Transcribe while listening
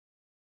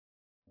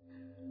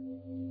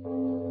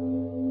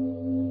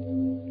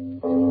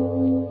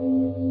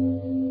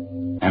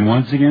And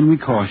once again we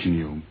caution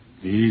you,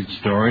 these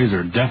stories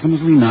are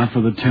definitely not for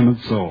the timid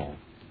soul.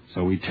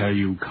 So we tell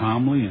you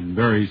calmly and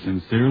very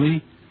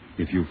sincerely,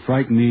 if you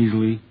frighten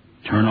easily,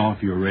 turn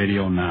off your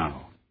radio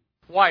now.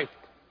 White,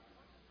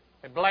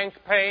 a blank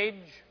page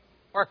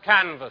or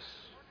canvas,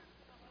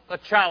 the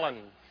challenge.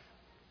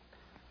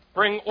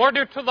 Bring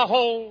order to the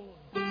whole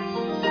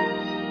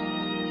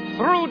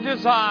through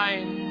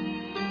design.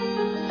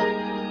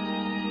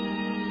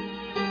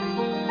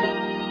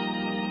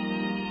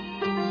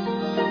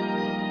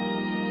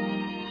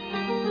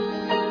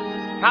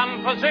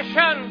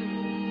 Composition.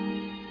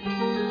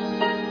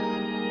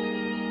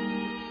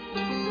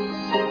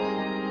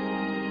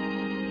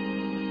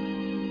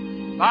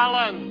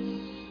 Balance.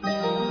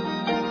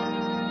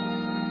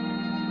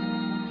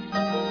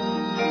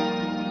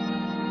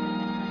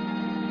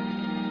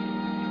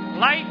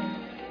 Light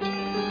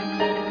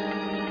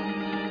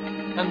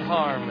and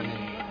harmony.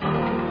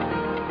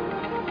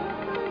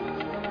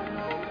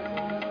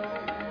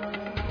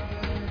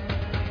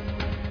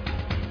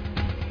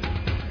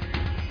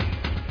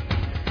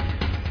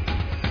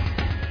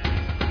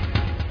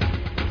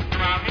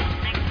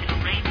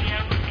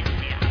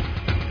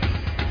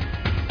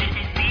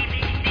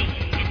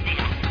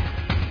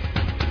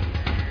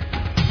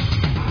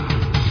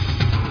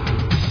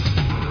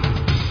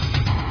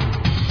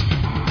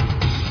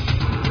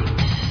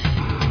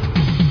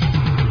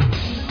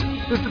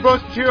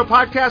 Both Material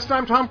Podcast.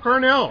 I'm Tom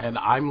Carnell. And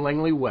I'm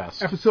Langley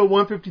West. Episode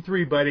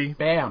 153, buddy.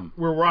 Bam.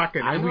 We're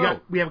rocking. I and know.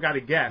 we have got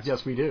a guest.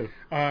 Yes, we do.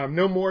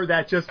 No more of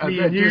that just me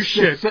and you just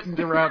shit. Sitting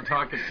around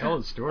talking,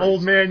 telling stories.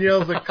 Old man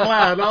yells at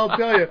cloud, I'll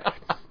tell you.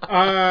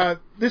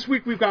 This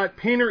week we've got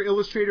painter,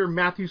 illustrator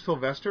Matthew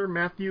Sylvester.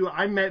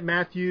 I met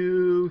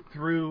Matthew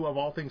through, of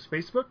all things,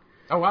 Facebook.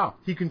 Oh, wow.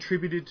 He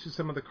contributed to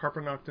some of the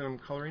Carpet Nocturne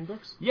coloring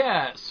books.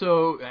 Yeah,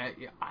 so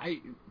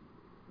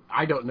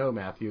I don't know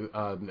Matthew.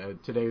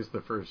 Today is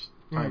the first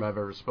time I've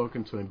ever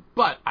spoken to him.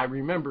 But I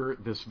remember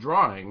this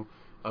drawing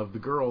of the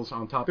girls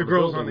on top of the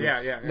girls building.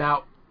 on the, yeah.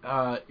 Now,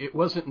 it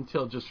wasn't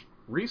until just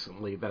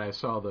recently that I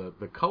saw the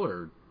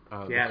colored, the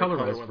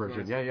colorized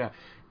version. Nice. Yeah.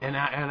 And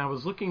I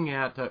was looking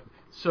at,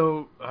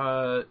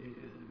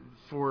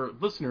 for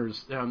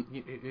listeners,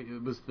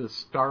 it was this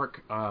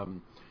stark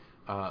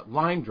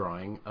line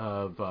drawing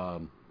of...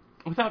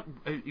 with a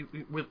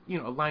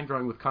line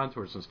drawing with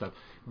contours and stuff,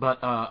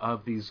 but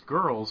of these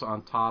girls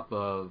on top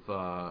of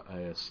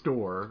a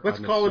store. Let's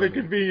call it a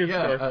convenience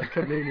store. Yeah, a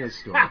convenience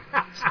store.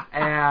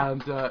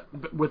 And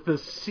with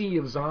this sea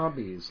of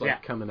zombies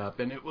coming up,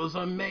 and it was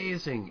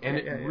amazing, and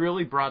it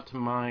really brought to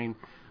mind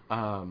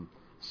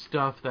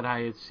stuff that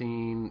I had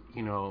seen.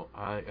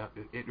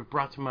 It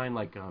brought to mind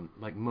like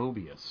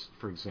Mobius,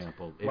 for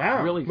example. It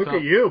wow! Really look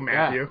at you,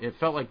 Matthew. Yeah, it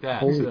felt like that.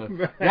 So,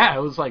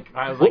 it was like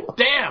I was like,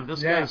 damn,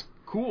 this guy's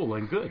cool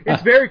and good.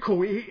 It's very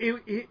cool.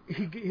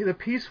 The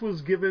piece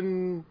was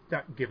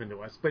not given to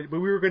us, but we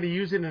were going to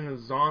use it in a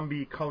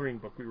zombie coloring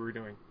book we were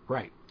doing.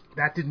 Right.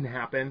 That didn't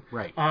happen.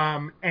 Right.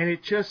 And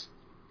it just...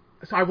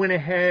 So I went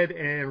ahead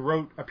and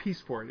wrote a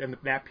piece for it, and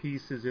that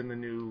piece is in the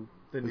new...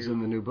 It's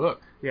in the new book.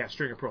 Yeah,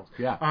 String of Pearls.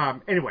 Yeah.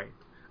 Anyway,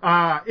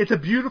 it's a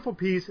beautiful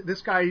piece.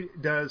 This guy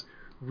does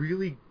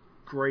really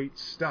great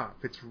stuff.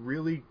 It's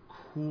really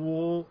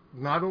cool,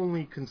 not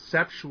only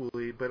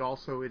conceptually but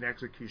also in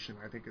execution.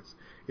 I think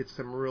it's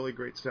some really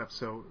great stuff.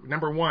 So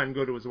number one,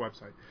 go to his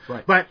website.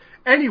 Right. But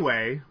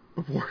anyway,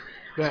 before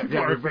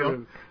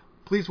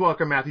please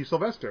welcome Matthew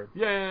Sylvester.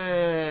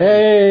 Yay!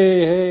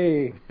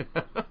 Hey!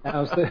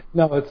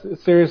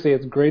 It's seriously,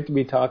 it's great to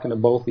be talking to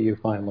both of you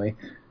finally.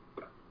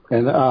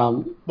 And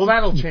well,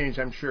 that'll change,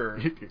 I'm sure.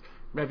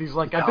 Matthew's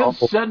like, I've been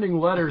sending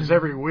letters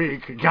every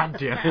week. God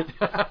damn it!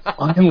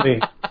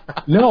 Finally,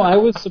 no, I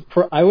was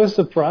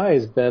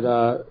surprised that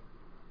I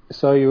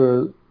saw you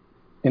were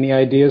any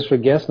ideas for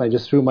guests, and I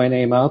just threw my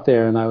name out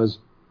there, and I was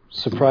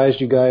surprised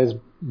you guys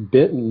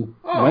bit and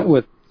went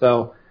with it.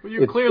 So well,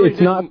 you clearly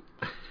didn't. Not.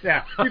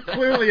 Yeah, you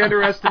clearly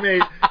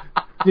underestimate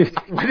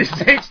what it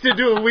takes to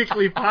do a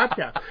weekly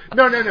podcast.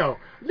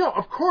 No,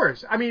 of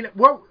course. I mean,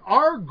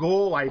 our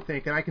goal, I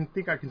think, and I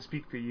can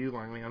speak for you,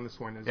 Langley, on this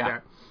one, is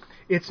that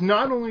it's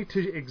not only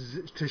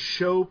to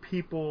show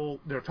people,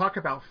 talk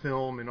about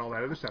film and all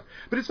that other stuff,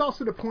 but it's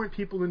also to point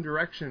people in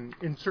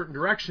certain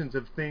directions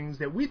of things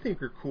that we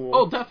think are cool.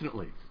 Oh,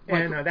 definitely.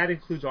 And that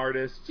includes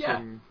artists. Yeah.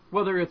 And,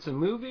 whether it's a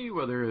movie,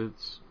 whether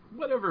it's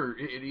whatever,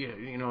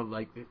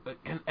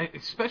 and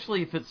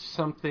especially if it's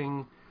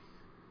something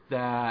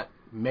that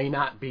may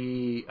not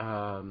be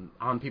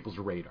on people's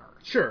radar.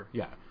 Sure.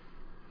 Yeah.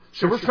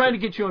 So we're trying to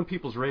get you on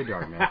people's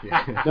radar, Matthew.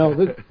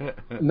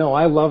 No,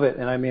 I love it,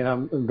 and I mean,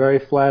 I'm very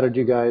flattered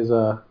you guys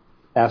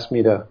asked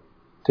me to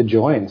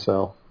join.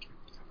 So,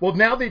 well,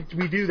 now that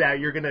we do that,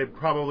 you're gonna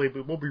probably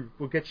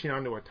we'll get you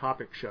onto a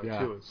topic show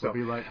too. So we'll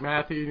be like,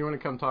 Matthew, you want to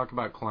come talk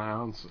about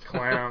clowns?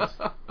 Clowns.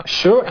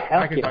 Sure,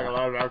 I can talk a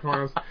lot about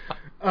clowns.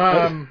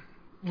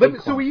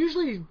 So we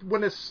usually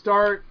want to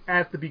start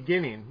at the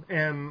beginning,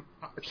 and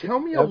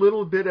tell me a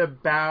little bit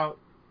about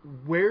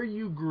where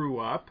you grew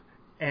up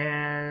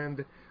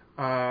and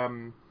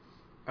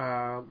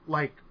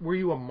like, were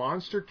you a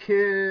monster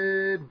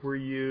kid? Were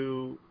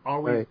you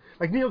always... Right.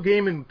 Like, Neil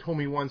Gaiman told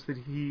me once that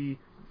he...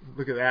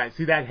 Look at that.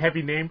 See that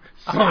heavy name?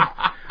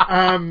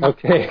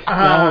 Okay.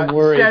 Now I'm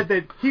worried. Said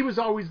that he was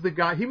always the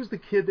guy... He was the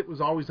kid that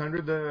was always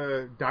under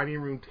the dining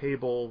room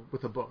table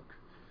with a book.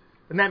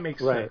 And that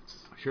makes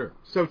sense. Sure.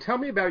 So tell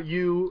me about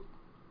you,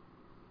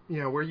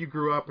 where you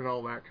grew up and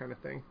all that kind of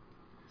thing.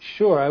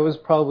 Sure. I was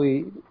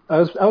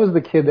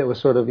the kid that was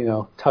sort of,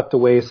 tucked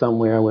away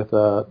somewhere with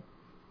those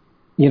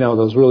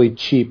really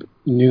cheap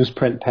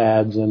newsprint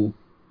pads and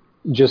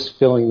just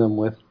filling them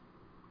with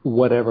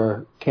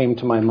whatever came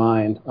to my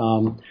mind.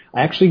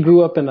 I actually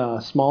grew up in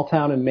a small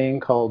town in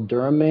Maine called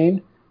Durham,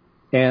 Maine,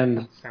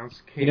 and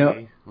sounds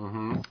kinky.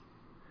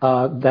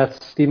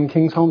 That's Stephen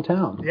King's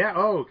hometown. Yeah.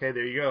 Oh, okay.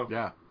 There you go.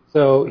 Yeah.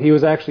 So he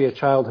was actually a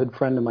childhood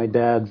friend of my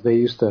dad's. They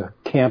used to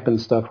camp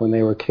and stuff when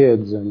they were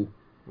kids, and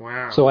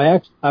wow. So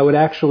I would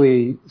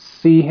actually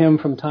see him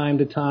from time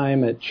to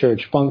time at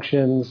church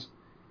functions,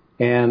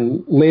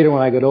 and later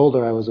when I got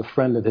older, I was a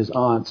friend of his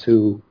aunt's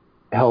who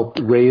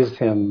helped raise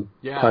him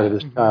part of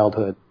his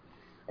childhood,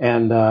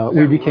 and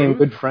we became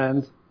good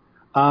friends.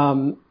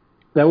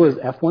 That was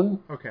Eflin.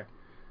 Okay.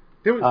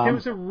 There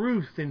was a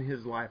Ruth in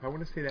his life. I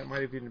want to say that might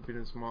have even been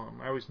his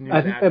mom. I always knew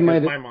that because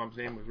my mom's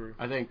name was Ruth.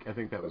 I think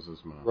that was his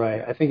mom.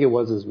 Right. I think it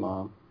was his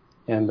mom.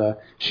 And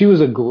she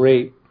was a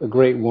great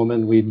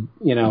woman. We'd,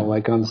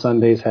 like on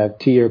Sundays have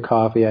tea or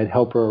coffee. I'd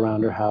help her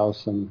around her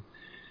house, and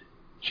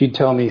she'd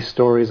tell me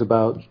stories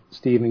about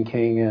Stephen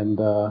King. And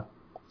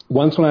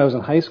once when I was in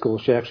high school,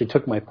 she actually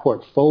took my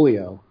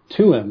portfolio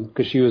to him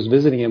because she was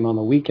visiting him on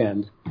the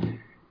weekend.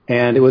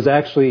 And it was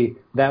actually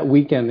that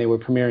weekend they were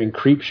premiering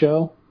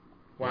Creepshow.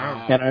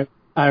 Wow. And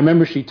I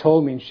remember she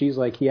told me, and she's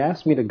like, he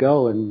asked me to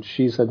go, and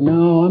she said,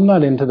 no, I'm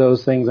not into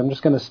those things. I'm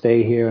just going to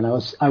stay here. And I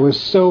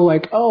was so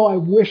like, oh, I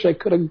wish I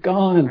could have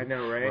gone. I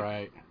know,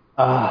 right?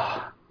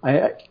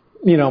 Right.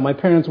 My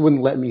parents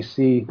wouldn't let me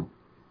see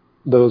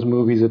those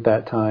movies at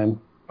that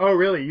time. Oh,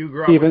 really? You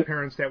grew up with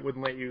parents that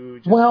wouldn't let you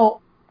just...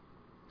 Well,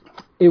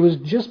 it was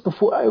just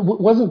before, it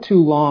wasn't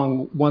too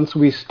long once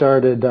we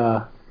started,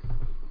 the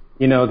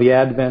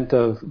advent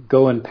of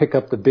go and pick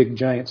up the big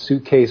giant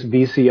suitcase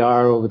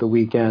VCR over the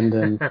weekend.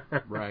 And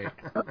right.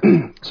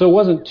 So it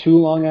wasn't too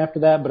long after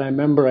that, but I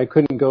remember I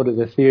couldn't go to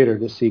the theater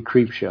to see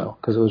Creepshow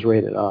because it was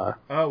rated R.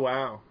 Oh,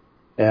 wow.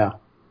 Yeah.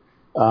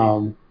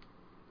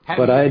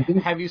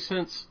 Have you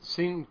since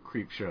seen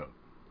Creepshow?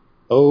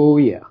 Oh,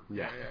 yeah.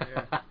 Yeah.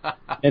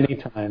 Many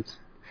times.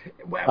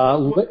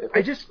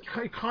 I just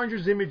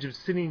conjures image of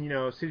sitting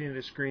at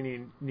a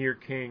screening near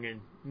King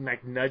and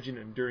like nudging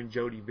him during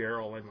Jody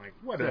Barrel and like,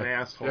 what an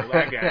asshole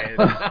that guy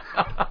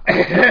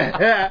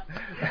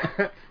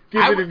is.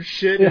 Giving him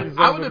shit.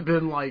 I would have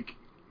been like,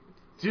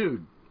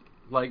 dude,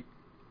 like,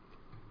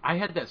 I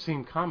had that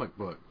same comic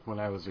book when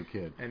I was a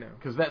kid. I know.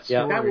 Because that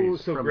story that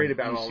was so from great a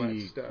about DC, all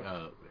that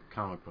stuff.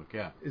 Comic book,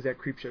 yeah. Is that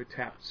Creepshow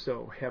tapped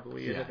so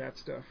heavily into that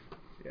stuff?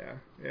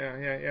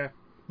 Yeah.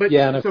 But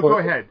go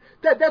ahead.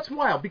 That's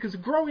wild because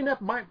growing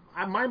up, my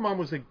mom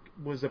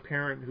was a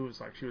parent who was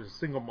like, she was a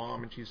single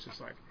mom, and she's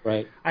just like,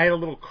 right. I had a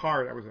little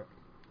card.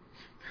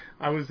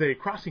 I was a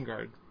crossing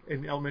guard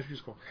in elementary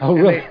school. Oh,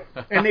 really?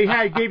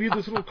 They gave you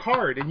this little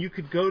card, and you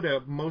could go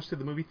to most of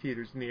the movie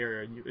theaters in the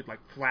area, and you'd like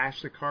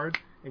flash the card,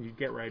 and you'd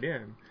get right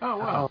in. Oh,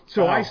 wow.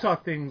 So I saw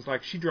things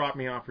like, she dropped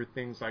me off for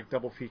things like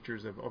double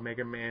features of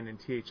Omega Man and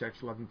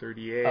THX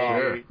 1138. Oh,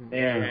 sure.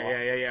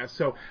 Yeah.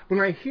 So when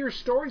I hear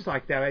stories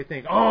like that, I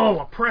think, oh,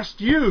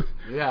 oppressed youth.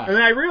 Yeah. And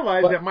I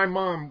realized that my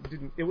mom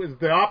didn't, it was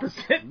the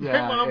opposite.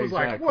 Yeah, my mom was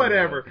like,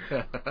 whatever.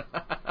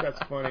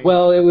 That's funny.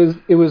 Well,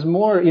 it was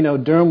more,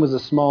 Durham was a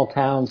small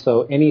town,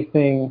 so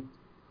anything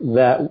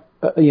that,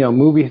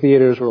 movie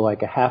theaters were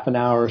like a half an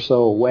hour or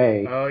so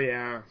away. Oh,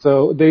 yeah.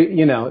 So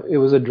it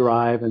was a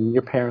drive, and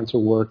your parents are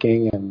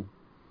working, and,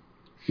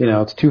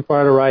 it's too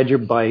far to ride your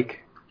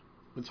bike.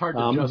 It's hard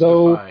to justify.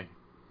 Though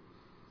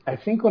I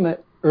think when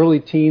early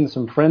teens,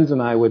 some friends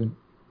and I would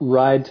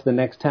ride to the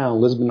next town.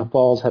 Lisbon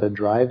Falls had a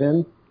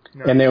drive-in,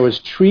 and there was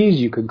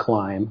trees you could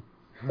climb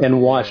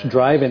and watch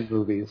drive-in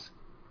movies.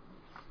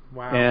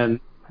 Wow. And,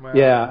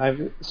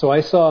 so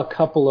I saw a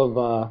couple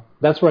of,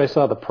 that's where I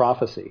saw The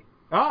Prophecy.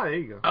 Oh, there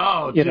you go.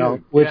 Oh, dude.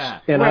 And wait.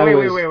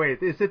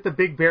 Is it the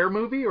Big Bear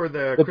movie or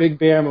the Big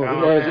Bear movie?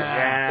 Oh,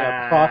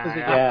 The Prophecy.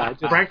 Yeah.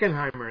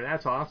 Frankenheimer.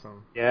 That's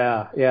awesome.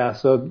 Yeah.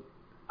 So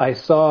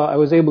I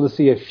was able to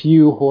see a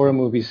few horror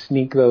movies,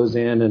 sneak those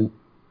in, and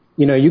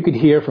you could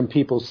hear from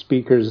people's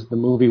speakers the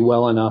movie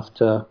well enough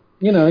to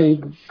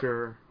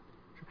Sure.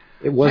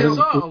 It wasn't.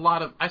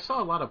 I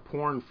saw a lot of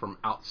porn from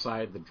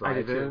outside the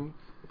drive-in.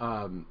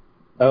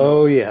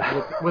 Oh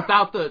yeah.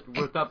 Without the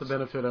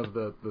benefit of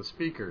the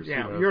speakers.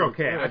 Yeah, you're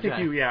okay. I think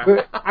you.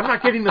 Yeah. I'm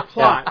not getting the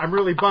plot. I'm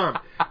really bummed.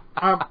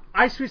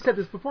 We said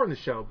this before in the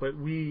show, but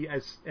we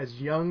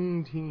as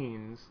young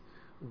teens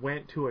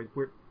went to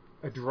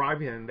a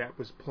drive-in that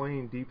was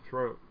playing Deep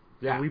Throat.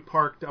 Yeah. And we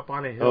parked up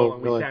on a hill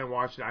and we sat and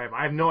watched it.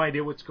 I have no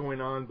idea what's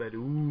going on, but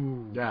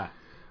ooh. Yeah.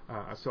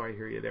 So I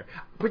hear you there.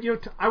 But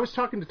I was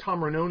talking to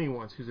Tom Ranoni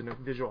once, who's a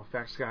visual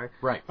effects guy.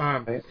 Right.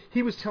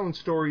 He was telling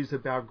stories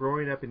about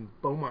growing up in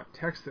Beaumont,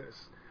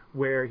 Texas,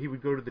 where he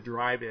would go to the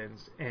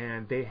drive-ins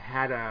and they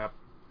had a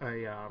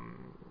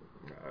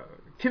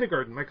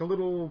kindergarten, like a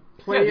little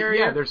play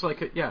area. Yeah, there's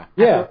like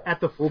at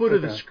the foot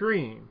of the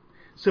screen.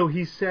 So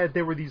he said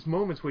there were these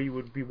moments where you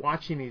would be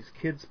watching these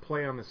kids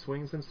play on the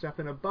swings and stuff,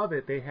 and above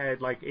it they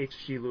had like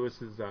H.G.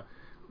 Lewis's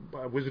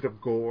Wizard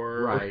of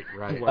Gore. Right.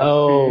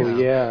 Oh,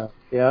 yeah.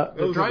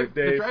 The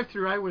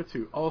drive-through I went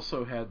to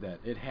also had that.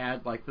 It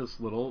had like this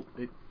a little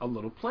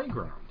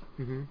playground,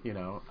 and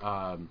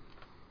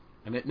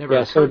it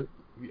never.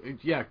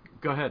 Yeah,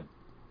 go ahead.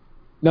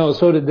 No,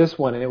 so did this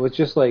one, and it was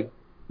just like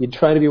you'd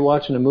try to be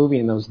watching a movie,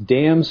 and those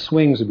damn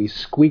swings would be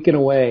squeaking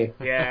away.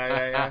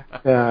 Yeah.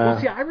 Well,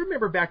 see, I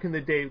remember back in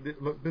the day.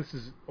 Look, this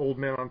is old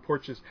men on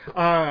porches.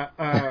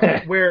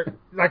 Where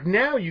like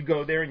now you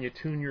go there and you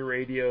tune your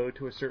radio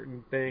to a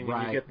certain thing,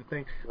 and you get the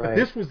thing. But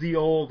this was the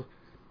old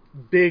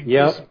big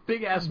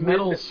ass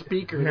metal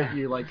speaker that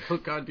you like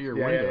hook onto your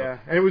window. Yeah.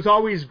 And it was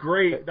always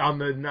great on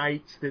the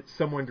nights that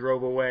someone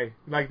drove away.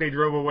 Like they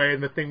drove away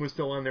and the thing was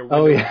still on their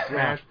window.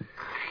 Smashed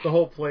the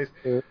whole place.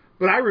 Yeah.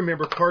 But I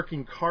remember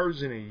parking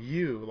cars in a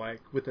U, like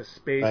with a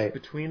space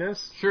between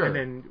us. Sure. And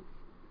then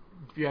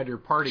you had your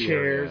party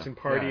chairs and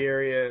party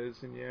areas,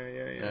 and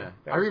yeah.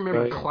 I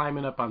remember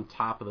climbing up on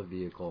top of the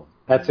vehicle.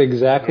 That's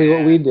exactly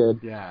what we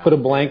did. Yeah. Put a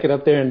blanket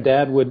up there, and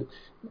Dad would,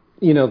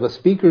 the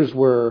speakers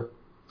were,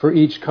 for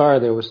each car,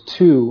 there was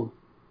two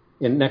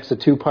next to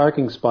two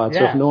parking spots.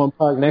 So if no one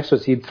parked next to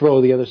us, he'd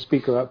throw the other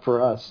speaker up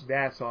for us.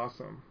 That's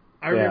awesome.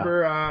 I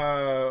remember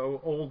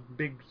old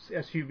big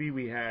SUV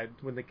we had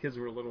when the kids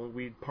were little.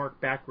 We'd park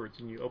backwards,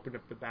 and you open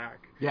up the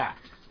back. Yeah.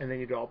 And then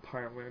you'd all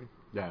pile in.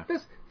 Yeah.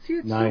 It's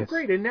so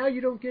great, and now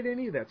you don't get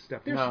any of that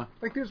stuff.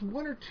 There's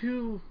one or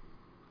two,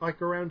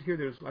 like around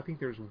here. I think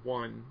there's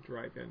one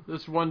drive-in.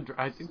 There's one.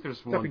 I think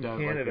there's one in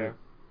Canada.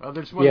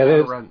 There's one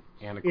around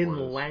Anacortes.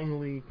 In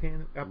Langley,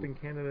 up in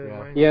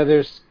Canada. Yeah,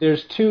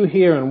 there's two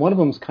here, and one of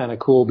them's kind of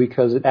cool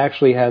because it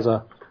actually has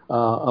a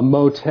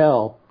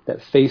motel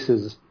that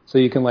faces, so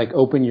you can like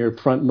open your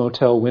front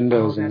motel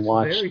windows and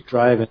watch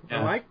driving. Cool.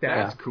 I like that.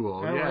 That's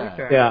cool. I like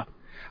that. Yeah.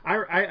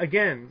 I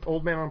again,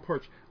 old man on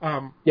porch.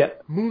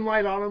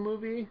 Moonlight Auto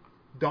movie,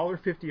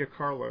 $1.50 a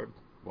carload.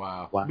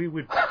 Wow. We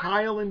would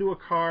pile into a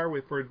car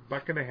for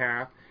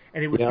 $1.50,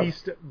 and it would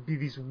be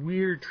these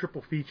weird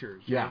triple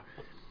features. Yeah.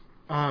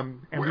 And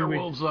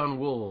werewolves on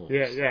wolves.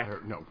 Yeah.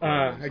 No.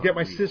 I get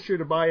my sister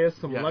to buy us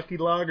some Lucky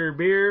Lager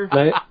beer.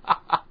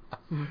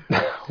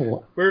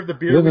 Where the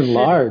beer was shitty.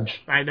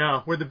 Large. I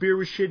know. Where the beer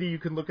was shitty, you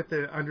can look at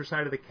the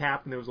underside of the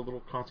cap, and there was a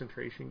little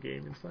concentration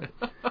game inside.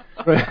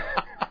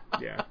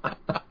 Yeah.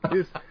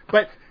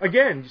 But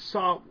again, you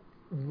saw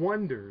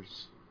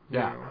wonders.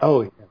 Yeah.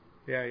 Oh, yeah.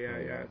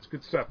 Yeah. It's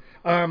good stuff.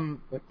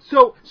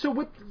 So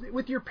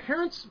with your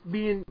parents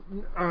being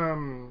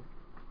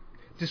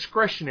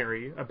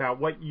discretionary about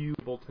what you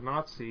able to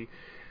not see,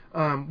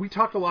 we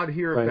talk a lot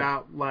here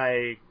about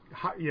like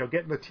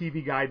getting the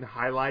TV guide and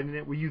highlighting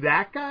it. Were you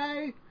that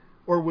guy,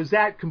 or was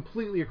that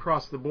completely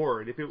across the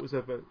board? If it was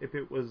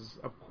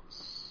a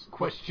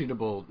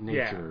questionable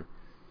nature.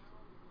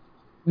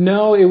 Yeah.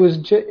 No, it was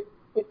just.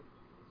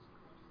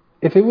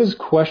 If it was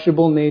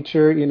questionable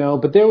nature,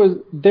 but there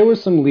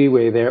was some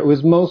leeway there. It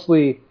was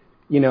mostly,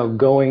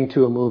 going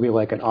to a movie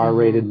like an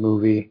R-rated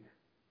movie.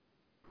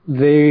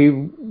 They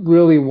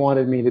really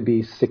wanted me to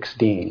be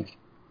 16.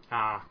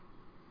 But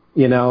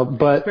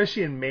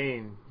especially in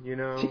Maine,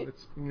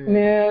 it's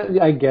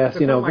I guess,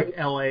 it's not like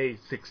LA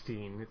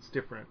 16. It's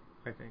different,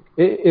 I think.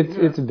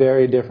 It's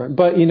very different.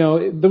 But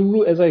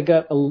as I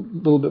got a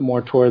little bit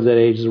more towards that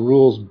age, the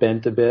rules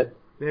bent a bit.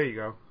 There you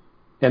go.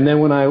 And then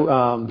when I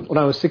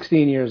was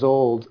 16 years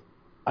old,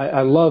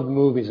 I loved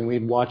movies, and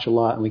we'd watch a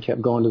lot, and we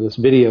kept going to this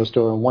video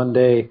store. And one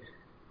day,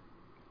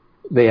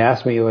 they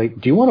asked me, like,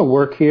 "Do you want to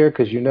work here?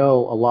 Because you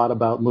know a lot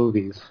about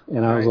movies."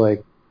 And I was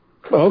like,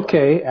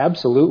 "Okay,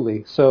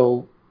 absolutely."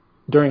 So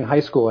during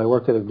high school, I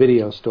worked at a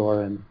video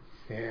store, and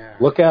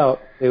look out,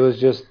 it was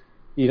just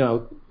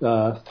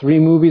 3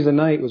 movies a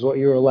night was what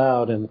you were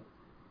allowed, and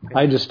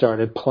I just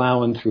started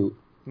plowing through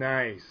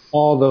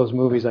all those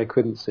movies I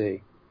couldn't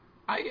see.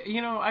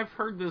 I've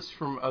heard this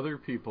from other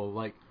people.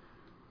 Like,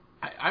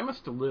 I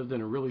must have lived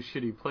in a really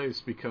shitty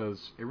place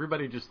because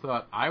everybody just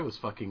thought I was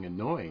fucking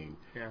annoying.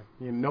 Yeah.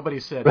 Nobody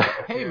said,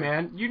 "Hey,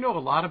 man, you know a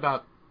lot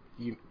about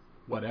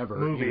whatever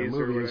movies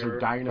or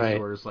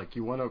dinosaurs. Like,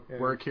 you want to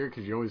work here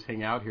because you always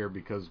hang out here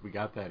because we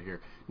got that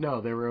here."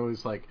 No, they were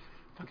always like,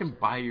 "Fucking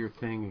buy your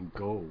thing and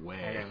go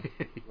away."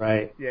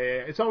 Right. Yeah.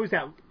 It's always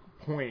that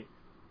point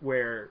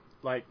where.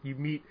 Like, you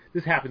meet,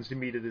 this happens to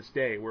me to this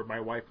day, where my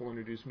wife will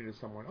introduce me to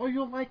someone. "Oh,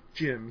 you'll like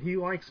Jim. He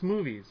likes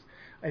movies."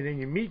 And then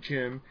you meet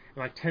Jim, and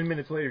like 10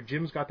 minutes later,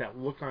 Jim's got that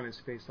look on his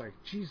face like,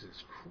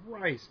 "Jesus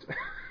Christ."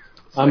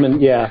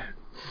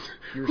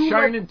 You're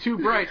shining too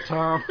bright,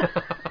 Tom.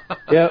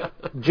 Yep.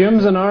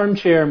 Jim's an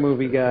armchair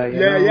movie guy.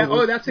 Yeah.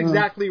 Oh, that's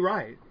exactly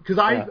right. Because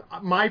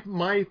my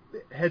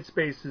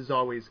headspace is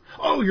always,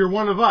 "Oh, you're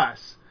one of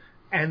us."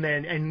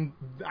 and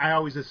I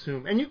always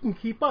assume, and you can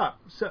keep up,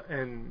 so,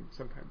 and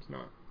sometimes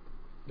not.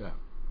 Yeah.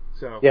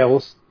 So Yeah,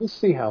 we'll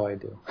see how I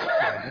do.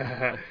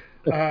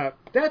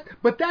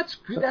 But that's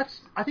good.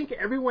 I think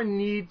everyone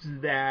needs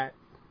that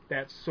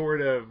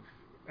sort of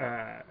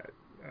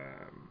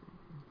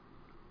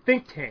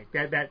think tank,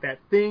 that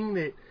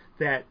thing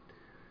that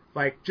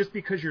like, just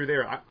because you're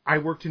there. I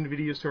worked in the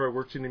video store, I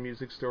worked in the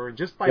music store, and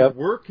just by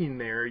working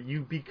there,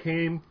 you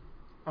became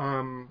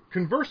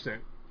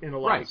conversant in a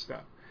lot of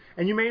stuff.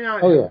 And you may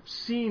not have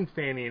seen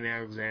Fanny and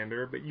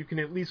Alexander, but you can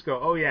at least go,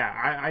 oh yeah,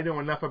 I know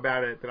enough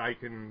about it that I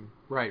can.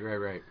 Right.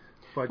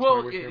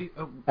 Well,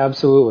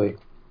 absolutely.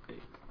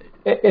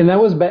 And that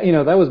was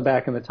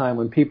back in the time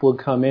when people would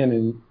come in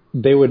and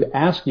they would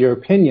ask your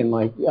opinion,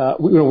 like,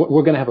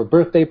 we're going to have a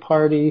birthday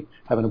party,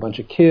 having a bunch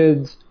of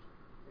kids.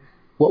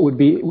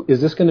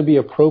 Is this going to be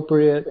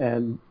appropriate?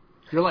 And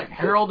you're like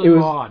Harold and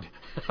Maude.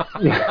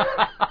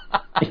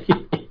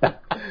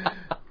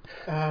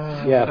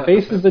 Yeah,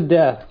 Faces of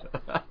Death.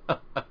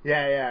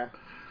 Yeah.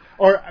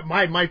 Or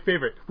my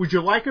favorite. Would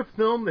you like a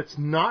film that's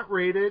not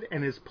rated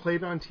and is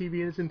played on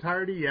TV in its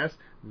entirety? Yes.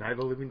 Night of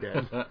the Living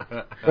Dead.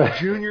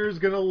 Junior's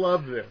gonna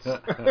love this.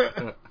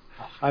 I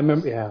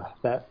remember. Yeah,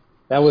 that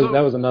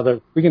was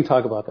another. We can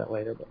talk about that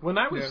later. But when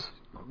I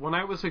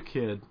was a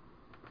kid,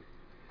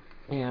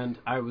 and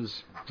I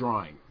was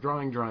drawing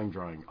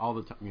all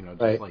the time.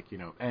 Just like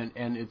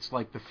and it's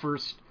like the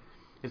first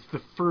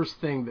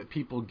thing that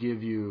people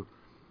give you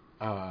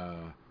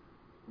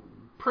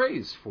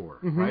praise for,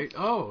 right?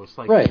 Oh, it's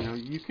like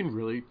you can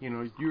really,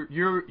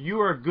 you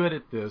are good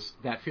at this.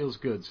 That feels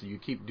good, so you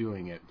keep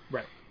doing it.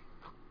 Right.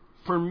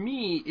 For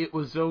me, it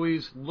was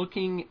always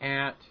looking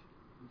at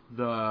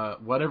the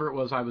whatever it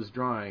was I was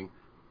drawing.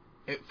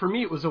 For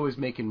me, it was always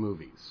making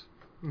movies.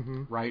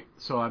 Right?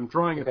 So I'm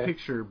drawing a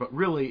picture, but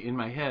really in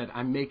my head,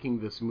 I'm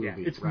making this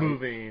movie. Yeah, it's right?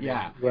 moving.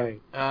 Yeah. Right.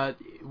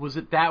 Was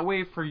it that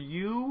way for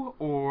you,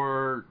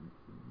 or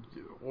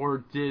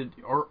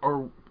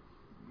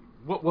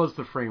what was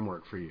the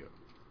framework for you?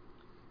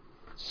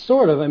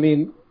 Sort of. I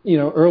mean,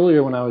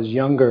 earlier when I was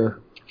younger,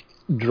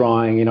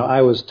 drawing,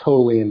 I was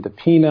totally into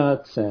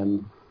Peanuts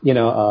and,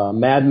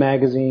 Mad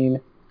Magazine.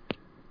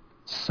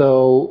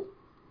 So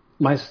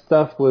my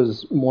stuff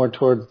was more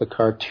towards the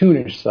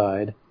cartoonish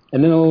side.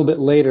 And then a little bit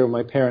later,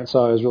 my parents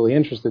saw I was really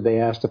interested. They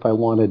asked if I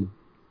wanted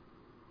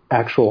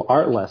actual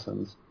art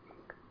lessons.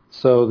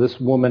 So this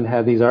woman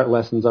had these art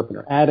lessons up in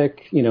her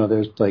attic.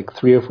 There's like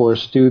 3 or 4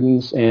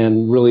 students,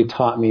 and really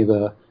taught me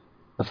the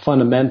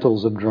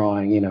fundamentals of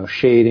drawing,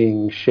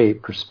 shading,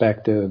 shape,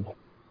 perspective.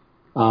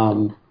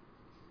 And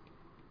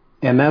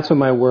that's when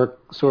my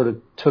work sort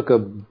of took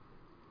a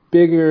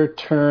bigger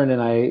turn,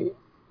 and I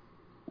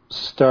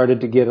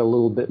started to get a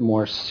little bit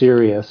more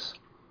serious.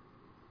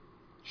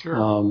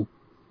 Sure.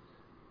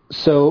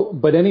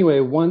 But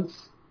anyway,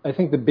 once, I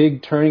think the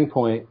big turning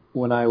point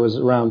when I was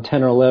around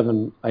 10 or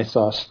 11, I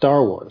saw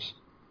Star Wars.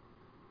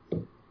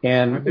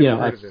 And, I've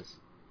never heard of this.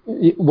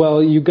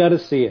 Well, you got to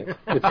see it.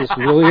 It's this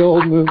really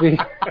old movie.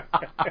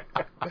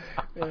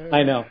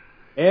 I know.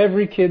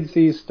 Every kid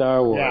sees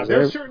Star Wars. Yeah,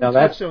 there are certain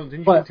touchstones,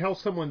 and you can tell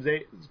someone's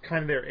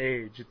kind of their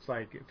age. It's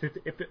like,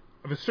 if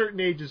of a certain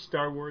age is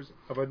Star Wars,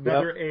 of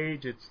another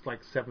age, it's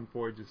like Seven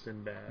Voyages of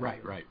Sinbad.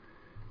 Right.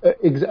 I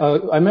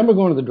remember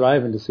going to the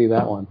drive-in to see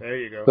that one. There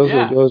you go.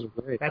 Those were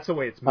great. That's the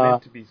way it's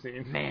meant to be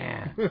seen.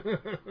 Man.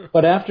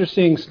 But after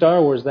seeing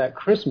Star Wars that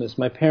Christmas,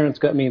 my parents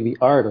got me the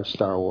art of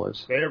Star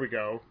Wars. There we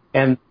go.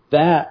 And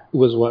that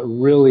was what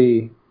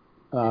really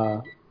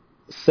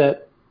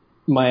set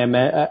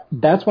my...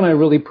 that's when I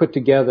really put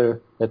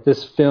together that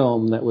this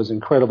film that was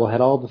incredible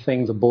had all the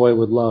things a boy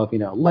would love,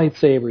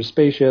 lightsabers,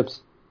 spaceships,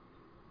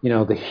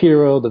 the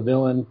hero, the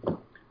villain.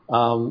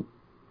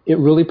 It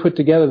really put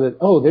together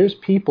that, there's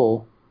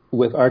people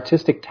with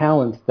artistic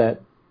talents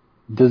that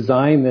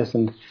design this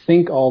and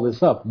think all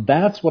this up.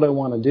 That's what I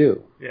want to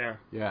do.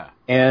 Yeah.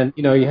 And,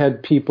 you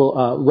had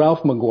people,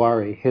 Ralph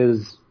McGuire,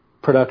 his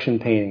production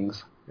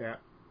paintings. Yeah.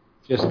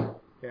 Just...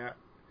 Yeah.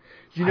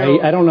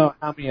 I don't know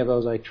how many of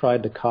those I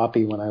tried to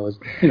copy when I was,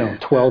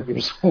 12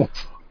 years old.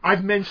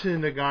 I've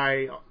mentioned a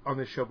guy on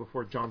the show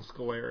before, John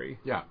Scolari.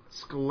 Yeah.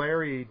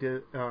 Scolari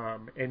did,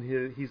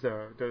 and he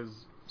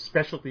does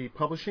specialty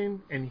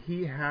publishing, and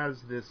he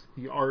has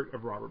The Art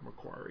of Robert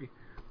McQuarrie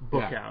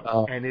book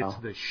out, and it's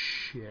the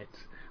shit.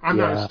 I'm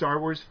not a Star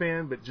Wars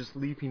fan, but just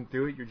leaping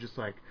through it, you're just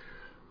like,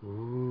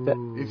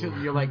 ooh.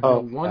 You're like, no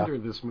wonder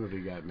this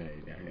movie got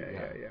made.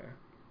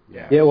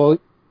 Yeah, well,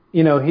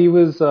 he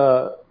was,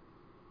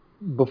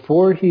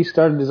 before he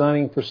started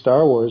designing for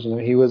Star Wars,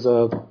 he was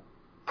a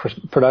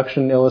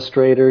production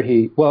illustrator.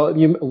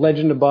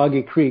 Legend of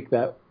Boggy Creek,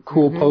 that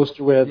cool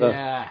poster where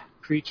the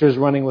creature's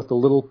running with the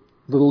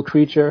little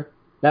creature,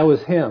 that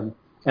was him.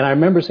 And I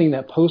remember seeing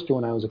that poster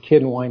when I was a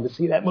kid and wanting to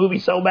see that movie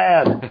so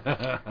bad.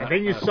 And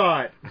then you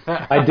saw it.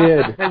 I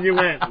did. And you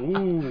went,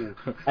 ooh.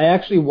 I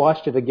actually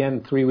watched it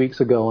again 3 weeks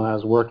ago when I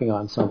was working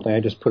on something. I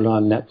just put it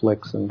on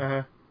Netflix.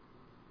 And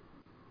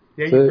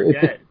Yeah, you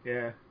forget.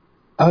 Yeah.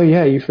 Oh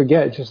yeah, you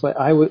forget. Just like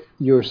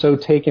you were so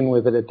taken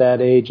with it at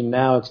that age, and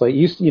now it's like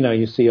you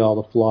see all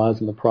the flaws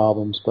and the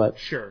problems, but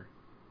sure,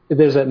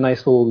 there's that nice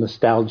little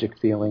nostalgic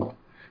feeling.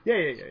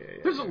 Yeah.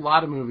 There's a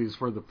lot of movies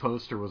where the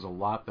poster was a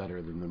lot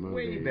better than the movie.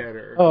 Way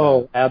better.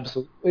 Oh,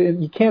 absolutely.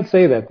 You can't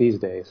say that these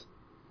days.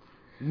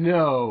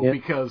 No,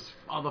 because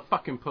all the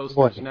fucking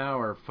posters now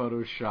are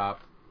Photoshop.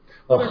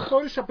 Well, they're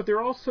Photoshop, but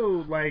they're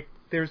also like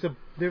there's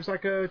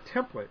like a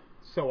template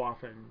so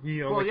often.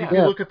 You know, if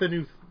you look at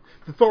the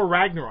Thor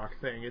Ragnarok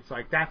thing, it's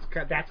like that's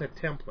a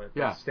template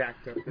that's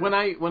stacked up. When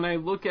I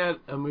look at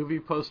a movie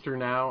poster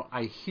now,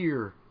 I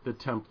hear the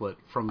template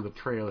from the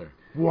trailer.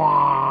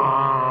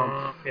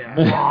 Wow.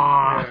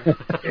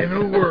 In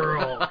a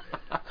whirl.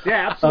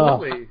 Yeah,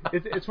 absolutely.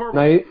 It's horrible.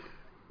 Right?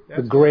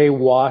 The gray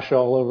wash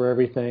all over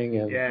everything.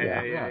 And,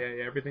 yeah.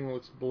 Everything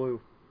looks blue.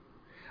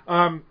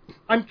 I'm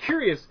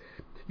curious.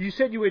 You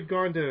said you had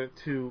gone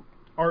to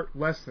art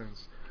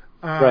lessons.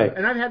 Right.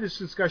 And I've had this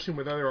discussion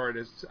with other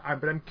artists,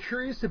 but I'm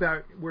curious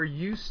about where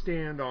you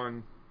stand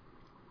on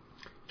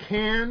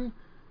can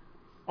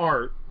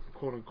art,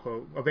 quote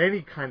unquote, of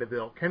any kind of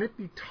ilk, can it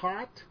be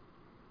taught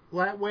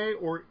that way,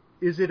 or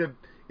is it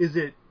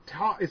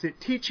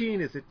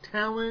teaching? Is it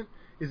talent?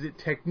 Is it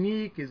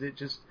technique? Is it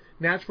just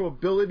natural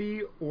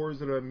ability, or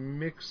is it a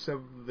mix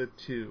of the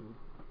two?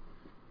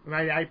 And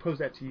I pose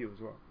that to you as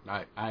well.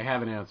 I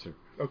have an answer.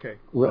 Okay.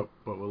 But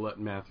we'll let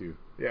Matthew.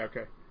 Yeah.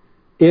 Okay.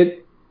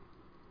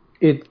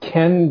 It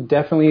can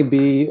definitely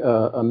be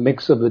a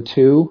mix of the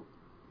two.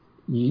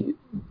 You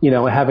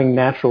know, having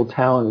natural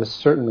talent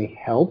certainly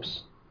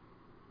helps.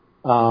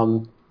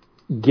 Learning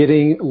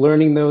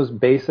those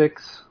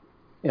basics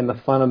and the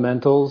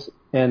fundamentals,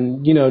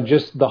 and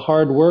just the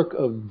hard work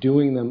of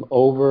doing them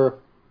over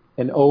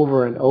and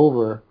over and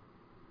over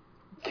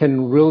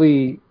can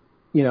really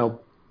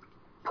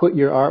put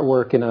your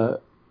artwork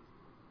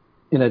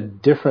in a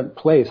different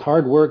place.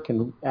 Hard work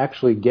can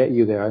actually get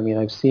you there. I mean,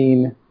 I've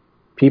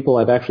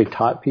actually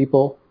taught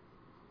people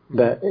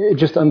that it's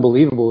just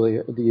unbelievable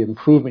the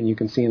improvement you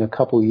can see in a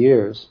couple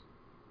years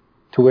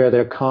to where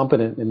they're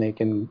competent and they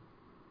can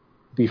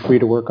be free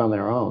to work on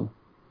their own.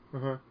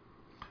 Uh-huh.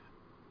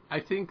 I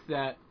think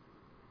that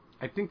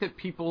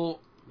people,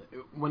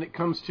 when it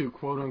comes to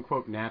quote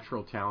unquote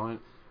natural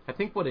talent, I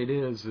think what it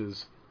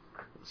is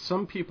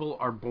some people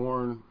are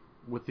born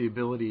with the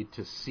ability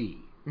to see.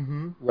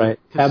 Mm-hmm. Right.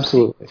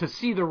 Absolutely. To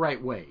see the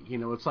right way.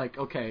 It's like,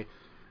 okay,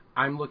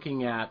 I'm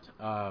looking at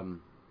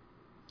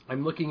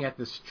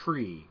this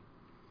tree,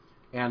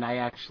 and I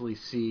actually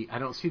I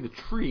don't see the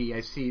tree,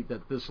 I see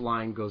that this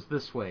line goes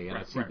this way, and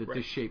I see that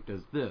this shape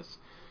does this.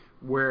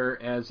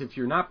 Whereas if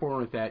you're not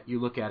born with that, you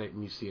look at it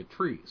and you see a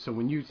tree. So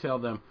when you tell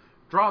them,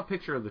 draw a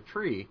picture of the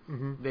tree,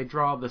 they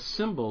draw the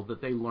symbol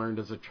that they learned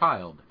as a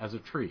child as a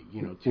tree.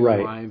 Two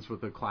lines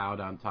with a cloud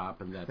on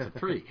top, and that's a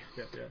tree.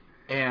 Yeah.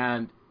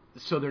 And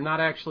so they're not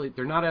actually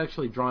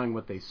drawing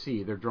what they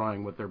see. They're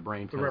drawing what their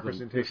brain tells them.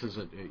 Representation. This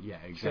is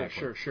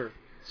exactly. Sure.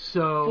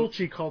 So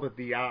Fulci called it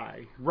the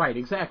eye. Right,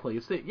 exactly.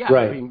 It's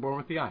being born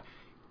with the eye.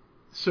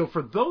 So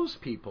for those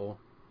people,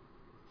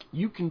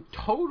 you can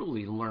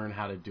totally learn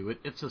how to do it.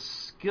 It's a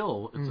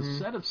skill. It's a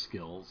set of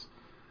skills.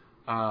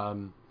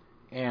 That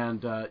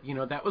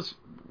was,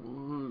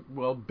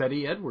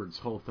 Betty Edwards'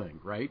 whole thing,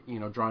 right?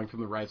 Drawing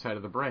from the right side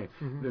of the brain.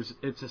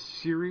 It's a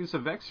series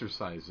of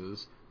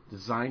exercises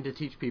designed to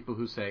teach people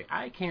who say,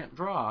 I can't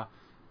draw,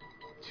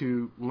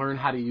 to learn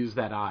how to use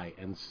that eye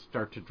and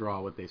start to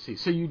draw what they see.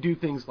 So you do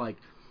things like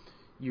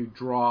you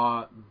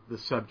draw the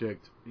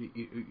subject,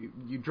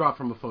 you draw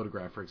from a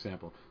photograph, for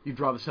example. You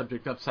draw the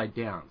subject upside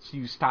down. So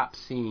you stop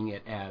seeing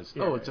it as,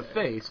 it's a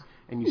face,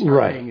 and you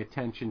start paying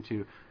attention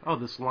to,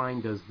 this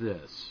line does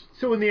this.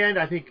 So in the end,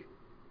 I think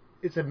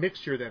it's a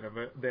mixture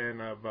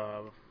then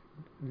of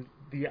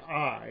the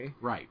eye.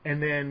 Right.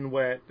 And then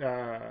what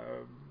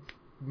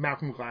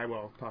Malcolm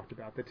Gladwell talked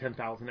about, the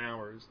 10,000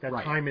 hours, that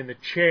time in the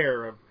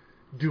chair of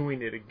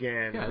doing it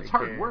again. Yeah, and it's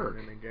again, hard work.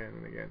 And again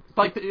and again.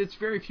 Like, it's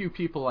very few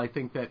people, I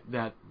think, that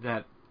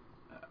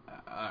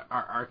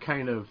are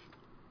kind of,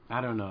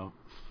 I don't know,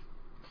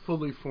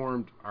 fully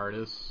formed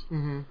artists.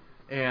 Mm-hmm.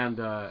 And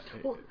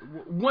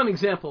one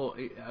example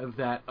of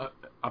that,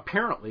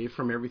 apparently,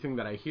 from everything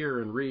that I hear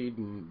and read,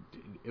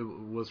 it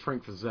was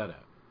Frank Frazetta.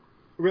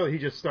 Really, he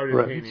just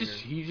started painting.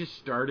 He just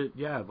started,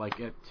 like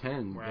at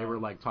 10. Wow. They were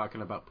like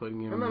talking about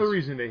putting him. Another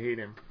reason to hate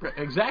him.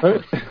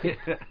 Exactly.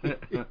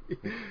 Yeah,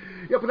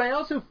 but I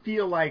also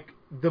feel like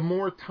the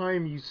more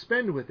time you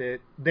spend with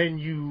it, then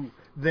you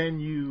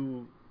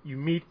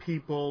meet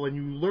people and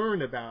you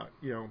learn about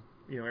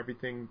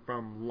everything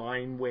from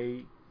line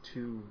weight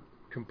to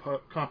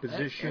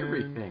composition,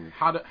 everything.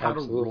 How to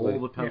roll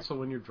the pencil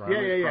when you're drawing.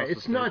 Yeah.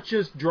 It's not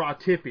just draw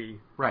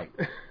tippy. Right.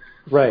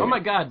 Right. Oh my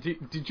God!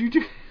 Did you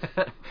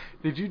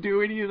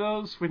do any of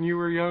those when you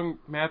were young,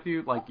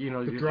 Matthew? Like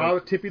draw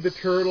Tippy the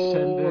turtle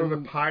or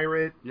the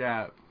pirate.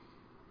 Yeah.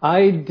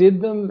 I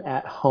did them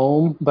at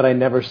home, but I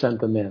never sent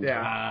them in.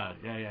 Yeah.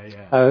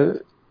 Yeah.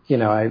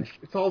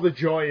 It's all the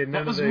joy and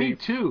none That was of the me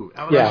too.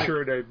 I was Yeah. like,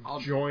 pressure to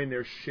join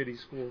their shitty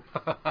school.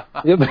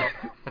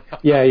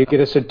 Yeah, you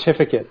get a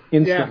certificate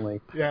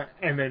instantly. Yeah,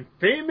 and then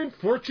fame and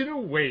fortune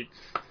awaits.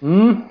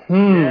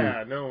 Mm-hmm.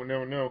 Yeah,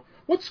 no.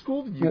 What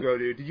school did you go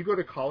to? Did you go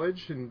to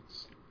college? And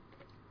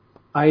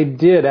I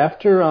did.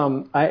 After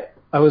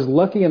I was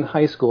lucky in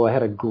high school. I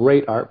had a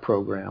great art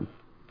program.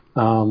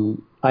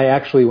 I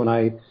actually, when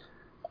I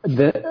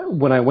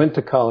went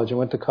to college, I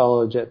went to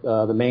college at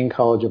the Maine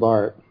College of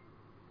Art.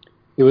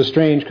 It was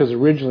strange because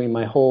originally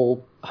my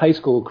whole high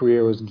school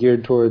career was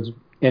geared towards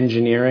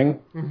engineering,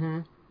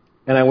 and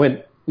I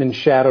went and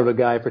shadowed a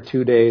guy for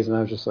 2 days, and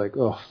I was just like,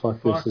 oh,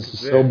 fuck this. This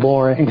is so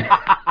boring.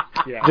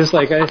 yeah, Just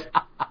like I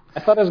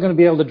thought I was going to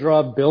be able to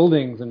draw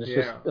buildings, and it's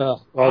just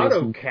all this.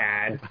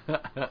 AutoCAD.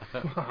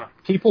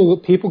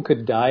 People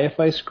could die if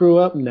I screw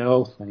up.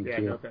 No, thank you.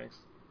 No thanks.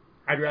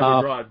 I'd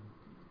rather draw a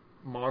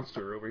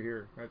monster over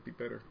here. That'd be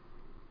better.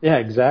 Yeah,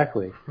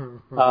 exactly.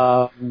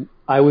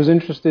 I was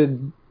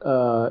interested.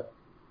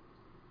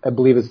 I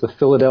believe it's the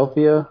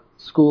Philadelphia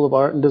School of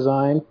Art and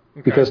Design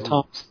because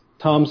Tom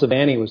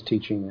Savani was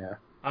teaching there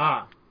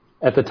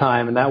at the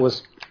time, and that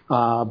was.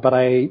 But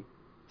it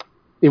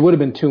would have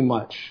been too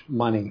much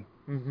money.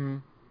 Mm-hmm.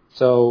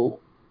 So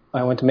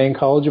I went to Maine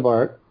College of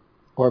Art,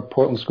 or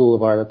Portland School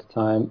of Art at the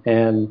time,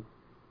 and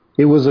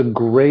it was a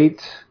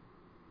great.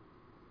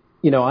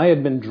 I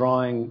had been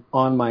drawing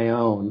on my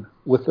own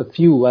with a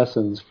few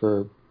lessons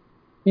for,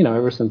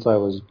 ever since I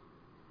was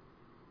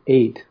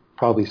 8,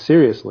 probably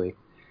seriously.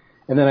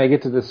 And then I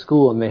get to this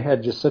school and they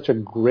had just such a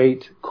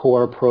great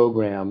core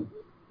program,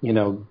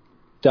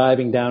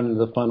 diving down into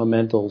the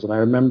fundamentals. And I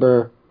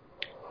remember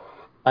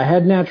I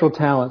had natural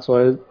talent.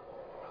 So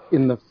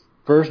in the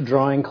first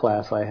drawing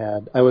class I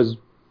had, I was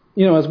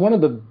one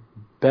of the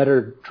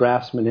better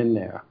draftsmen in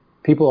there.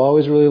 People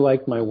always really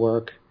liked my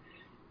work.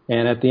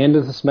 And at the end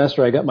of the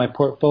semester, I got my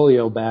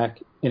portfolio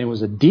back, and it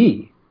was a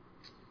D.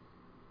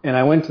 And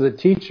I went to the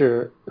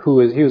teacher,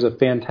 he was a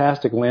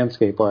fantastic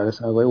landscape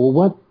artist. I was like,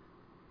 well,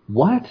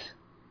 what?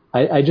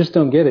 I just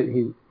don't get it.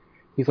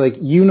 He's like,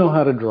 you know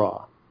how to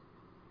draw.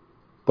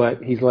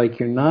 But he's like,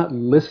 you're not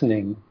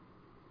listening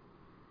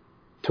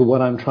to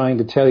what I'm trying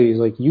to tell you. He's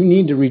like, you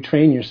need to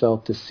retrain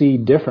yourself to see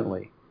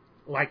differently.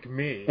 Like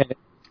me.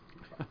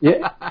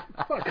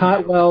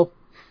 Well...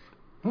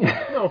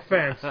 No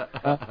offense.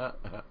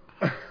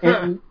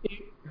 And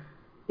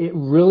it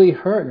really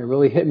hurt and it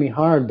really hit me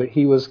hard, but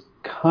he was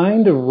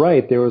kind of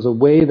right. There was a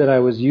way that I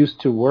was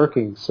used to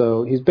working.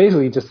 So he's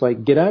basically just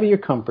like, get out of your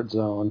comfort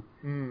zone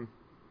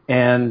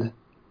and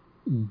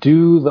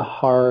do the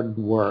hard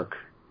work.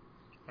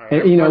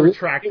 Right, and, I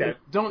retract that.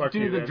 Don't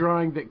do the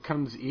drawing that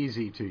comes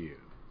easy to you.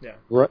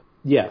 Yeah.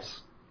 Yes.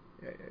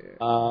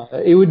 Yeah.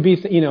 It would be,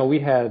 we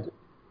had,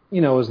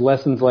 it was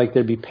lessons like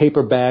there'd be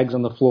paper bags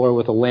on the floor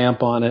with a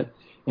lamp on it,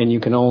 and you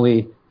can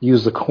only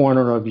use the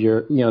corner of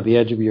your, the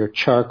edge of your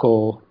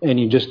charcoal, and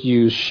you just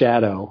use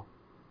shadow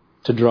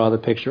to draw the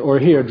picture. Or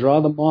here,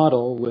 draw the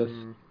model with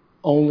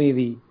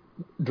only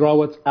draw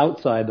what's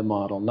outside the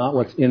model, not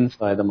what's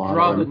inside the model.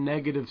 Draw the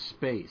negative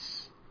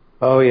space.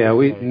 Oh yeah,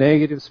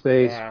 negative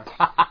space. Yeah.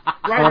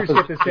 Writers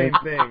get the same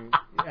thing.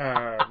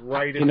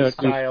 Write in the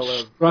style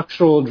of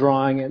structural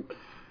drawing,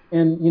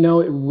 and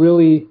it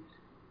really.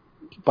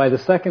 By the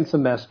second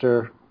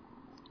semester,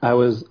 I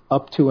was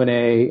up to an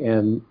A,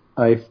 and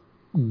I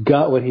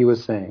got what he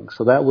was saying.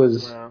 So that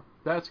was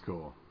that's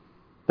cool.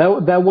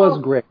 That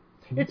was great.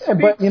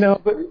 But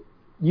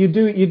you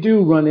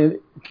do run in,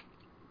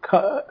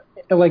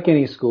 like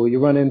any school, you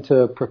run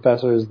into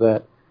professors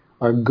that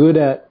are good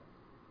at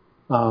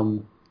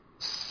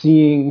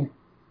seeing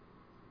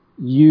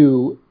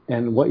you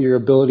and what your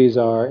abilities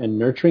are and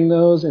nurturing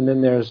those, and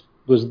then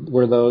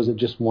were those that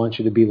just want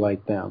you to be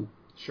like them.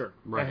 Sure,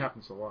 that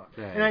happens a lot.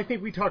 Yeah, and I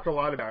think we talked a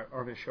lot about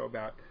on this show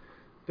about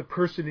the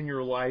person in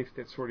your life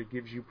that sort of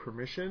gives you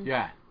permission.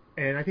 Yeah.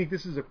 And I think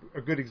this is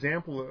a good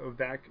example of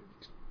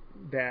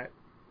that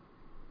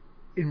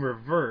in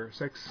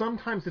reverse. Like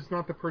sometimes it's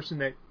not the person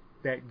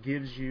that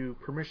gives you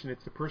permission,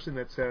 it's the person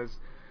that says,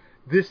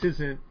 this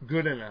isn't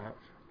good enough.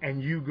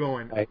 And you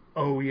going,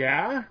 oh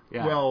yeah?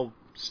 Well,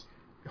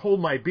 hold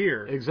my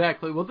beer.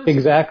 Exactly. Well, this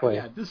is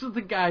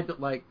the guy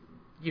that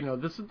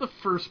this is the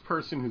first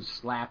person who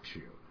slaps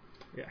you.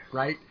 Yeah.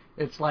 Right?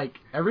 It's like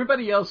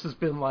everybody else has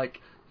been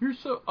like, you're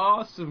so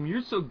awesome,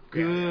 you're so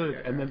good.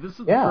 And then this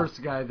is the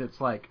first guy that's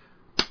like,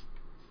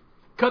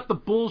 cut the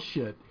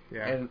bullshit.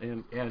 Yeah.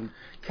 And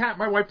Kat,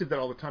 my wife did that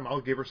all the time.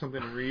 I'll give her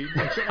something to read,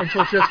 and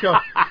she'll just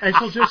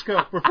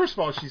go. Well, first of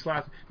all, she's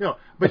laughing. No,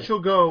 but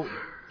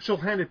she'll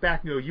hand it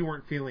back and go, you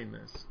weren't feeling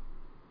this.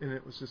 And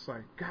it was just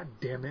like, God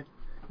damn it,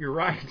 you're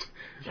right.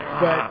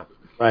 But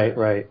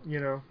right.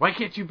 Why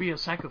can't you be a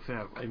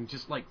psychopath and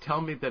just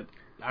tell me that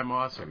I'm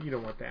awesome? You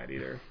don't want that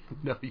either.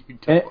 No, you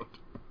don't.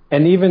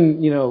 And even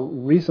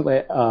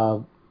recently,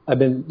 I've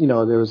been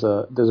there's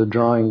a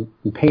drawing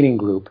and painting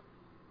group,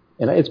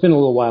 and it's been a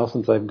little while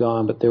since I've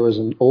gone, but there was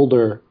an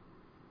older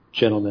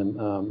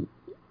gentleman.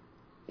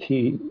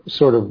 He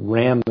sort of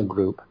ran the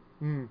group.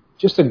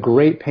 Just a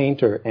great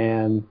painter,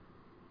 and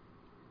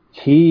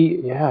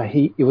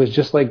it was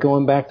just like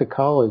going back to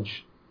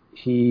college.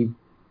 He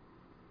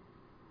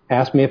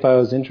asked me if I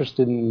was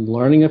interested in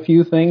learning a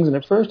few things, and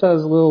at first I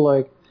was a little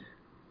like,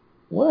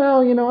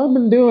 well, I've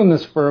been doing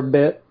this for a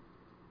bit,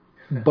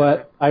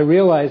 but I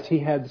realized he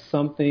had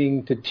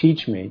something to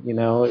teach me,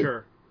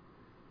 Sure.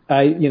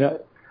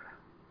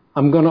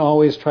 I'm going to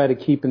always try to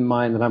keep in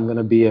mind that I'm going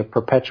to be a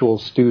perpetual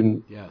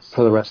student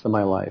for the rest of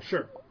my life.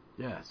 Sure.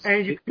 Yes.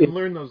 And you can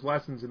learn those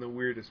lessons in the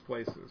weirdest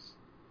places.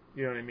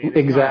 You know what I mean? It's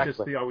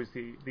exactly. not just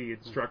the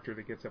instructor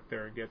that gets up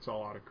there and gets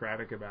all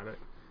autocratic about it.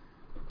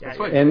 That's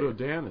why Udo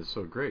Dan is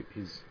so great.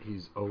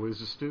 He's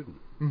always a student.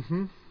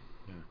 Mm-hmm.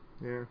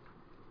 Yeah.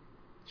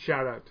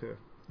 Shout out to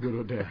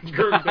Udo Dan.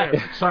 Udo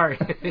Dan. Sorry.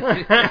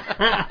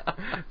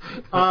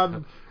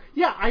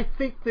 I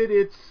think that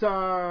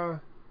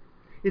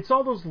it's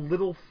all those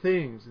little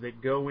things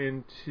that go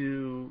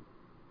into,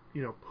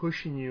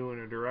 pushing you in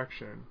a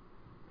direction.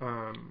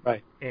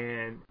 Right.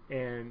 And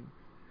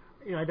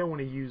I don't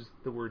want to use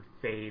the word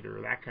fate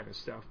or that kind of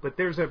stuff, but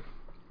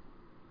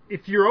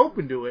if you're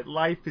open to it,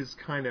 life is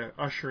kind of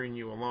ushering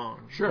you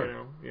along.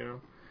 Sure.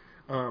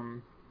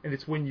 And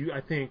it's when I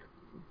think,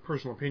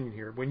 personal opinion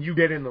here, when you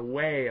get in the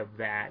way of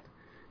that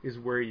is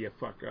where you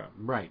fuck up.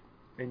 Right.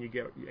 And you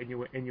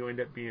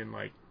end up being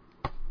like,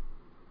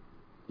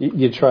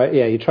 you try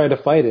to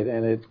fight it,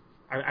 and it.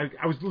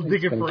 I was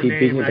digging for a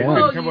name, and I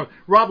couldn't come up.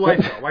 Rob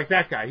Liefeld, like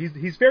that guy.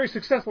 He's very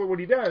successful at what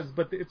he does,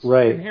 but it's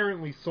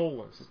inherently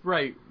soulless.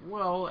 Right.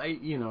 Well,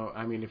 if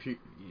you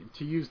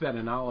to use that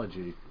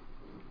analogy,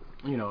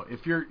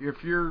 if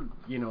you're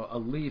a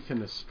leaf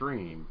in a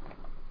stream,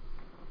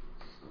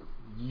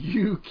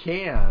 you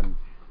can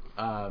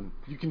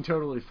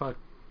totally fuck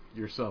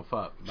yourself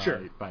up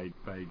by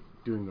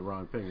doing the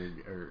wrong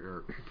thing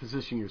or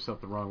positioning yourself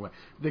the wrong way.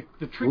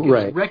 The trick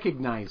is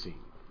recognizing.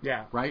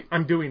 Yeah. Right?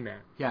 I'm doing that.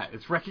 Yeah,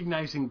 it's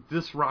recognizing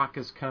this rock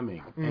is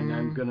coming,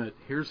 and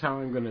here's how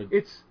I'm gonna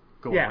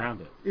go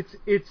around it.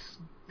 It's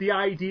the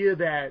idea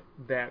that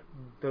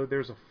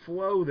there's a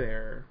flow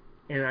there,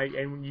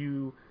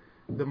 and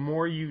the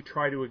more you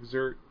try to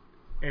exert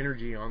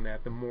energy on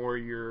that, the more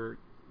you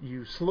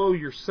slow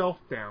yourself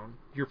down,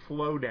 your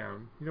flow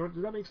down. Does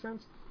that make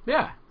sense?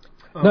 Yeah.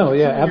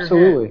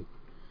 Absolutely.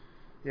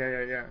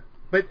 Yeah.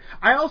 But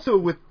I also,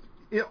 with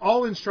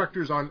all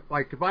instructors on,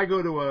 like, if I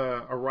go to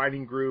a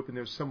writing group and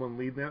there's someone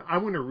leading them, I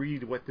want to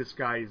read what this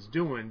guy is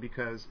doing,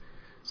 because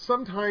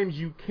sometimes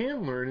you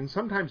can learn, and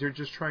sometimes they're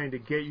just trying to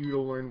get you to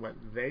learn what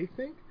they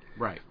think.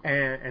 Right.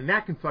 And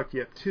that can fuck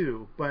you up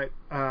too. But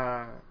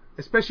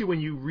especially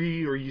when you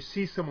read or you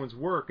see someone's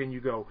work and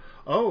you go,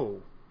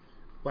 oh,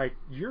 like,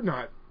 you're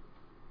not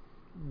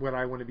what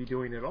I want to be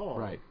doing at all.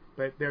 Right.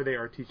 But there they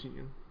are teaching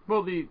you.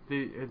 Well, the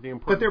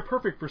important. But they're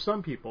perfect for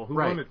some people who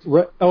want to.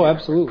 Right. Oh,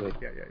 absolutely.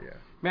 Yeah.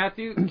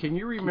 Matthew, can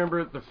you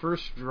remember the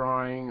first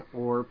drawing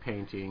or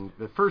painting,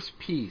 the first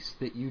piece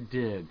that you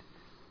did,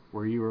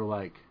 where you were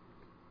like,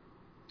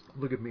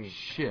 "Look at me,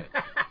 shit"?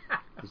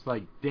 It's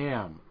like,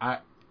 damn, I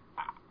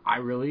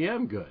really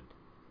am good.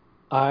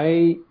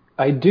 I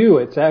do.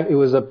 It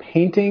was a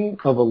painting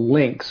of a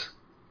lynx,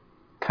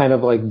 kind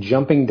of like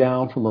jumping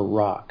down from a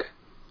rock.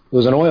 It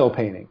was an oil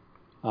painting.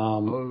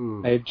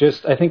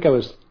 I think I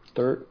was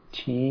 12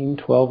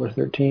 or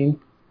 13.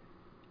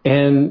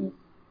 And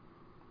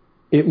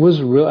it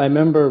was real. I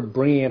remember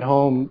bringing it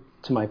home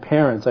to my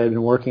parents. I had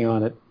been working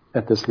on it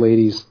at this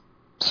lady's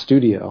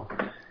studio.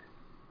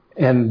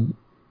 And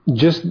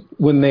just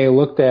when they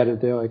looked at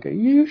it, they're like, "Are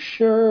you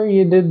sure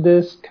you did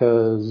this?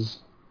 Because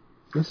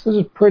this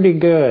is pretty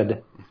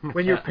good."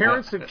 When your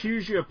parents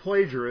accuse you of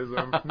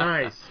plagiarism,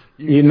 nice.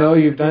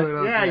 You've done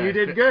it. Yeah, you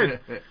did good.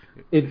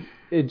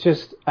 It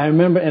just, I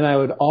remember, and I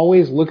would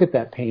always look at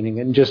that painting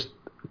and just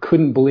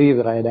couldn't believe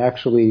that I had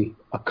actually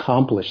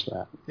accomplished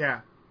that. Yeah.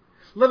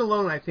 Let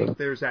alone, I think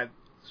there's that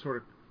sort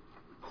of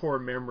core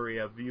memory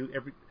of you.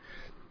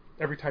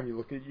 Every time you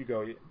look at it, you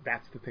go,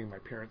 "That's the thing my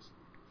parents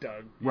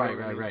dug."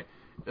 Right.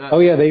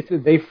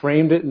 They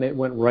framed it, and it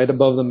went right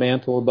above the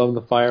mantle, above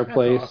the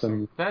fireplace. That's awesome.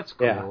 And that's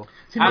cool. Yeah.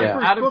 See,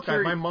 my first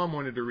book, my mom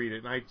wanted to read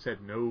it, and I said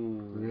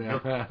no.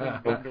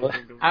 Yeah.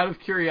 Out of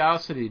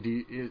curiosity,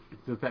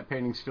 does that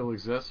painting still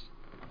exist?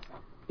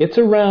 It's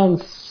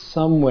around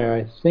somewhere.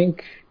 I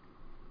think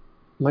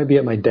it might be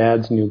at my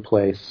dad's new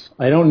place.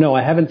 I don't know.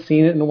 I haven't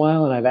seen it in a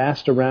while, and I've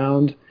asked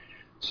around,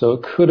 so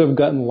it could have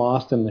gotten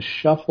lost in the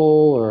shuffle,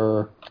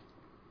 or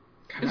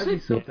that'd be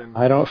something.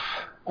 I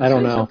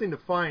don't know. Something to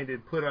find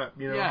and put up,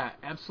 Yeah,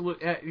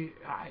 absolutely.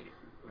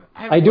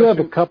 I do have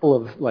a couple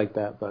of like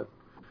that, but.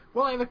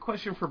 Well, I have a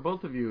question for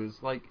both of you. Is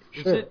like,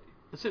 sure.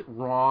 Is it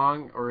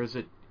wrong or is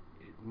it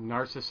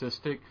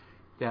narcissistic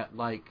that,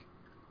 like,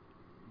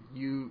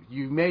 you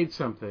made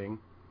something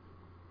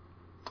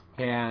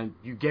and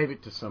you gave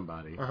it to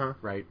somebody,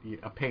 right?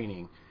 A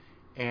painting,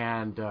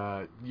 and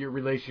your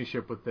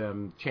relationship with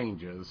them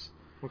changes.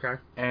 Okay.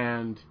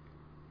 And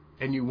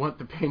you want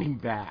the painting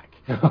back.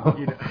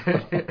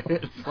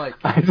 It's like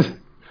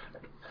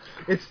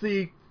it's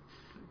the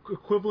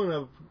equivalent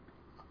of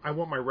I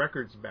want my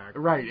records back.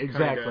 Right,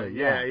 exactly.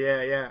 Kinda,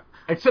 yeah.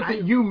 Except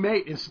that you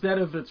made, instead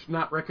of it's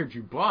not records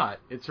you bought,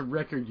 it's a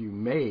record you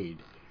made.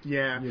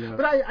 Yeah. You know?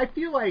 But I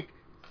feel like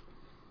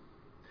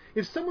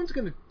if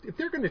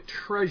they're gonna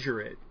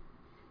treasure it,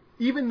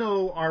 even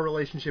though our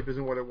relationship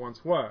isn't what it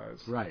once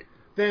was, right?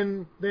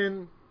 Then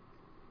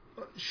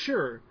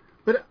sure.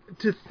 But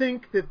to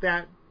think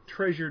that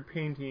treasured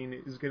painting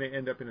is going to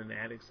end up in an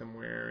attic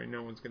somewhere and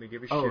no one's going to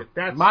give a shit.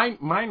 That's mine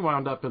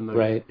wound up in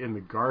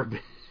the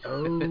garbage.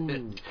 Oh.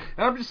 And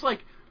I'm just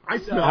like, I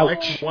smell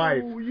like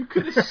wife. You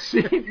could have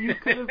seen. You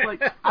could have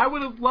I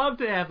would have loved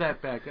to have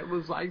that back. It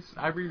was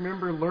I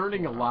remember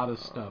learning a lot of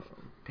stuff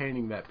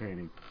painting that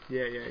painting.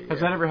 Yeah. Has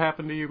that ever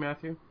happened to you,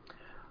 Matthew?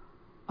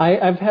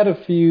 I've had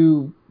a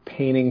few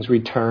paintings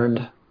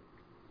returned.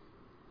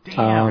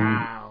 Damn.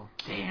 Wow.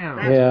 Damn.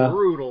 That's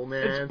brutal,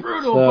 man. It's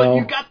brutal, but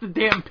you got the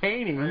damn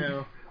painting. I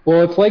know.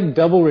 Well, it's like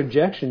double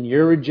rejection.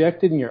 You're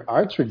rejected and your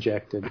art's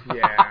rejected.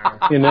 Yeah.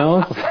 You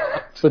know?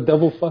 It's a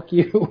double fuck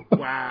you.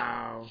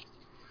 Wow.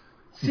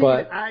 See,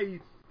 but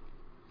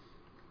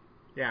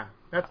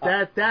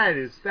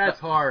that's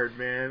hard,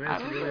 man.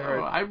 That's really hard.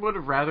 I would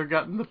have rather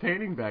gotten the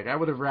painting back. I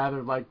would have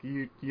rather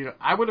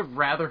I would have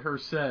rather her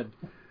said,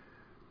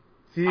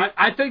 See,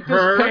 I think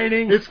this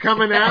painting is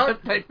coming out.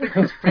 I think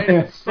this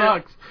painting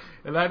sucks.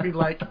 And I'd be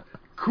like,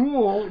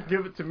 cool,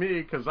 give it to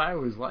me, because I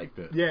always liked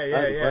it.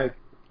 Yeah.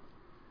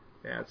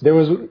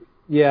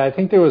 I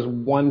think there was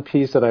one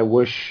piece that I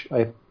wish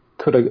I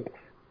could have.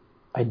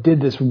 I did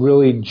this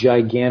really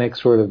gigantic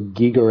sort of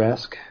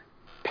Giger-esque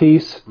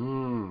piece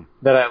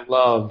that I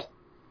loved,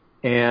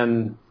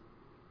 and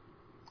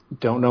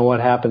don't know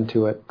what happened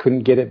to it.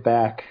 Couldn't get it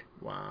back.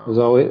 Wow. It was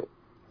always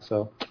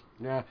so.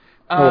 Yeah.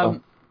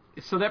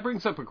 So that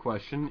brings up a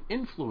question: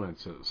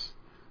 influences.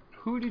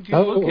 Who did you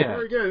look at?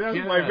 Very good. That's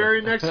my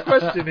very next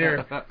question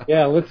here.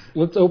 Yeah,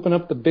 let's open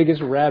up the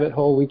biggest rabbit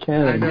hole we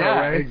can. I know,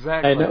 right?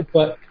 Exactly. I know,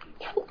 but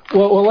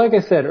well, like I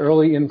said,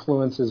 early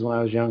influences when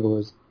I was younger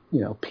was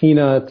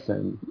Peanuts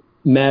and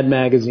Mad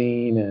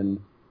Magazine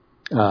and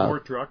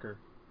Mort Drucker.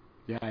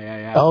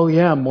 Yeah. Oh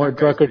yeah, Mort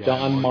Drucker,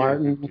 Don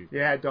Martin.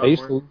 Yeah, Don I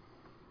used Martin.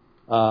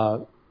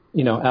 To,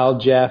 Al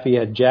Jaffe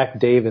had Jack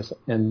Davis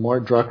and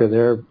Mort Drucker.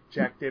 They're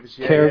Jack Davis.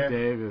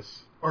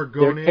 Davis.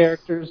 Argonis. Their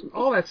characters.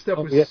 All that stuff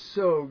was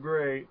so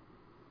great.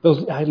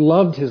 I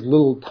loved his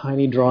little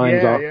tiny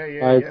drawings off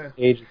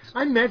pages.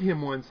 I met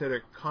him once at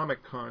a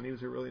Comic Con. He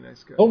was a really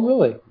nice guy. Oh,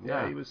 really?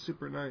 Yeah, he was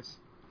super nice.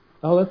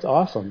 Oh, that's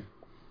awesome.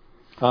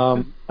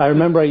 I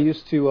remember I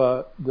used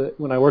to,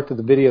 when I worked at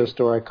the video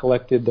store, I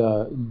collected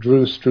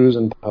Drew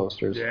Struzan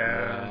posters.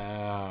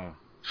 Yeah.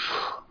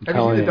 Have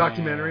you seen the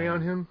documentary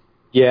on him?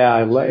 Yeah,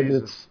 I love it.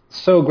 It's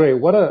so great.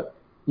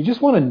 You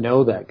just want to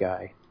know that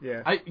guy.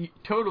 Yeah.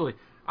 Totally.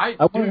 I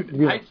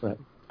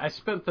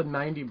spent the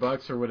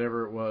 $90 or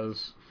whatever it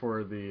was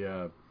for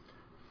the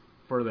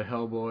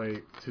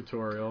Hellboy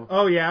tutorial.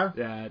 Oh yeah.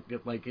 Yeah.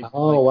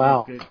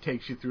 Wow. It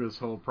takes you through this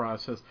whole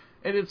process,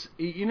 and it's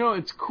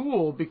it's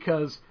cool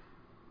because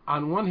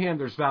on one hand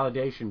there's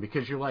validation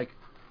because you're like,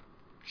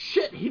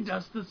 shit, he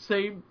does the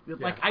same.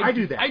 Like I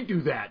do that. I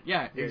do that.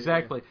 Yeah,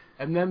 exactly.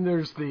 Yeah. And then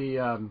there's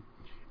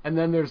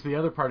the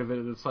other part of it.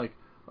 It's like,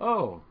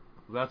 oh.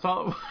 That's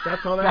all.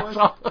 That's all that was.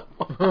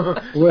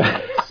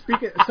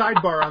 Speaking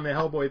sidebar on the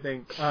Hellboy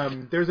thing,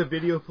 there's a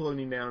video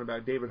floating down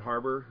about David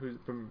Harbour, who's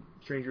from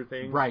Stranger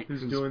Things, right?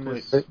 Who's doing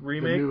this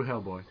remake? The new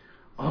Hellboy.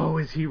 Oh,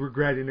 is he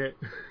regretting it?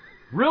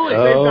 Really?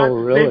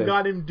 Really? They've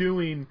got him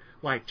doing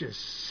just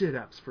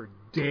sit-ups for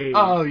days.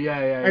 Oh yeah.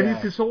 And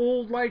he's this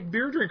old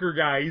beer drinker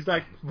guy. He's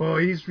like, well,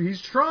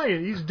 he's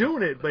trying, he's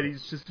doing it, but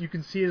he's just, you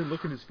can see it and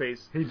look in his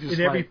face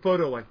in every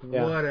photo.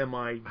 What am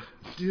I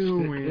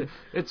doing?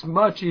 It's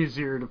much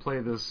easier to play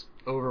this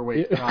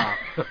overweight cop.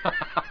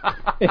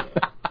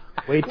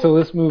 Wait till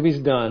this movie's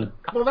done.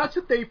 Well, that's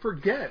what they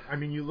forget. I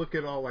mean, you look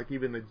at all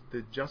even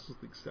the Justice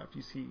League stuff.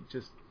 You see,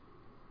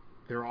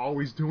 they're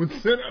always doing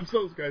sit-ups.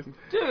 Those guys,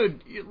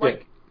 dude.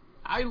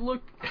 I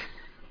look.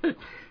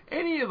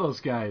 Any of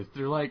those guys,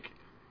 they're like,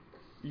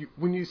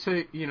 when you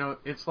say,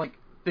 it's like,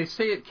 they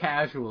say it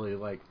casually,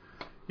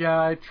 yeah,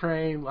 I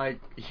train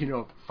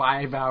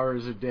 5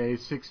 hours a day,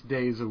 6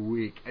 days a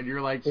week, and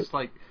you're just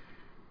like,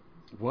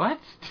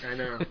 what? I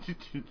know.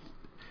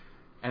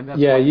 And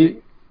that's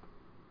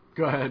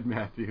go ahead,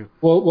 Matthew.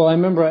 Well, I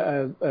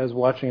remember I was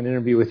watching an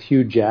interview with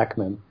Hugh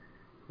Jackman,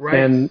 right?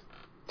 And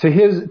to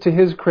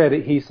his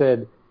credit, he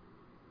said,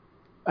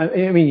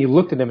 I mean, you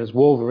looked at him as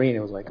Wolverine. It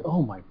was like,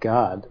 oh my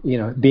God,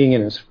 being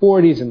in his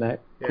 40s in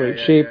that great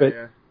shape.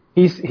 But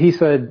he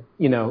said,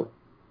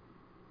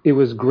 it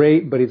was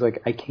great, but he's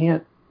like, I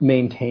can't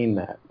maintain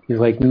that. He's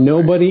like,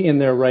 nobody in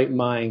their right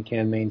mind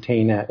can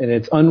maintain that, and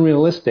it's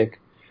unrealistic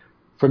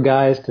for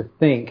guys to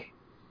think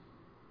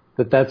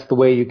that that's the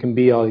way you can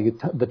be all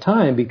the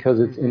time because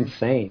it's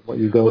insane what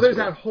you go through. Well, there's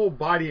that whole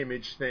body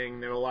image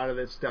thing that a lot of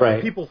this stuff.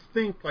 Right. People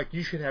think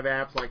you should have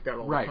abs like that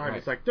all the time. Right.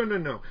 It's like,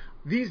 no.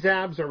 These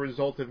abs are a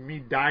result of me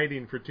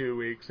dieting for 2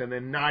 weeks and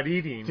then not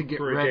eating to get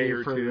for a ready day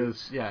or for two.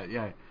 This.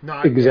 Yeah.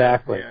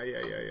 Exactly.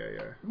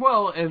 Yeah.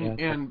 Well,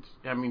 and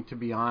I mean, to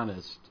be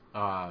honest,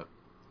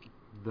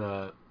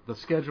 the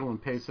schedule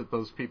and pace that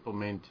those people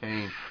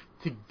maintain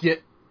to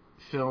get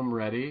film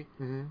ready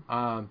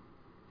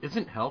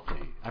isn't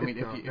healthy. I mean,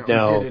 if you did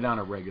it on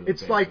a regular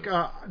basis. It's like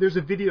there's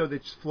a video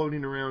that's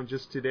floating around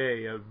just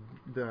today of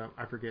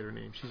I forget her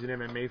name. She's an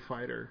MMA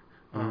fighter.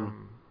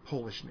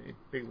 Polish name,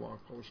 big long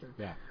Polish name.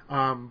 Yeah.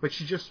 But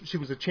she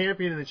was a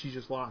champion and then she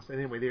just lost. And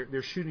anyway,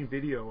 they're shooting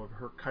video of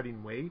her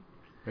cutting weight.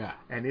 Yeah.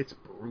 And it's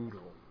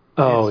brutal.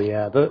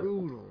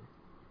 Brutal.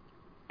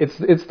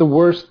 It's the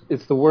worst.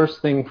 It's the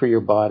worst thing for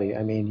your body.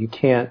 I mean, you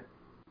can't.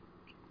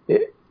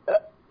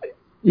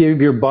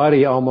 Your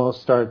body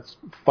almost starts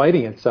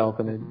fighting itself,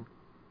 and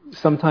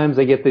sometimes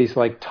they get these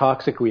like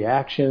toxic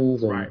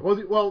reactions. And, right.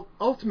 Well,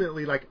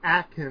 ultimately, like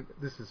Atkins.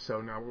 This is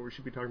so not what we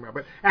should be talking about,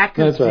 but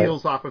Atkins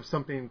deals off of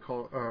something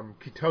called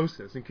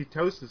ketosis, and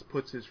ketosis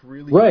puts this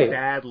really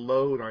bad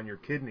load on your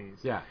kidneys.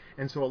 Yeah.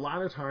 And so a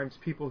lot of times,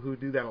 people who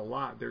do that a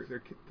lot,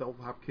 they'll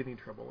have kidney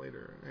trouble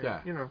later. And, yeah.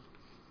 You know.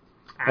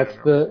 That's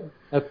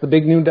the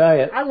big new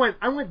diet. I went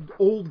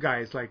old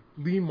guys like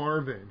Lee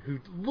Marvin who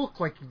looked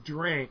like he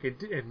drank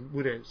and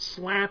would have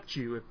slapped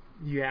you if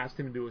you asked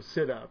him to do a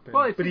sit-up.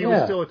 But he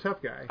was still a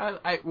tough guy.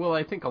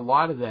 I think a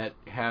lot of that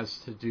has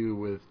to do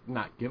with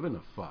not giving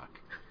a fuck,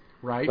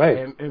 right?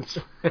 Right. And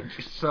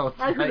so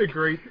I heard a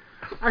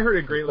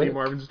great Lee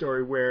Marvin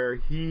story where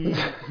he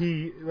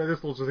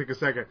this will just take a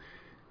second.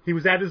 He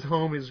was at his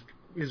home.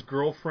 His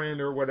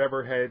girlfriend or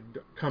whatever had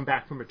come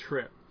back from a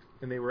trip.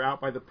 And they were out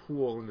by the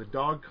pool, and the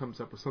dog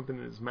comes up with something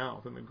in his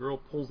mouth, and the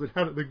girlfriend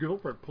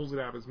pulls it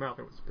out of his mouth.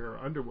 It was a pair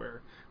of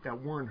underwear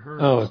that weren't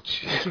hers. Oh, and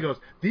she goes,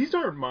 "These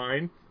aren't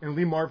mine." And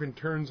Lee Marvin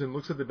turns and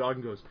looks at the dog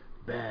and goes,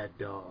 "Bad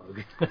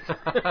dog."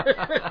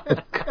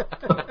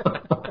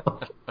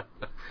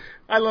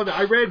 I love it.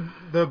 I read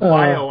the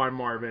bio on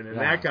Marvin, and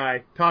that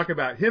guy, talk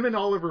about him and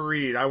Oliver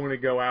Reed. I want to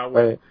go out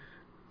with. Right.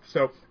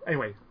 So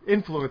anyway,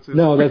 influences.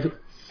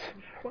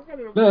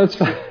 That's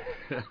fine.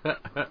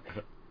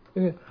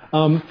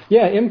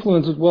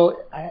 Influences.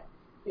 Well,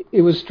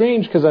 it was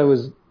strange because I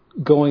was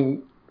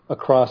going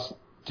across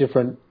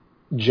different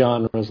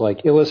genres,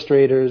 like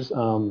illustrators.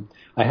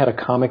 I had a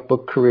comic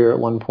book career at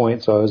one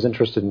point, so I was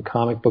interested in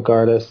comic book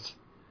artists.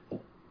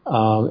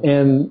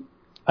 And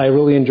I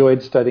really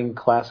enjoyed studying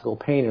classical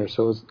painters,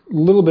 so it was a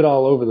little bit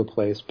all over the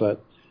place.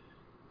 But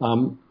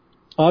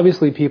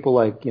obviously people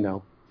like,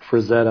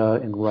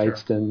 Frazetta and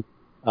Wrightston,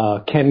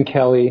 Ken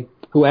Kelly,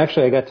 who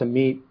actually I got to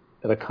meet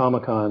at a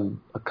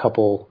Comic-Con a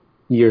couple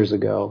years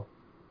ago,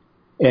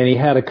 and he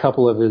had a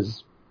couple of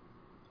his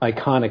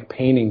iconic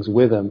paintings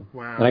with him.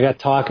 Wow. And I got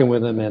talking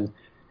with him, and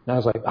I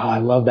was like, "Oh, I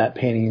love that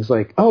painting." He's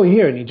like, "Oh,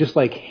 here," and he just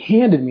like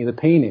handed me the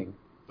paining,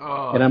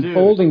 and I'm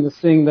holding this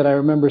thing that I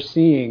remember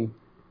seeing,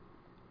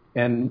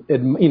 and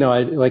I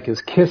like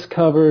his Kiss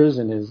covers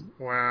and his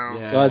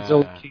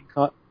Godzilla King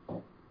Kong,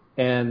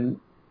 and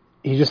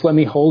he just let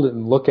me hold it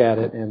and look at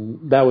it,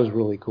 and that was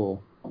really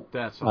cool.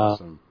 That's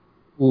awesome.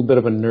 A little bit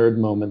of a nerd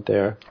moment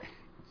there.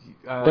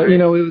 But,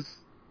 it was...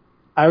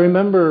 I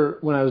remember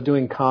when I was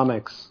doing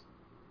comics,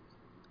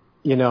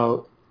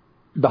 the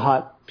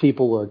hot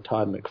people were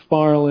Todd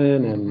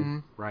McFarlane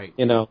and,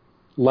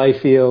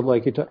 Liefeld,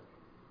 like you talk.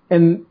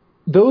 And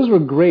those were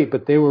great,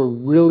 but they were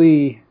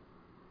really...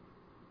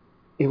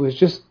 It was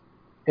just...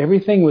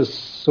 Everything was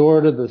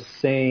sort of the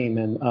same.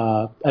 And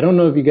I don't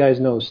know if you guys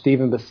know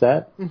Stephen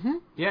Bissett. Mm-hmm.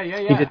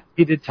 Yeah.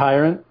 He did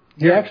Tyrant.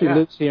 He actually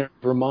lives here in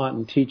Vermont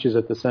and teaches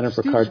at the Center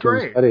for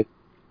Cartoon Studies.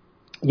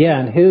 Yeah,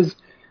 and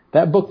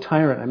that book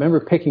Tyrant, I remember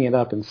picking it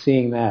up and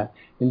seeing that,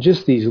 and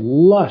just these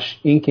lush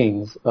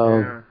inkings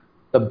of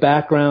the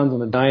backgrounds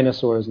and the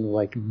dinosaurs, and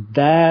like,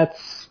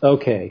 that's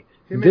okay.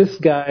 This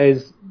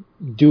guy's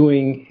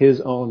doing his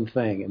own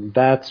thing, and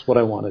that's what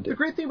I want to do. The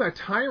great thing about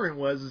Tyrant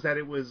was that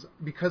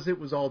because it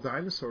was all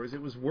dinosaurs,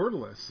 it was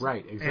wordless.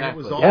 Right, exactly. And it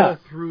was all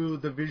through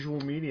the visual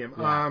medium.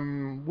 Yeah.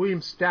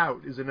 William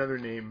Stout is another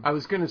name. I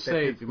was going to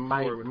say,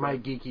 my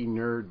geeky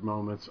nerd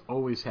moments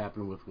always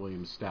happen with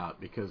William Stout,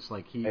 because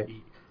like he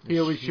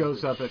always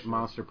shows up at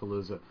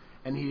Monsterpalooza,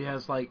 and he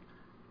has like,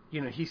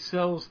 he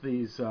sells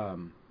these...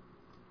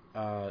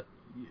 they're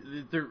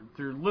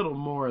little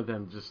more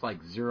than just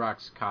like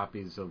Xerox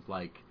copies of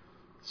like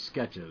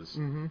sketches,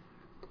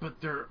 but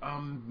they're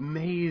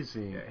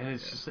amazing, and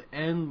it's just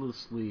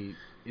endlessly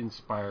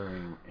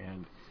inspiring.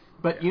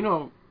 But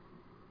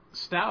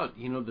Stout,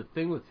 the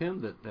thing with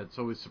him that's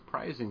always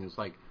surprising is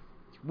like,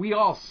 we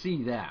all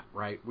see that,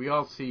 right? We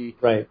all see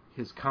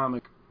his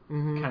comic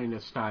kind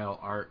of style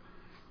art,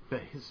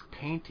 but his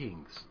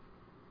paintings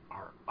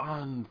are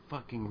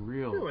unfucking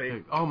real.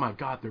 Really? Oh my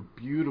God, they're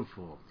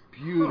beautiful.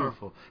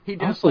 Beautiful. He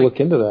does I'll have to look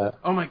into that.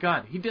 Oh my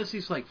God, he does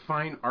these like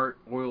fine art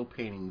oil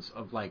paintings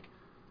of like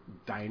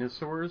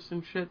dinosaurs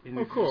and shit.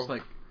 And cool. Just,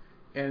 like,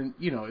 and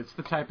it's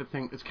the type of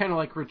thing. It's kind of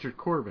like Richard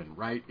Corbin,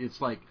 right? It's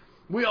like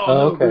we all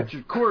know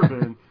Richard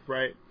Corbin,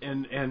 right?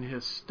 And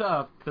his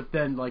stuff, but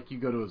then like you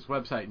go to his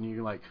website and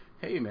you're like,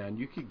 hey man,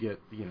 you could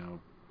get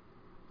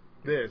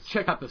this.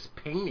 Check out this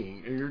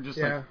painting, and you're just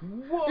like,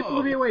 whoa. It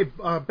blew me away.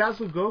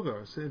 Basil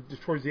Gogos,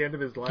 towards the end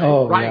of his life,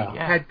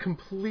 yeah. had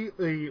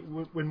completely,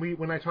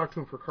 when I talked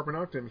to him for Carbon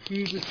Octum,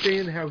 he was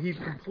saying how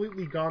he'd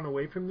completely gone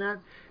away from that,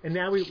 and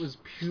now it was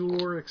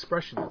pure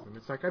expressionism.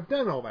 It's like, I've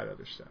done all that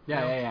other stuff.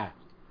 Yeah.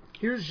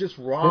 Here's just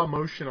raw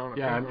emotion on a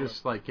paper. I'm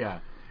just like,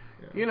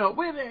 You know,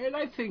 and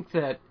I think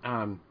that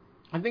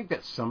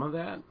some of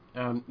that,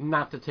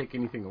 not to take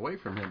anything away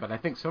from him, but I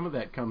think some of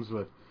that comes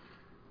with,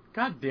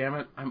 God damn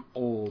it, I'm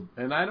old,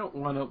 and I don't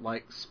want to,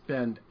 like,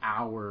 spend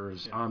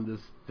hours on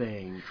this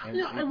thing.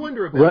 And, I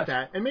wonder about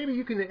that, and maybe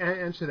you can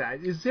answer that.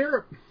 Is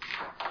there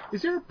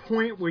a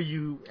point where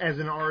you, as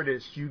an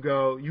artist,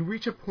 you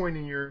reach a point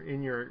in your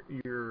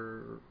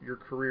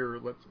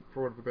career,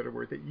 for want of a better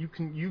word, that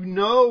you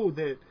know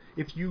that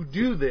if you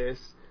do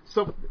this,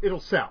 so it'll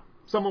sell.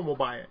 Someone will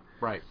buy it.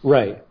 Right.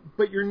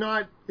 But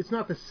it's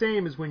not the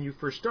same as when you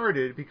first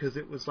started, because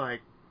it was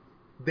like,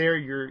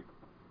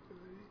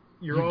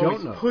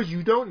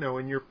 you don't know,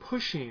 and you're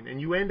pushing, and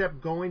you end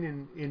up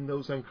going in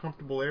those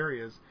uncomfortable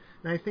areas.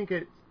 And I think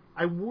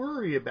I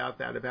worry about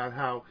that, about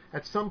how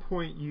at some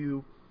point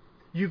you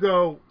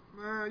go,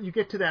 you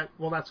get to that,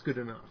 well, that's good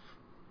enough.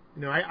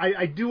 You know,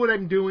 I do what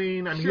I'm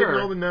doing, I'm hitting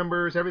all the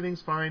numbers,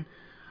 everything's fine.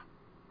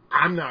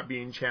 I'm not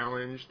being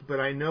challenged, but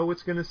I know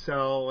it's going to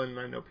sell, and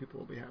I know people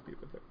will be happy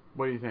with it.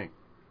 What do you think?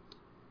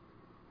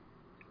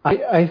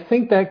 I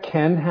think that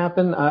can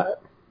happen. I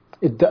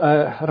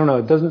don't know.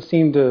 It doesn't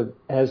seem to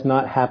has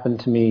not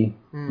happened to me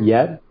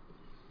yet,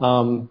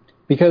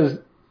 because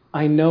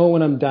I know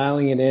when I'm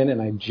dialing it in,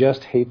 and I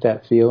just hate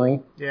that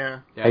feeling. Yeah.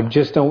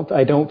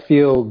 I don't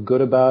feel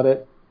good about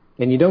it,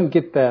 and you don't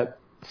get that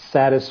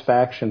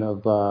satisfaction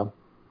of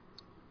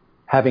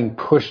having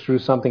pushed through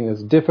something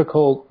that's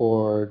difficult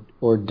or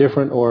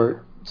different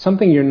or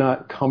something you're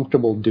not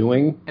comfortable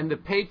doing. And the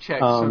paycheck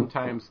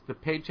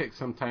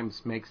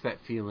sometimes makes that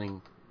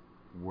feeling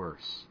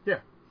worse. Yeah.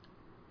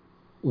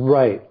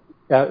 Right.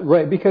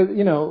 Because,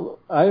 you know,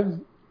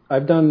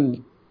 I've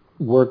done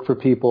work for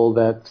people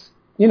that,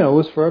 you know,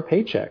 was for a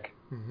paycheck.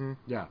 Mm-hmm.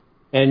 Yeah.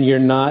 And you're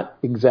not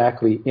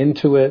exactly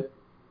into it.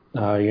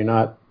 You're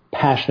not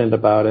passionate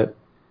about it.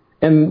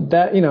 And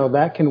that, you know,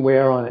 that can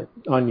wear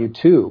on you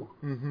too.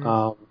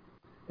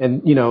 Mm-hmm.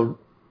 And, you know,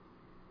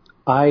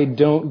 I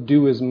don't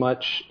do as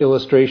much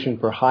illustration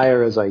for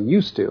hire as I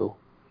used to.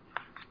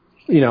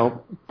 You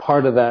know,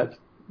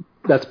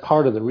 that's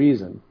part of the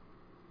reason.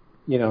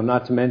 You know,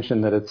 not to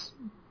mention that it's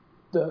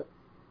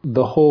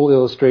the whole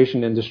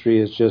illustration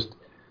industry is just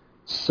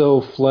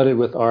so flooded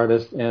with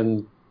artists,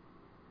 and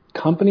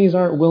companies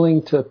aren't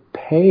willing to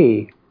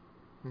pay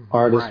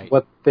artists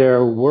what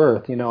they're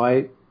worth. You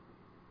know,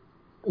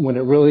 when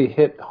it really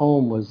hit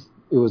home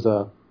it was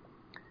a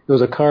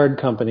card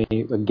company,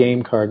 a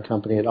game card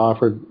company, had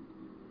offered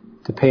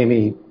to pay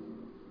me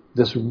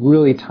this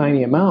really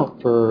tiny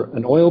amount for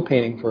an oil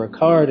painting for a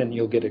card, and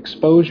you'll get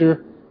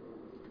exposure.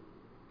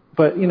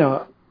 But, you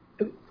know,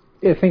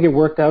 I think it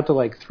worked out to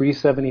like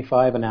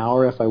 $3.75 an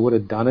hour if I would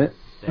have done it.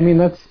 I mean,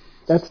 that's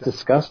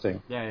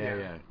disgusting.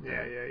 Yeah.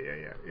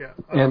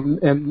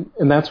 And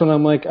that's when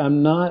I'm like,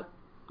 I'm not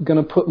going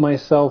to put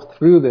myself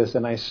through this.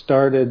 And I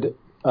started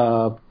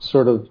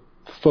sort of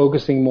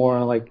focusing more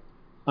on like,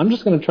 I'm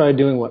just going to try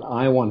doing what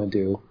I want to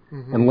do,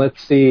 and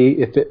let's see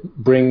if it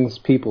brings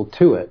people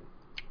to it.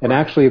 And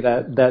actually,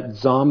 that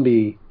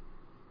zombie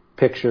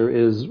picture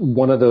is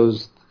one of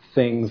those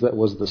things that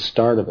was the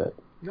start of it.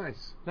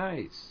 Nice.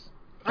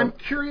 I'm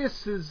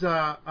curious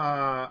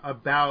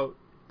about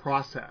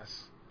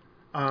process.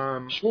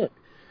 Sure.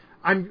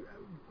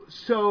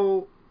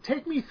 So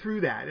take me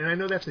through that, and I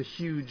know that's a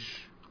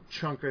huge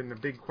chunk and a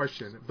big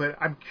question, but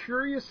I'm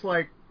curious,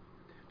 like,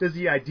 does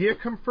the idea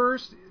come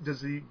first?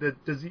 Is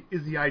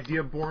the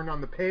idea born on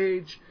the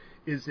page?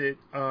 Is it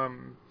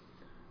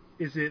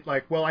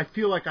like, well, I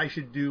feel like I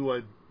should do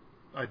a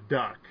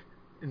duck,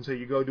 and so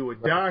you go do a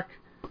duck?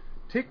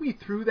 Take me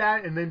through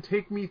that, and then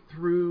take me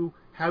through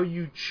how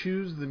you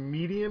choose the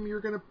medium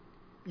you're going to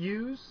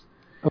use.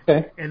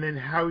 Okay. And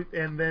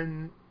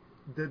then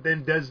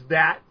then does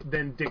that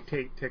then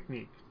dictate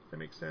technique? Does that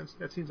make sense?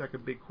 That seems like a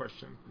big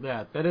question.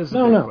 Yeah, that is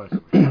a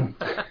big question.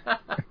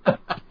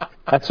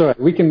 That's all right.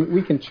 We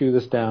can chew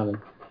this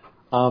down.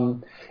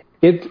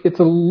 It's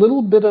a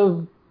little bit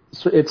of,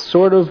 it's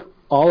sort of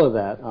all of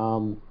that.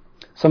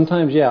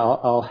 Sometimes,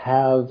 I'll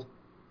have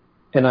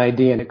an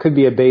idea, and it could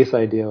be a base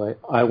idea. Like,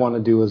 I want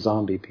to do a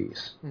zombie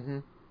piece. Mm-hmm.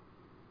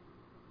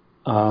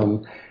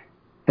 And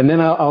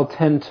then I'll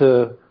tend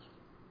to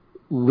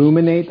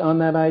ruminate on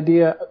that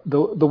idea.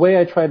 The way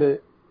I try to,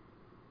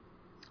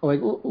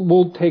 like,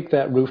 we'll take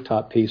that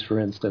rooftop piece, for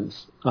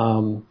instance.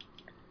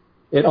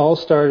 It all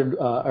started,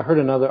 I heard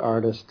another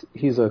artist,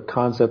 he's a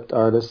concept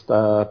artist,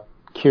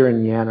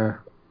 Kieran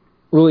Yanner,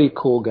 really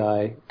cool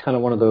guy, kind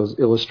of one of those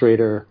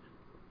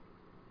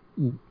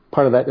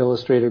part of that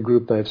illustrator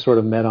group that I've sort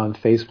of met on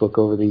Facebook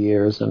over the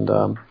years. And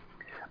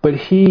but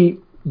he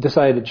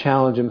decided to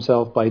challenge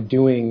himself by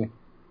doing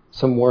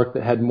some work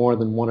that had more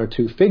than one or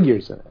two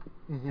figures in it.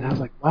 Mm-hmm. And I was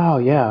like, wow,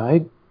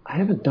 I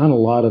haven't done a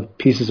lot of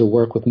pieces of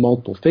work with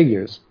multiple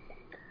figures.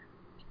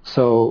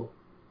 So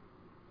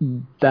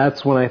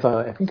that's when I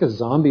thought, I think a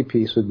zombie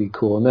piece would be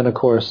cool. And then, of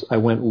course, I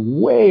went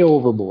way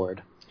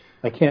overboard.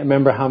 I can't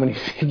remember how many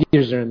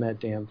figures are in that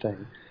damn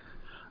thing.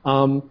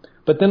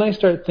 But then I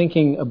started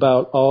thinking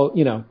about all,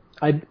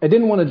 I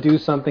didn't want to do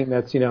something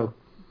that's,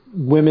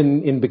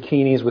 women in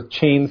bikinis with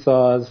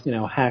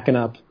chainsaws, hacking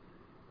up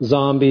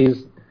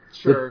zombies.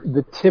 Sure.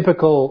 The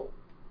typical,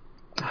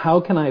 how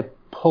can I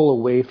pull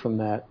away from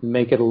that and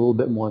make it a little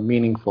bit more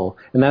meaningful?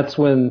 And that's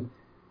when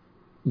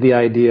the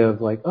idea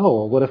of like, oh,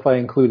 well, what if I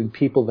included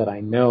people that I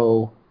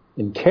know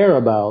and care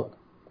about?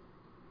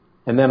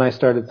 And then I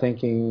started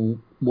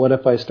thinking, what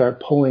if I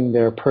start pulling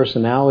their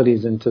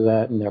personalities into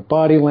that and their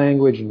body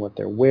language and what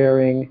they're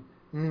wearing?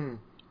 And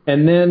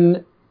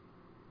then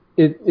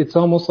it's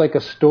almost like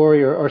a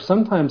story, or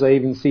sometimes I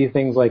even see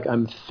things like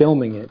I'm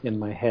filming it in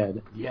my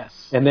head.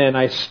 Yes. And then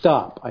I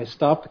stop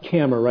the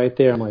camera right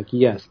there. I'm like,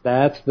 yes,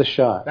 that's the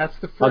shot. That's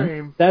the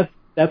frame.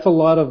 That's a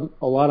lot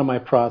of my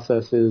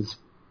process is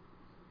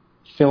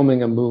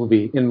filming a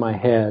movie in my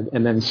head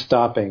and then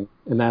stopping,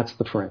 and that's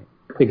the frame.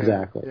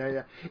 Exactly.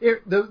 Yeah.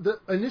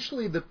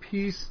 Initially the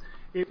piece,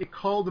 it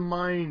called to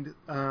mind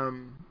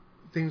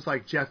things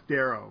like Jeff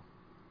Darrow.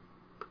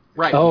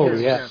 Right. Oh,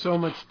 yeah. So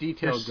much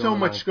detail. There's so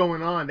much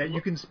going on that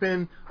you can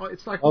spend.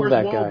 It's like Love Where's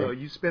that Waldo? guy.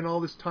 You spend all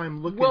this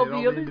time looking at all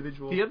the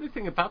individual. The other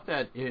thing about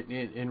that,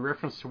 in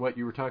reference to what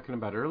you were talking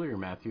about earlier,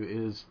 Matthew,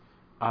 is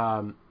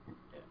a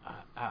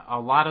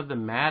lot of the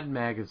Mad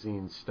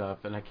Magazine stuff,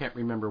 and I can't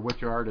remember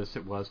which artist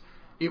it was.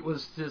 It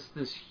was just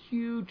this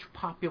huge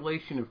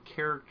population of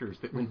characters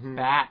that went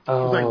back. It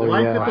was like Oh,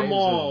 Life yeah. at the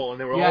Mall, and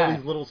there were all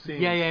these little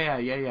scenes.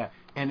 Yeah.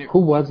 And Who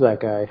was that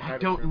guy? I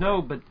don't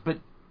know, but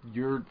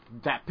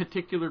that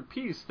particular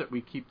piece that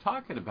we keep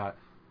talking about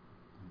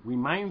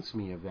reminds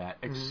me of that,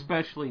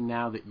 especially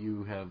now that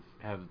you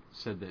have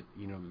said that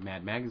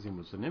Mad Magazine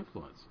was an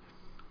influence.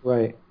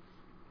 Right.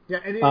 Yeah,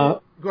 and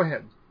go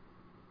ahead.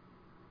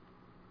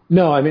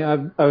 No, I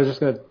mean I was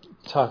just going to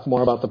talk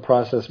more about the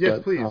process. Yes,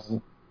 but, please.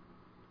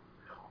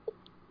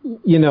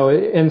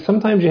 And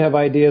sometimes you have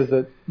ideas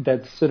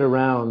that sit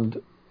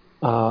around.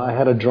 I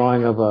had a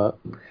drawing of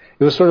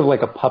it was sort of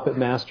like a puppet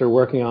master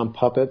working on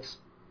puppets.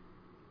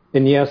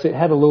 And yes, it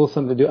had a little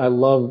something to do. I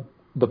love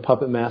the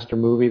Puppet Master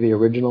movie, the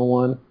original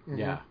one.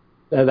 Yeah.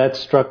 That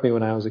struck me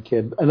when I was a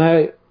kid.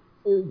 And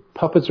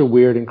puppets are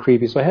weird and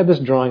creepy. So I had this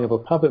drawing of a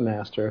puppet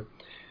master.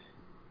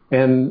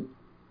 And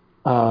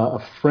a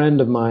friend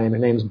of mine, her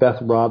name's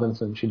Beth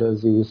Robinson, she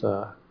does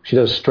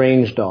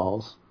strange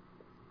dolls.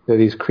 They're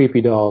these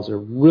creepy dolls. They're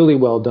really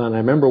well done. I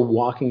remember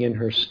walking in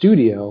her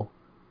studio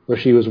where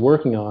she was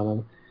working on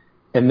them.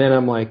 And then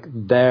I'm like,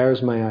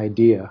 there's my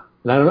idea.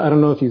 And I don't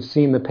know if you've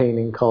seen the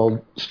painting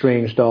called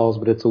Strange Dolls,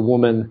 but it's a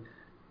woman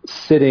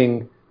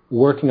sitting,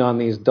 working on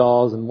these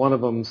dolls, and one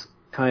of them's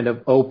kind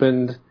of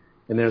opened,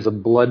 and there's a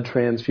blood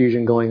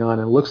transfusion going on.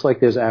 And it looks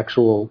like there's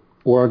actual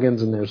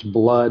organs and there's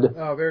blood.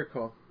 Oh, very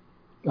cool.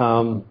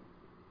 And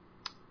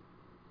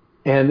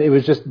it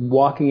was just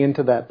walking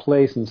into that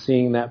place and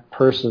seeing that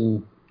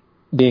person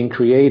being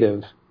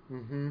creative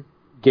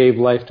gave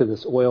life to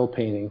this oil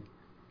painting,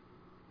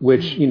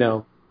 which,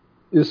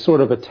 is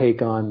sort of a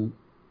take on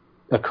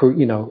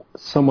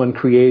someone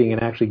creating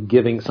and actually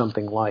giving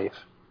something life.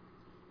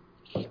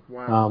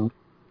 Wow.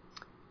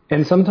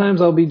 And sometimes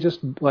I'll be just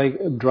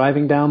like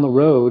driving down the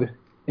road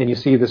and you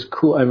see this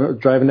cool, I'm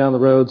driving down the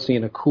road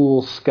seeing a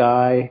cool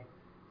sky.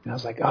 And I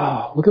was like,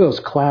 oh, look at those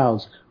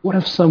clouds. What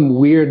if some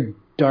weird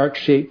dark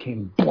shape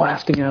came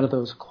blasting out of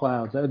those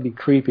clouds? That would be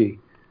creepy.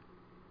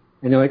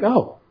 And you're like,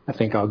 oh, I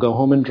think I'll go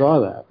home and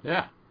draw that.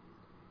 Yeah.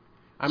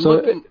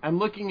 I'm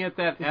looking at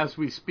that as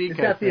we speak. Is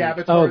that the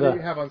avatar that you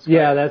have on screen?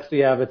 Yeah, that's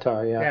the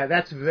avatar, yeah. Yeah,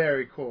 that's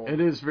very cool.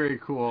 It is very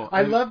cool.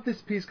 I love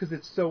this piece because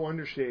it's so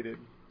undershaded.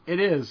 It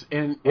is.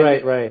 And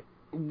right.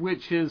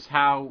 Which is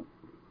how,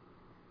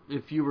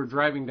 if you were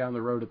driving down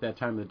the road at that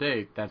time of the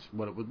day, that's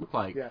what it would look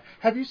like. Yeah.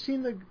 Have you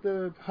seen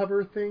the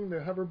hover thing, the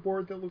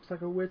hoverboard that looks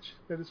like a witch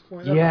that is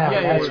flying? Yeah,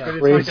 that's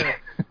crazy. It's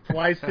like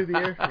flies through the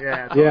air.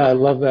 Yeah. Yeah, I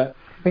love that.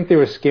 I think they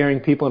were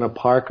scaring people in a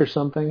park or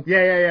something.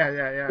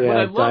 Yeah.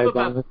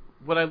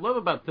 What I love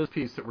about this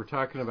piece that we're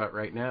talking about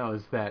right now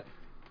is that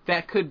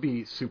could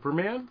be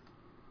Superman,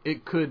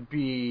 it could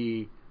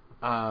be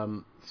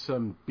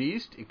some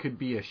beast, it could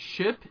be a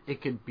ship,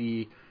 it could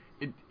be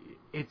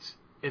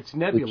it's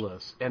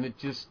nebulous, and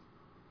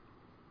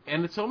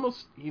it's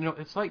almost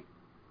it's like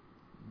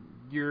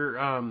you're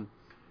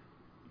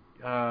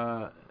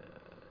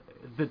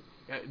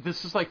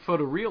this is like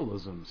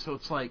photorealism, so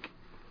it's like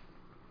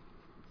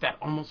that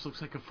almost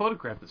looks like a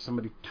photograph that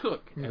somebody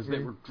took as they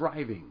were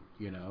driving,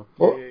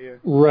 Well, yeah.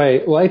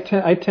 Right. Well,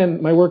 I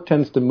tend my work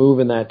tends to move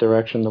in that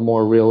direction, the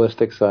more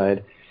realistic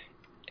side.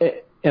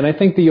 And I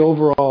think the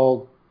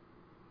overall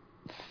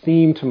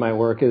theme to my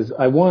work is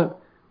I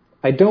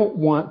don't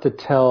want to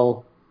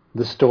tell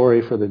the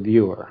story for the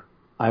viewer.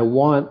 I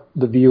want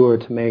the viewer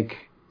to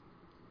make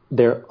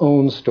their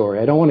own story.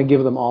 I don't want to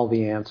give them all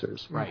the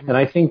answers. Right. And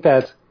I think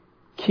that's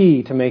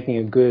key to making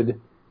a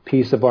good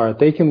piece of art,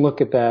 they can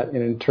look at that and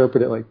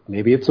interpret it like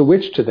maybe it's a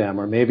witch to them,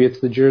 or maybe it's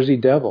the Jersey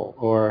Devil,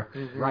 or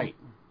Right.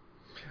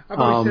 I've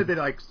always said that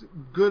like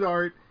good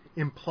art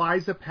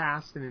implies a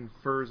past and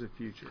infers a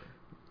future.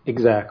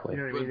 exactly.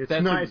 You know what I mean? It's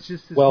That's not. a- It's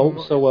just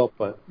So well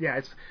put. Yeah,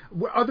 it's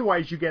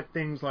otherwise you get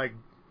things like,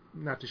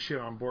 not to shit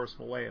on Boris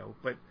Vallejo,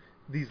 but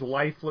these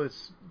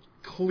lifeless,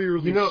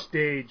 clearly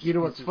staged. You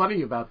know what's pieces.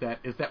 funny about that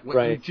is that what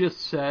Right. you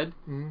just said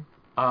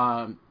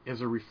Mhm.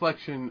 is a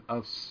reflection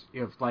of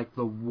like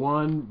the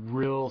one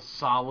real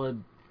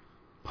solid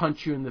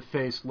punch you in the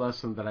face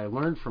lesson that I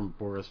learned from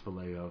Boris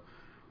Vallejo,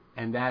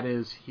 and that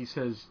is he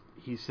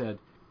said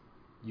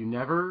you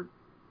never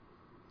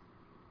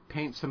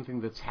paint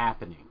something that's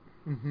happening.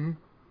 Mm-hmm.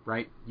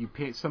 Right? You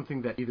paint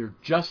something that either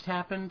just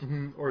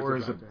happened or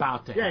is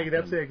about to happen. Yeah,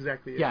 that's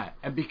exactly it. Yeah,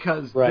 and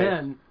because Right.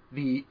 then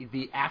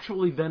the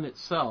actual event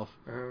itself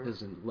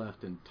isn't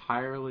left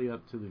entirely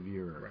up to the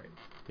viewer. Right.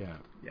 Yeah.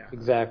 Yeah.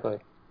 Exactly.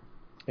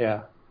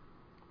 Yeah.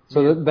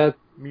 So that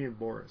Me and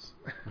Boris.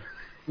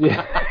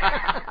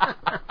 yeah.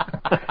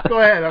 Go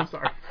ahead. I'm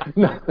sorry.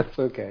 No, that's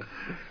okay.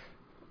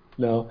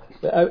 No,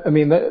 I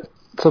mean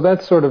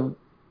that's sort of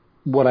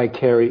what I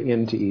carry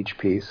into each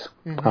piece.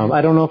 Mm-hmm.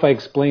 I don't know if I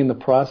explain the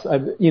process.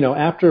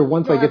 After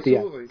once I get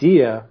absolutely. the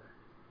idea,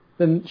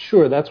 then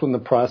sure, that's when the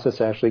process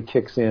actually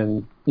kicks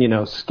in.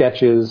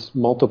 Sketches,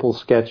 multiple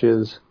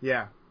sketches,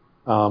 Yeah.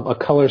 a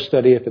color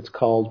study if it's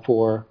called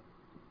for.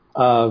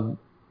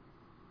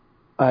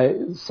 I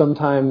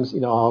sometimes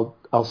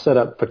I'll set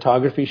up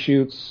photography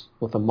shoots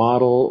with a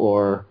model,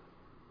 or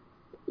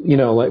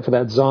like for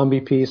that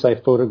zombie piece, I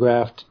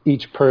photographed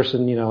each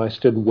person. I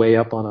stood way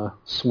up on a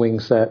swing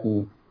set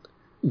and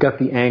got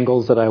the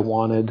angles that I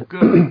wanted.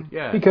 Good.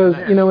 Yeah. Because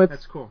it's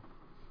That's cool.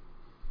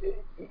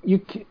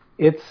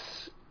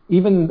 it's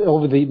even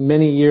over the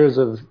many years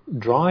of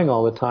drawing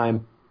all the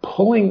time,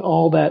 pulling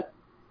all that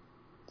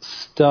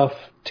stuff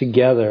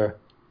together,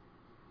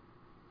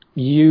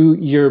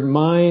 your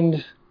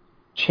mind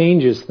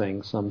changes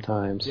things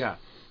sometimes. Yeah.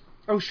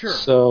 Oh, sure.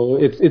 So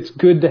it's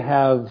good to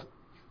have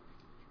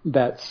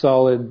that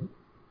solid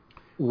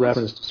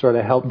reference to sort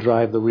of help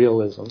drive the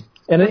realism.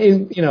 And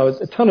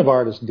a ton of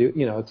artists do.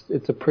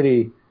 It's a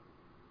pretty.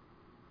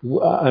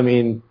 I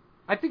mean,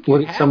 I think you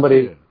have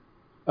somebody. to.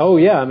 Oh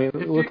yeah, I mean,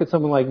 look at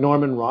someone like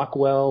Norman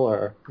Rockwell,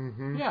 or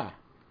Yeah.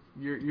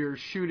 You're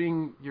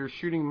shooting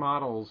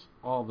models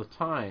all the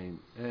time,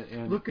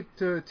 and Look at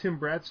Tim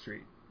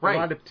Bradstreet. Right. A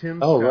lot of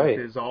Tim's Oh, stuff right.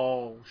 is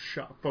all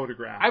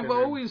photographed. I've and then-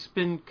 always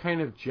been kind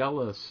of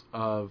jealous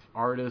of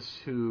artists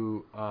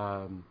who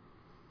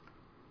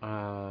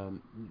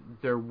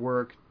their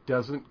work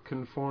doesn't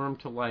conform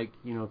to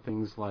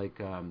things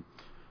like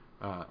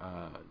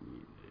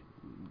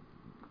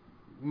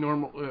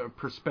normal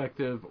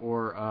perspective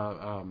or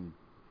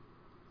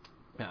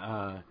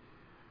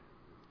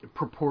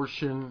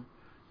proportion.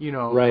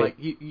 Right. Like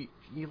you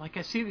like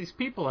I see these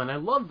people and I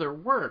love their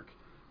work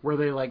where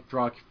they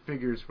draw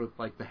figures with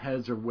the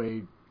heads are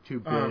way too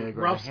big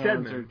or Ralph the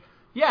hands Steadman.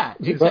 yeah,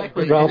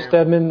 exactly. Ralph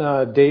Steadman,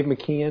 Dave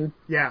McKeon.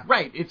 Yeah.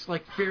 Right, it's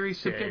very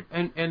subjective,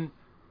 and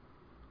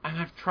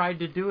I've tried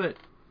to do it,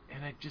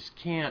 and I just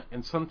can't.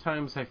 And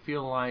sometimes I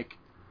feel like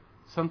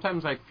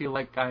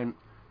I'm,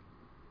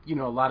 a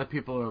lot of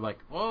people are like,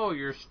 "Oh,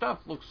 your stuff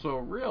looks so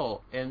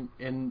real," and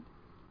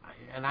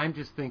I'm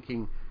just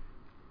thinking,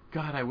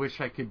 God, I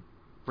wish I could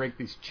break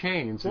these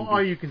chains. Well, and all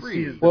be you can free.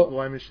 see is the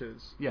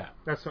blemishes. Yeah.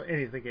 That's what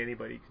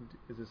anybody can do,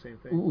 is the same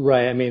thing.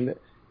 Right. I mean,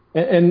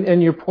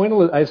 and your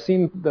pointillism. I've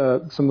seen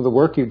some of the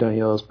work you've done.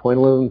 Those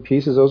pointillism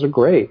pieces. Those are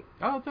great.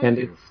 Oh, thank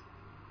you.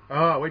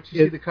 Oh, wait till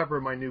you see the cover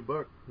of my new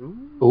book.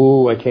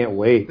 Ooh, I can't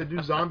wait. The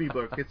new zombie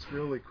book. It's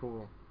really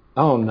cool.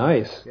 Oh,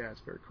 nice. Yeah,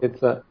 it's very cool.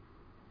 It's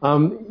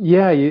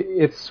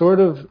it's sort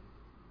of.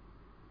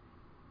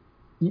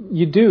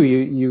 You do.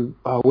 You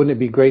wouldn't it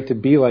be great to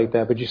be like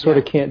that? But you sort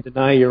of can't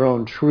deny your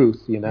own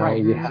truth.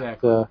 Right, you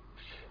exactly.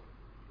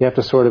 have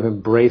to sort of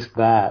embrace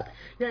that.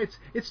 Yeah,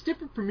 it's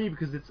different for me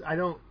because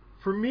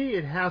For me,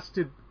 I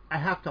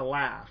have to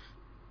laugh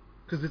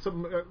because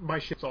my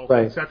shit's all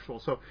conceptual.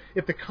 So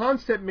if the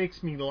concept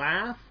makes me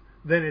laugh,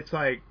 then it's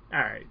like, all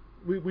right,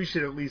 we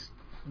should at least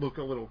look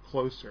a little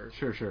closer.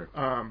 Sure.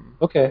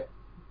 Okay.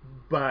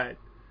 But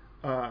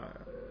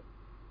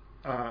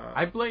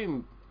I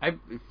blame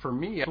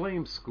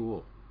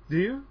school. Do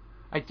you?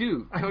 I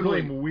do. I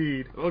Totally. blame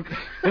weed. Okay.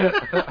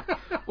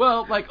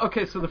 Well,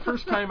 so the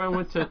first time I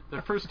went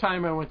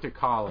to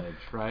college,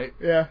 right?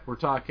 Yeah. We're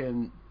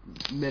talking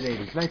mid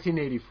 80s,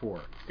 1984.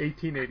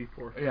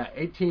 1884. Yeah,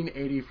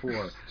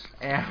 1884.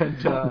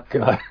 And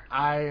God.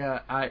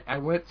 I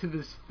went to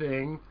this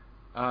thing,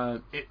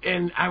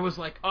 and I was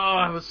like,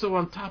 I was so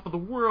on top of the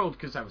world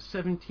because I was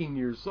 17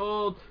 years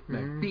old, and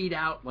I beat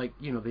out,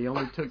 they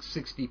only took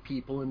 60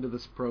 people into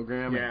this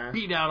program, and I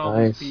beat out all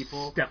these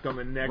people. Stepped on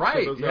the necks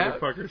of those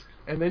motherfuckers.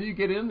 And then you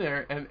get in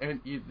there,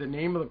 and the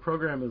name of the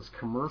program is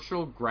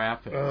Commercial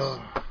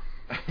Graphics.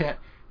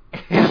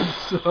 And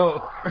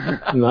so...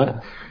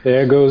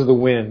 There goes the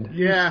wind.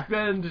 Yeah. You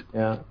spend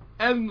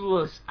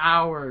endless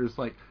hours,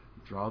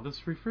 draw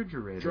this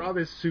refrigerator. Draw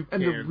this soup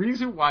can. can. And the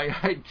reason why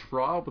I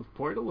draw with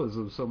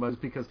pointillism so much is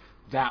because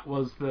that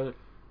was the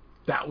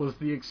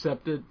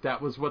accepted,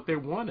 that was what they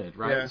wanted,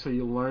 right? Yeah. So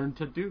you learn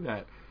to do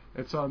that.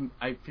 And so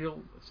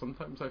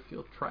sometimes I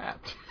feel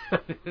trapped.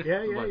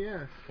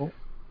 Yeah.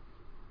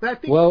 But I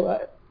think, go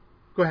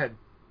ahead.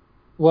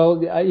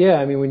 Well, yeah,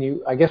 I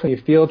mean, I guess when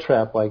you feel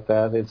trapped like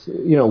that, it's,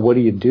 what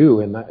do you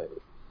do? And I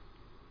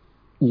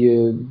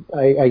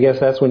guess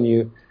that's when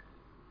you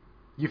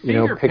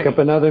pick up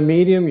another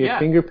medium, you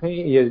finger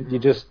paint, you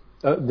just,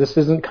 this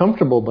isn't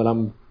comfortable, but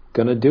I'm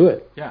going to do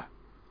it. Yeah.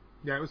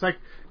 Yeah, it was like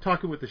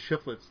talking with the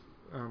Shiflets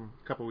a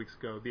couple of weeks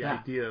ago, the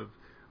idea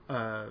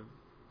of,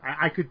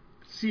 I could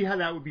see how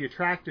that would be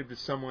attractive to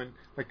someone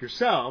like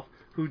yourself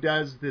who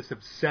does this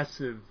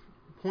obsessive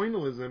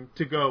pointillism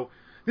to go,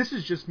 this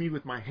is just me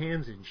with my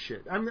hands and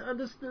shit. I'm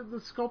this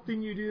the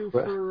sculpting you do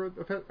for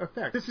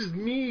effect. This is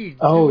me.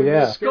 Oh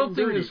yeah,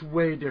 sculpting is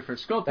way different.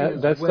 Sculpting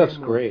is way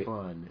more great.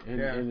 fun,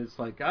 and it's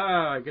like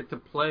I get to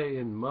play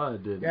in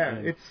mud.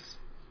 And,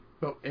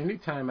 But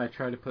anytime I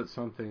try to put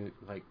something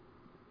like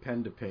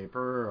pen to paper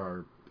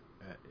or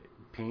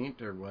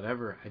paint or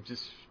whatever,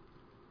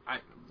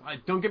 I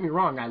don't get me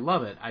wrong, I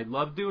love it. I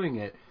love doing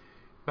it,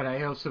 but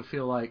I also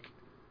feel like,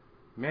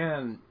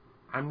 man,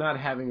 I'm not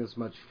having as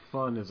much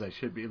fun as I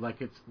should be.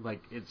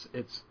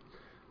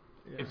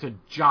 It's a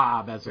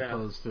job as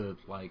opposed to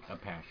like a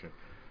passion.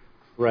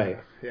 Right.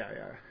 Yeah.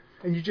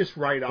 And you just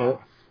write off.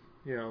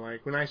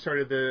 Like when I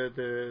started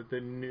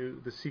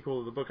the sequel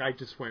of the book, I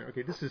just went,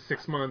 okay, this is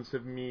 6 months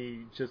of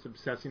me just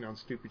obsessing on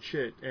stupid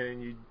shit,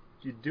 and you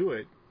do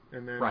it,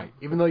 and then right,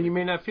 even though you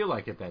may not feel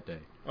like it that day.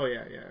 Oh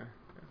yeah.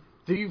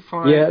 Do you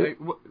find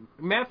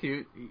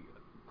Matthew?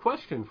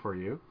 Question for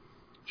you.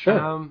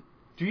 Sure.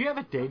 Do you have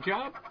a day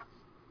job?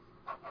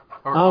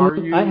 Or are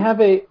you? I have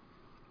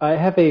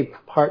a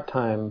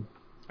part-time.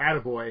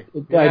 Attaboy.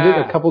 I did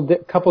a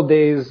couple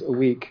days a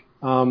week.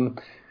 When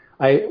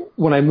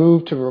I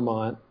moved to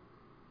Vermont,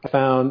 I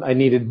found I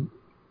needed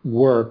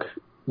work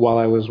while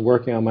I was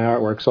working on my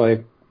artwork, so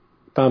I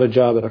found a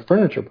job at a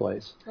furniture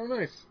place. Oh,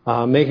 nice.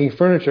 Making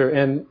furniture,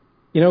 and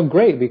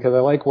great because I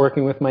like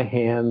working with my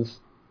hands.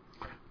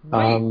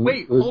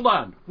 Wait, hold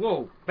on.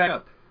 Whoa, back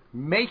up.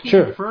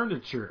 Making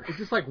furniture. Is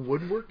this like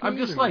woodworking? I'm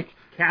just like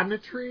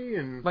cabinetry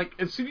and like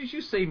as soon as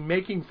you say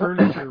making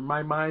furniture,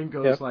 my mind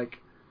goes like,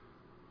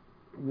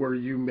 were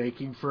you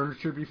making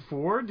furniture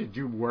before? Did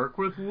you work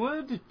with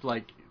wood?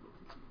 Like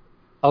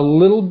a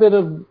little bit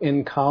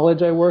in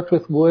college, I worked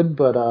with wood,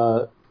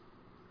 but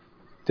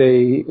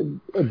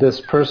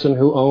this person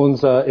who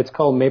owns it's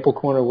called Maple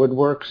Corner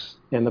Woodworks,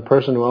 and the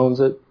person who owns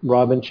it,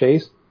 Robin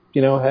Chase,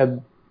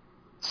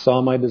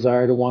 saw my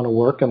desire to want to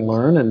work and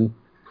learn, and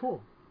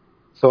cool.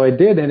 So I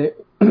did, and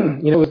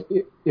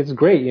it's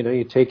great.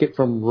 You take it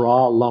from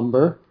raw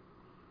lumber,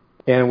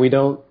 and we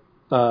don't,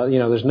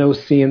 there's no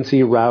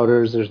CNC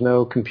routers, there's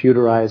no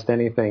computerized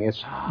anything.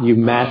 It's you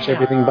match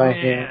everything by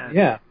hand.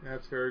 Yeah,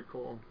 that's very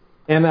cool.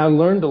 And I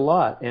learned a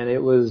lot, and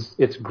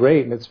it's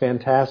great and it's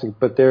fantastic.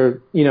 But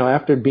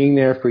after being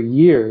there for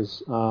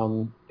years,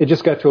 it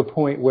just got to a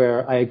point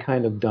where I had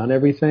kind of done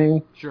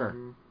everything. Sure.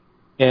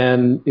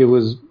 And it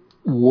was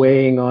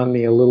weighing on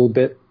me a little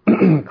bit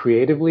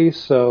creatively,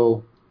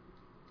 so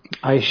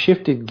I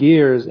shifted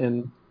gears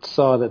and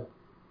saw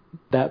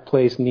that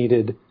place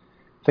needed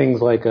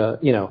things like a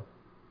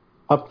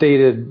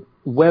updated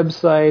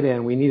website,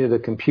 and we needed a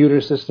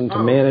computer system to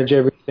manage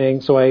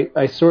everything. So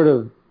I sort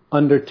of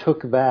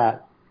undertook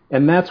that,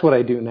 and that's what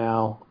I do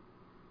now.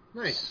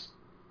 Nice.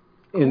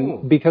 Cool.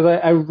 Because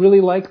I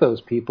really like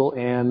those people,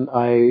 and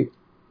I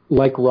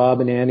like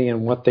Rob and Annie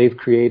and what they've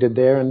created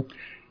there, and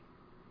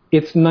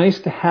it's nice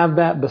to have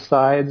that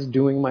besides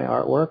doing my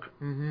artwork.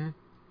 Mm-hmm.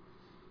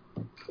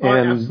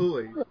 And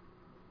absolutely.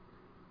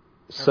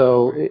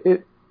 So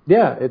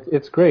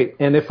it's great.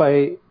 And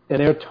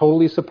they're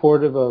totally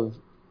supportive of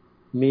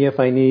me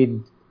if I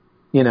need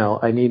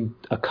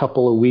a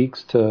couple of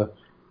weeks to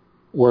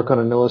work on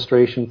an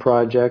illustration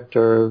project,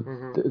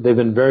 or they've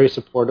been very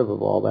supportive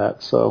of all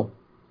that. So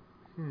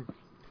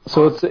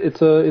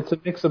it's a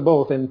mix of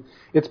both, and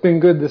it's been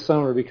good this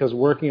summer because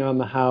working on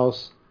the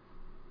house,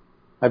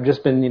 I've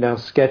just been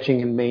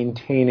sketching and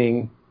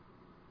maintaining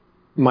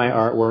my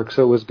artwork,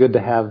 so it was good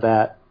to have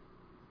that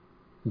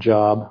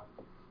job.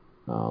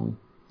 Do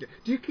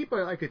you keep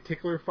a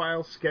tickler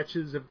file,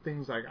 sketches of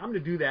things like, I'm going to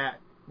do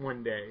that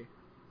one day?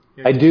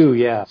 I do,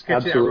 yeah,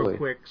 sketch absolutely. it out real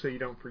quick so you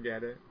don't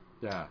forget it.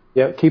 Yeah.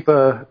 Yeah,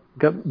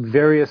 got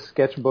various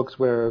sketchbooks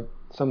where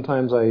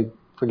sometimes I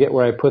forget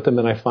where I put them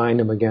and I find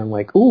them again,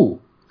 like, ooh,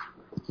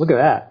 look at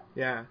that.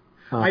 Yeah.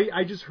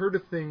 I just heard a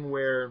thing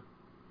where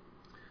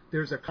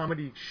there's a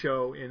comedy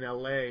show in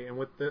L.A., and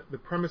what the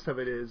premise of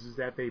it is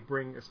that they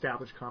bring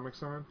established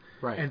comics on,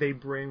 right, and they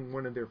bring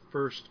one of their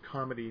first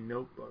comedy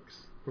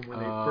notebooks from when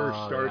they first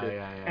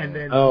started, and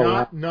then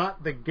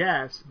not the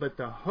guest, but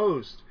the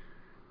host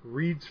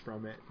reads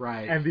from it.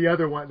 Right. And the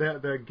other one,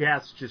 the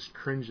guest just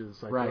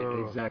cringes. Like, right,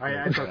 oh. exactly.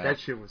 I thought that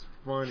shit was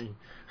funny.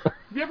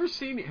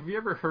 Have you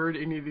ever heard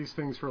any of these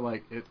things where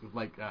I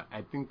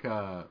think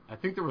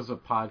there was a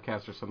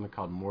podcast or something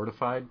called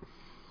Mortified,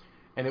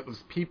 and it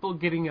was people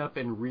getting up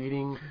and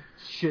reading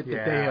shit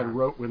that they had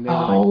wrote when they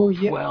were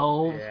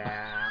 12.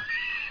 Yeah.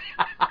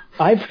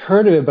 I've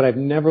heard of it, but I've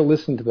never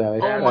listened to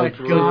that. Oh my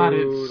God,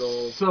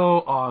 it's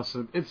so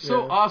awesome. It's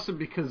so awesome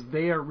because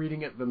they are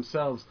reading it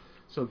themselves,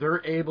 so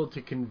they're able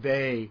to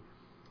convey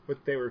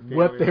what they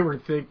were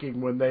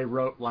thinking when they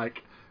wrote,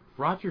 like,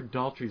 Roger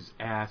Daltrey's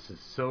ass is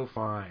so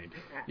fine,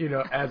 you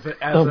know, as a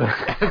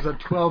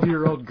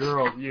 12-year-old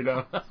girl, you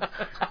know.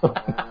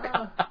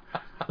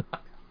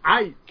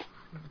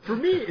 For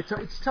me,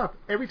 it's tough.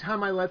 Every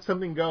time I let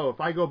something go,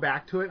 if I go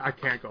back to it, I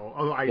can't go.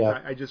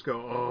 I just go,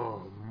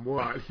 oh,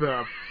 what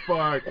the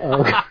fuck?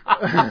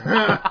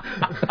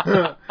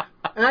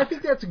 And I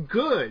think that's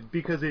good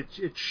because it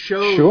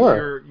shows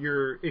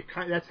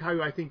that's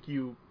how I think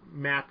you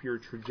map your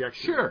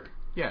trajectory. Sure.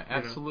 Yeah,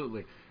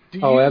 absolutely.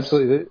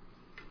 Absolutely.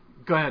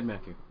 Go ahead,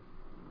 Matthew.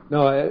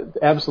 No,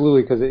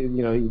 absolutely, because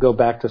you go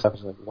back to stuff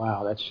and it's like,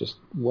 wow, that's just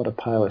what a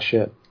pile of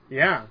shit.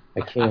 Yeah.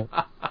 I can't.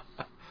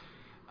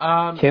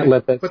 Can't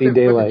let that see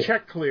daylight. But the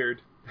check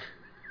cleared.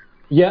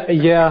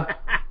 Yeah.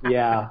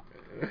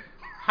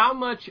 How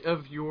much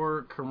of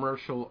your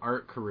commercial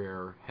art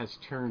career has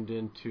turned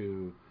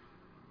into,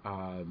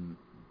 and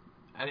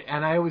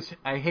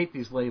I hate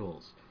these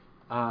labels,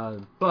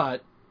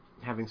 but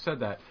having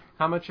said that,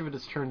 how much of it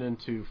has turned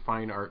into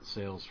fine art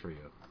sales for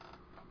you?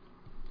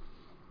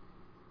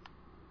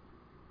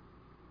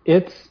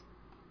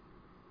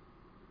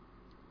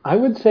 I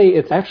would say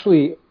it's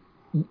actually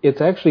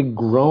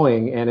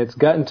growing, and it's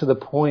gotten to the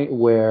point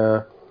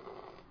where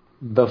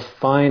the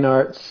fine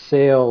art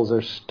sales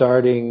are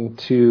starting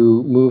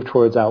to move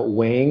towards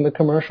outweighing the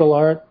commercial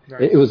art.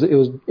 Nice.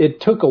 It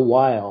took a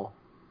while,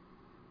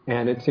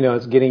 and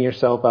it's getting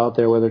yourself out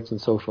there, whether it's in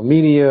social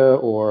media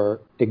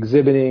or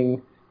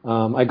exhibiting.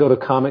 I go to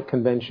comic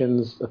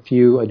conventions, I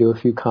do a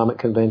few comic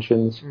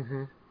conventions,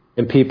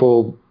 and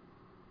people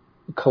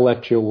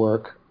collect your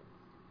work.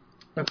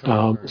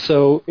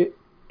 So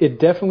it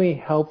definitely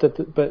helped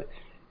but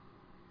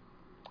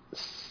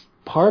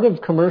part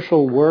of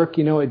commercial work,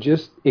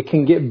 it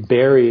can get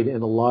buried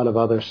in a lot of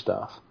other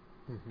stuff.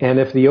 And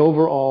if the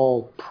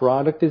overall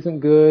product isn't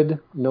good,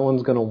 no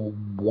one's going to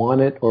want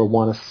it or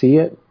want to see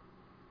it.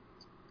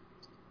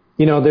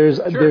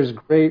 There's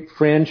great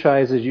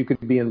franchises you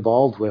could be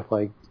involved with,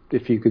 like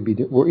if you could be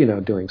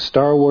doing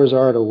Star Wars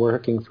art or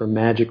working for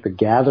Magic the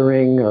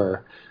Gathering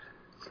or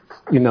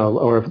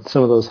or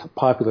some of those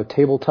popular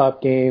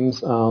tabletop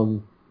games,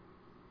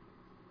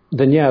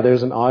 then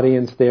there's an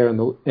audience there,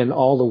 and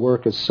all the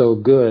work is so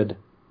good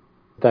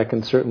that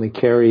can certainly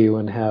carry you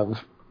and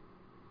have,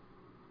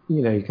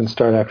 you can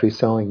start actually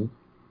selling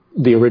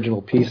the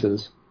original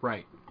pieces.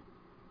 Right.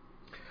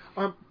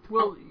 I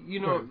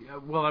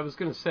was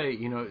going to say,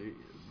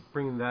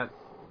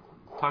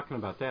 talking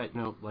about that,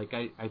 like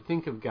I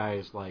think of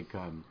guys like,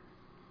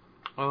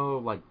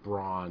 like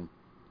Braun.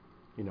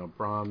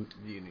 Braun,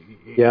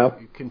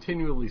 he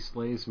continually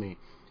slays me.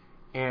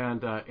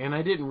 And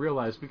I didn't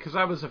realize, because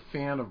I was a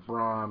fan of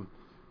Braun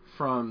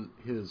from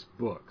his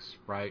books,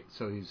 right?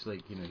 So he's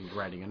like, he's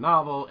writing a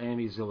novel and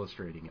he's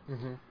illustrating it.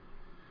 Mm-hmm.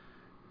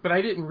 But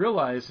I didn't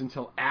realize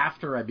until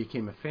after I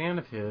became a fan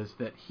of his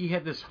that he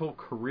had this whole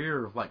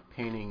career of like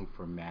painting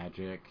for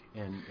Magic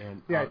and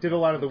did a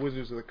lot of the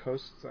Wizards of the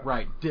Coast stuff.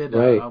 Right,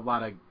 a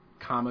lot of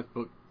comic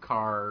book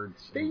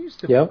cards. They used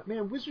to,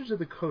 Wizards of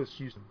the Coast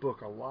used to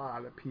book a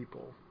lot of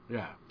people.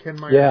 Yeah, Ken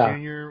Meyer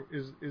Jr.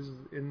 is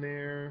in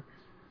there.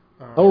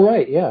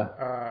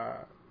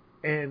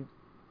 And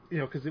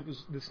because it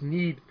was this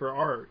need for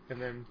art, and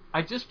then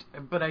I just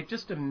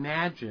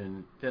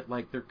imagine that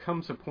like there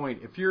comes a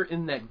point if you're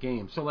in that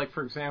game. So like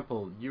for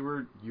example, you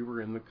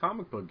were in the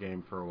comic book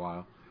game for a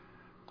while,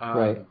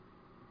 right?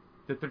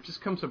 That there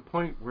just comes a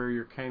point where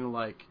you're kind of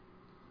like,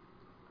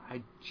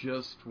 I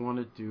just want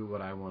to do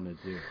what I want to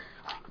do.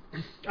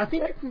 I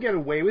think I can get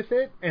away with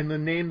it, and the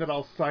name that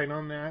I'll sign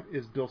on that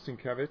is Bill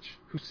Sienkiewicz,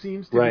 who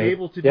seems to be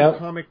able to do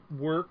comic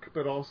work,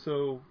 but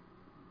also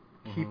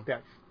keep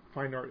that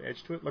fine art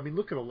edge to it. I mean,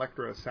 look at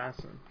Electra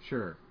Assassin.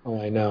 Sure.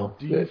 Oh, I know.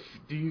 Do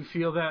you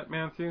feel that,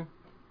 Matthew?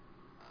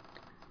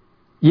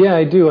 Yeah,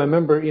 I do. I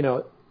remember,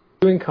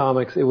 doing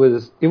comics. It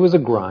was a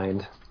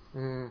grind.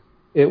 Mm.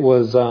 It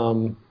was.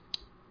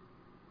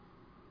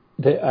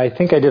 I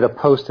think I did a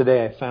post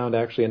today. I found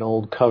actually an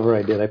old cover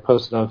I did. I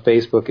posted on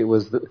Facebook. It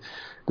was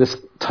this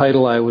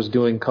title I was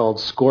doing called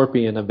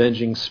 "Scorpion: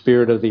 Avenging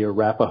Spirit of the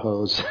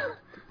Arapahoes."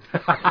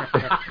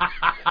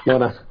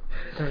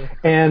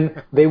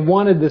 And they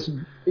wanted this.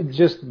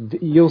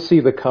 You'll see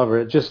the cover.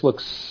 It just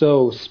looks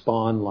so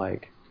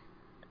Spawn-like,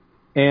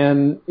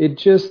 and it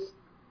just,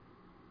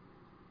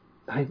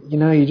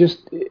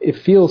 it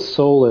feels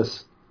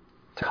soulless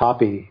to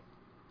copy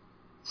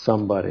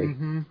somebody.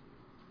 Mm-hmm.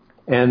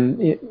 And,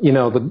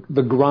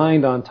 the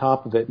grind on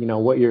top of it,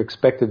 what you're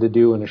expected to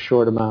do in a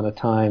short amount of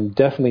time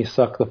definitely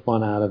sucked the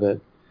fun out of it.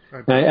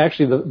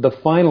 Actually, the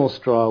final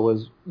straw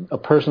was a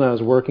person I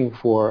was working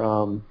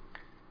for.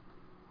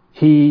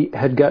 He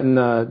had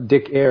gotten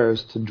Dick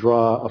Ayers to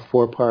draw a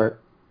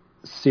 4-part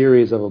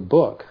series of a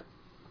book.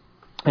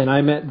 And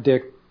I met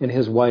Dick and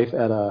his wife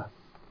at a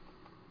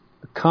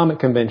comic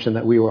convention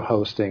that we were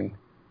hosting.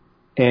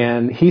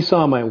 And he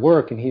saw my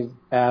work and he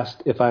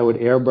asked if I would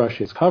airbrush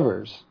his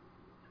covers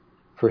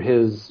for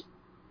his,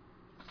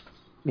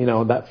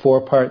 that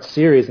 4-part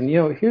series. And,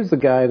 here's the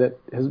guy that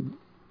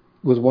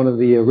was one of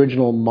the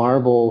original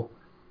Marvel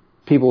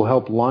people who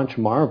helped launch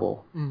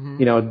Marvel,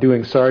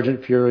 doing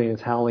Sergeant Fury and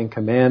his Howling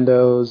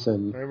Commandos,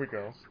 and there we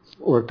go.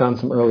 Worked on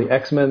some early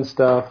X-Men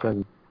stuff,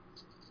 and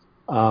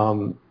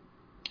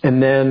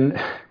then,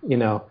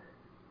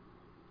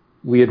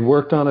 we had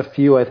worked on a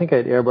few. I think I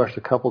had airbrushed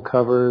a couple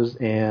covers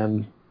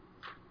and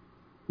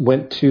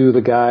went to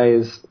the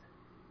guy's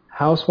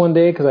house one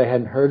day because I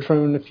hadn't heard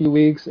from him in a few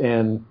weeks,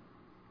 and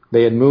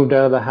they had moved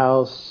out of the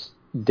house.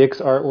 Dick's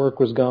artwork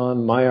was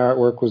gone. My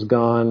artwork was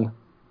gone.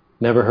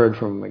 Never heard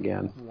from him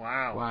again.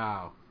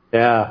 Wow.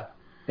 Yeah.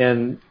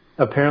 And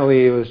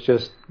apparently it was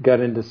just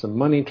got into some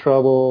money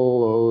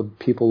trouble, owed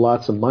people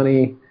lots of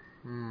money.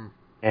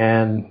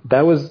 And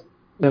that's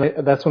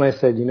when I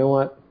said, you know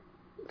what?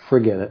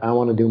 Forget it. I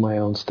want to do my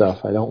own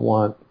stuff. I don't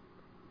want...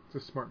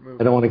 It's a smart move.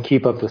 I don't want to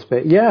keep up the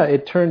space. Yeah,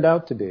 it turned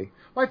out to be.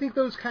 Well, I think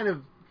those kind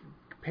of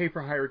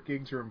pay-per-hire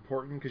gigs are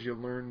important because you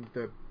learn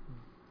the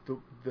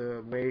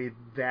way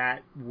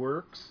that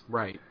works.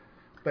 Right.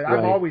 But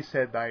I've always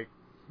said,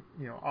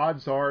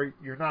 odds are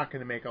you're not going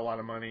to make a lot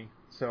of money.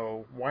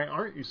 So why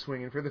aren't you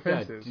swinging for the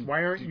fences?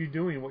 Why aren't you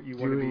doing what you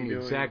want to be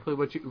doing? Exactly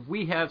what you...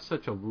 We have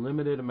such a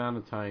limited amount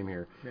of time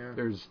here. Yeah.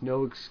 There's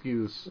no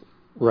excuse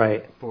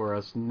for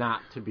us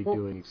not to be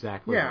doing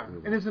exactly what we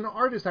want. And as an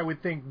artist, I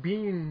would think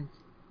being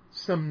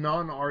some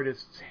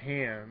non-artist's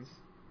hands,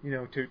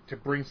 to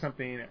bring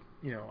something,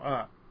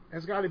 up,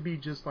 has got to be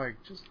just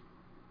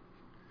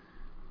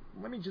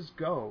let me just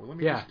go. Let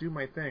me just do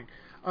my thing.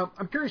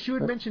 I'm curious, you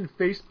had mentioned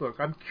Facebook.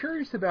 I'm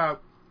curious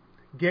about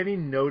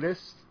getting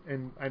noticed,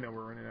 and I know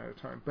we're running out of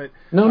time, but...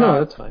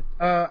 No, that's fine.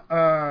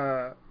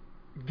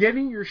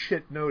 Getting your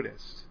shit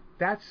noticed.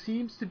 That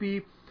seems to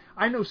be...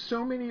 I know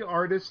so many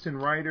artists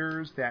and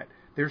writers that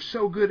they're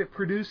so good at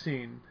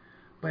producing,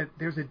 but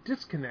there's a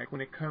disconnect when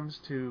it comes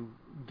to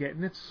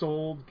getting it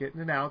sold,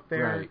 getting it out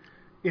there,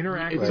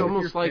 interacting with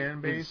your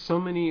fan base. It's so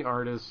many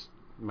artists,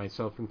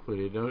 myself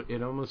included,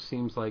 it almost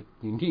seems like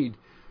you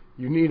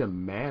need a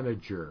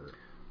manager,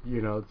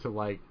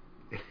 to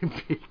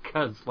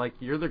because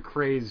you're the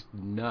crazed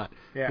nut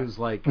who's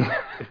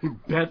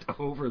bent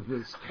over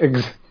this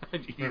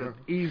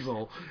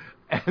easel,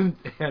 and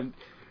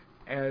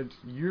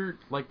you're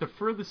the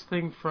furthest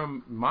thing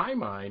from my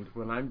mind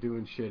when I'm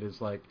doing shit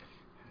is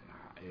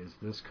is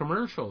this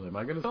commercial? Am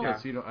I going to sell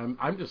this?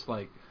 I'm just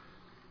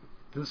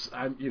this.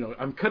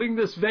 I'm cutting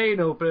this vein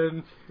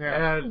open,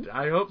 and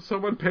I hope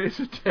someone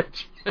pays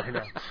attention. I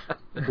know.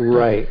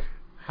 Right.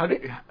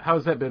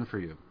 How's that been for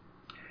you?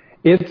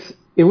 It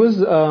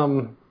was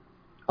a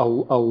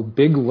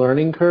big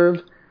learning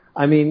curve.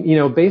 I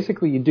mean,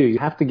 basically you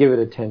have to give it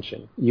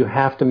attention. You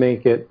have to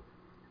make it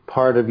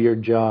part of your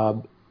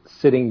job,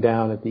 sitting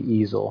down at the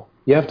easel.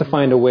 You have to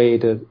find a way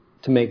to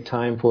make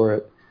time for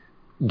it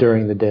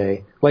during the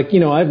day.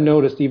 I've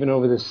noticed even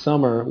over this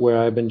summer where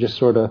I've been just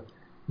sort of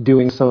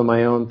doing some of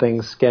my own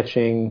things,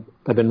 sketching.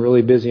 I've been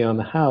really busy on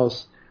the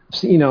house.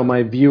 So,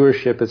 my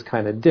viewership has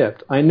kind of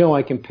dipped. I know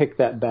I can pick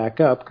that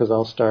back up because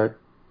I'll start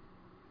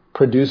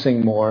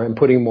producing more and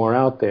putting more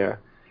out there.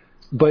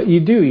 But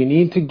you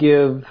need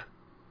to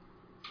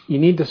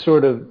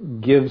sort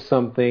of give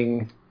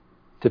something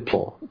to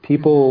people.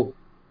 People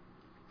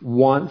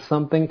want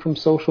something from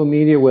social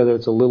media, whether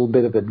it's a little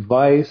bit of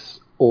advice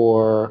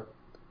or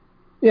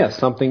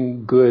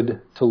something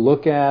good to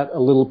look at, a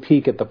little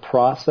peek at the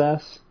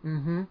process.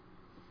 Mm-hmm.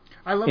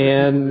 I love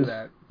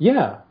that.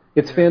 Yeah,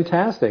 it's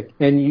fantastic.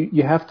 And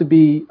you have to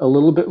be a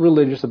little bit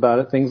religious about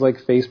it. Things like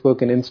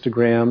Facebook and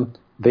Instagram,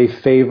 they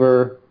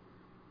favor,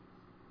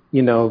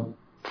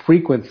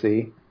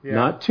 frequency,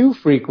 not too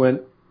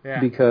frequent,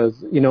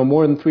 because,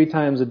 more than 3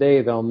 times a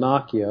day they'll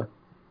knock you.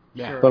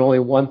 Yeah. But only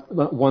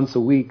once a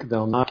week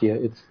they'll knock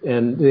you.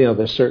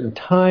 There's certain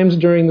times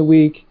during the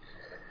week.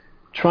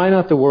 Try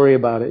not to worry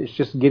about it. It's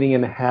just getting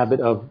in the habit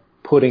of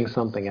putting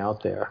something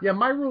out there. Yeah,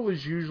 my rule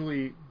is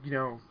usually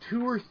 2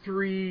 or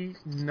 3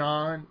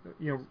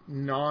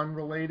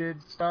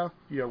 non-related stuff.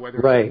 Whether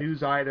it's a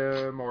news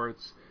item or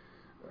it's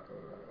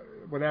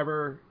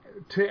whatever,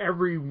 to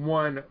every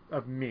one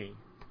of me.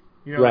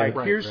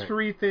 Here's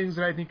 3 things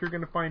that I think you're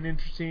going to find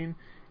interesting.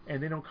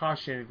 And they don't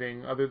cost you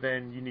anything other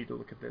than you need to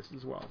look at this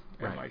as well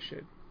and my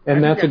shit.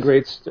 And that's a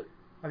great,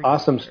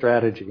 awesome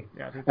strategy.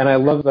 Yeah, I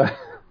love that.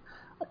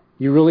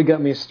 You really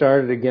got me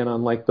started again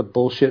on the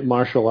bullshit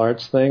martial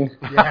arts thing.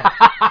 Yeah.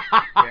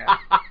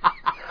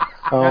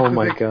 Oh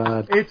my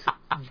God.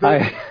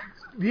 The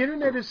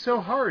internet is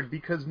so hard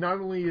because not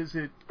only is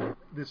it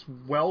this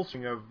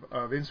wellspring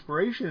of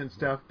inspiration and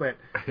stuff, but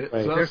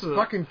there's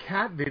fucking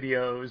cat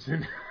videos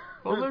and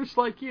Well, there's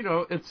like,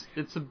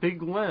 it's a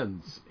big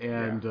lens,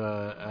 and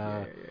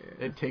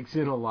it takes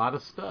in a lot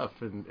of stuff,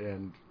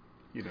 and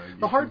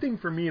the hard thing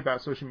for me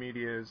about social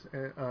media is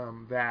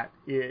that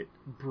it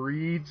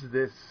breeds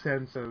this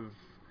sense of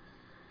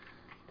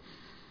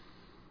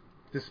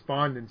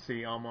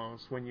despondency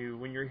almost when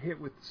you're hit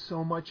with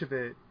so much of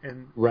it,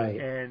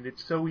 and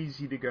it's so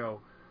easy to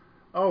go,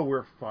 oh,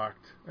 we're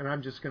fucked, and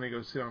I'm just going to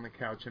go sit on the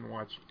couch and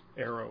watch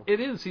Arrow. It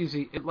is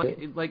easy.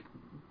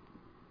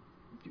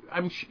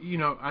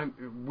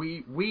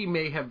 We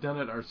may have done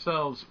it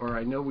ourselves, or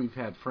I know we've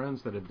had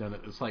friends that have done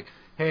it. It's like,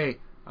 hey,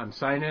 I'm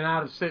signing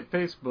out of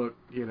Facebook,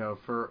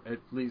 for at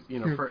least,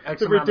 for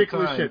X amount of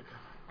time. Shit.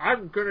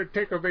 I'm going to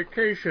take a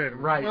vacation.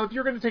 Right. Well, if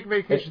you're going to take a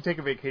vacation, take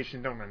a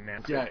vacation. Don't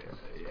announce it.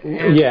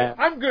 Yeah.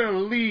 I'm going to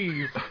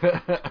leave.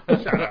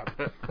 Shut up.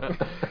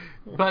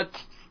 But...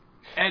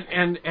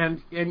 And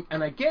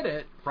I get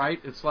it, right?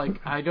 It's like,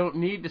 I don't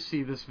need to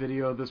see this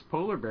video of this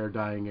polar bear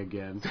dying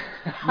again.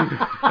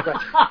 But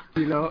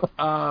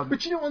on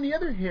the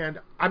other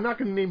hand, I'm not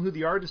going to name who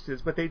the artist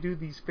is, but they do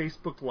these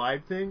Facebook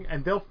Live thing,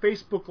 and they'll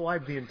Facebook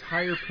Live the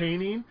entire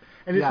painting,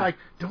 and it's like,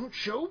 don't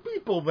show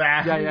people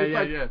that.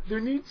 Yeah. There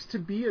needs to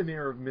be an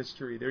air of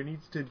mystery. There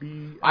needs to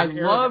be an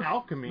air of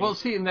alchemy. Well,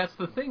 see, and that's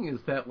the thing,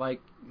 is that,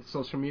 like,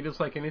 social media is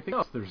like anything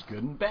else. There's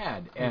good and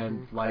bad,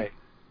 and,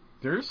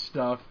 there's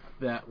stuff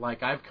that,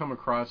 like, I've come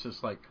across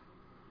as like,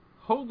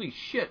 holy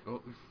shit.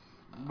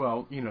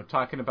 Well,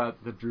 talking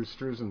about the Drew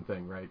Struzan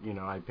thing, right?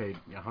 I paid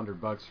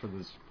 $100 for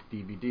this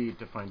DVD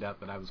to find out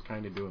that I was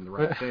kind of doing the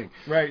right thing.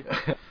 Right.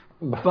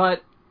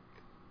 But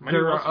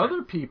there are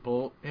other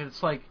people, and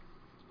it's like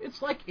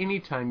any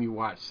time you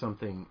watch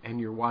something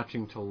and you're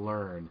watching to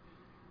learn,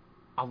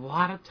 a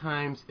lot of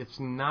times it's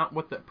not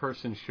what that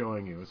person's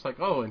showing you. It's like,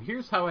 oh, and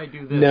here's how I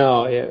do this.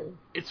 No, yeah.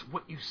 It's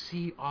what you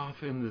see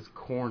off in this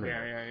corner.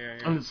 Yeah.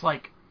 And it's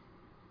like,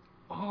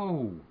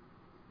 oh,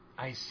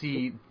 I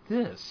see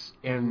this.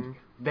 And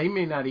they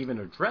may not even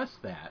address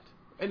that.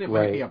 And it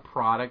might be a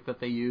product that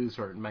they use,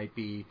 or it might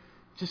be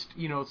just,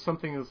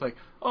 something that's like,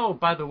 oh,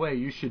 by the way,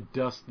 you should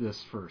dust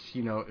this first.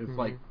 It's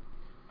like,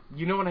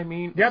 you know what I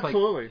mean? Yeah, it's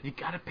absolutely. Like, you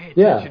got to pay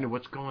attention to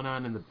what's going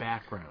on in the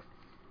background.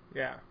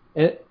 Yeah.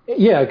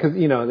 Because,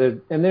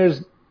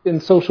 there's, in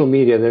social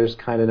media, there's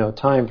kind of no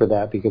time for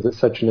that because it's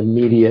such an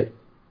immediate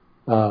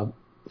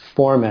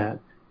format.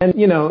 And,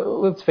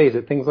 let's face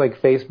it, things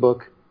like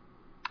Facebook,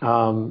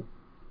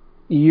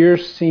 you're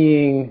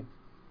seeing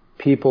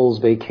people's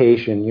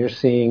vacation, you're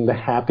seeing the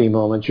happy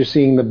moments, you're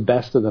seeing the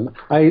best of them.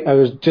 I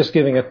was just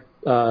giving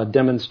a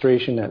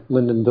demonstration at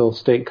Lyndonville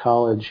State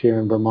College here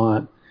in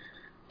Vermont,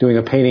 doing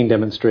a painting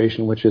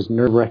demonstration, which is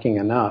nerve-wracking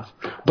enough.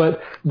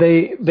 But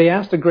they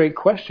asked a great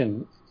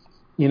question.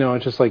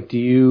 It's just like, do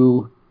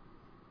you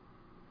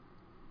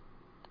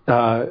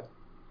ever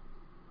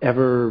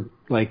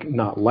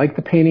not like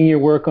the painting you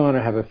work on,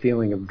 or have a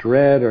feeling of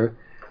dread,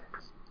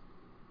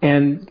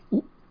 and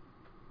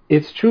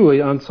it's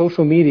true, on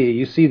social media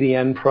you see the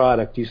end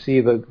product, you see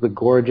the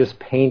gorgeous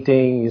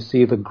painting, you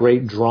see the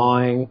great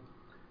drawing,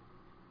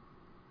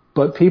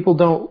 but people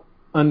don't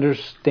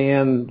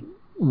understand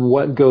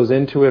what goes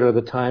into it, or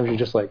the times you're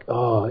just like,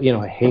 oh,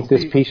 I hate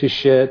this piece of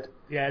shit.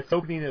 Yeah, it's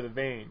opening of the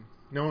vein.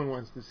 No one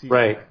wants to see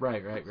that.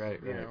 Right.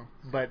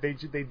 But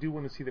they do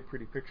want to see the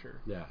pretty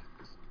picture. Yeah.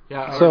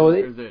 So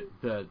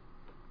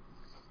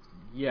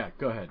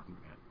go ahead.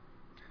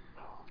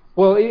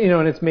 Well,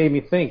 and it's made me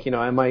think.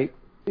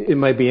 It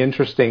might be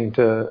interesting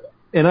to,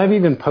 and I've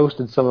even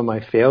posted some of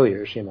my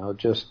failures.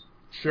 Just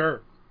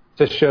sure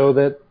to show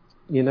that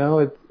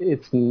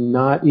it's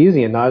not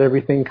easy, and not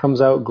everything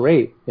comes out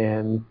great,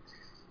 and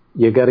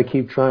you got to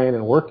keep trying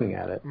and working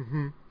at it.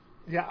 Mm-hmm.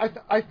 Yeah,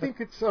 I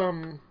think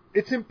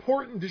it's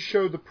important to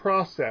show the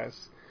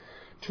process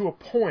to a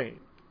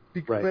point,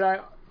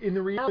 but in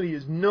the reality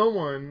is no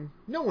one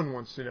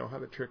wants to know how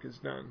the trick is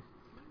done.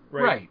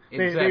 Right.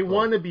 Exactly. They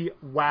want to be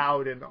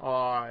wowed and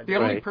awed. The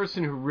only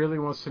person who really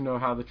wants to know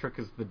how the trick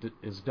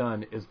is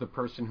done is the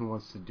person who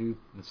wants to do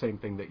the same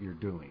thing that you're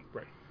doing.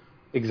 Right.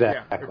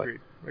 Exactly.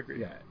 Yeah,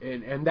 agreed. Yeah,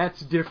 and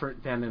that's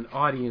different than an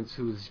audience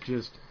who's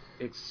just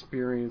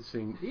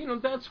experiencing.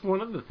 That's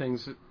one of the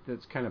things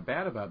that's kind of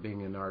bad about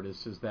being an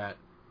artist, is that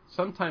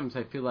sometimes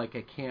I feel like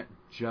I can't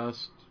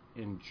just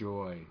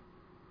enjoy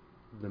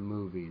the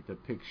movie, the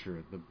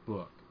picture, the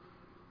book.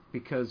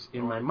 Because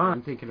in my mind,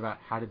 I'm thinking about,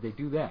 how did they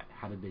do that?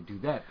 How did they do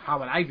that? How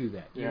would I do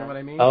that? You know what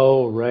I mean?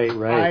 Oh,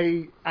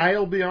 right.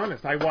 I'll be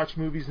honest. I watch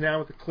movies now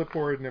with a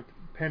clipboard and a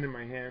pen in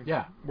my hand.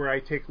 Yeah. Where I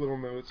take little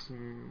notes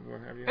and what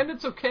have you. And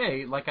it's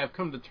okay. Like, I've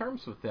come to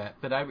terms with that.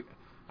 But I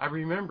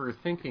remember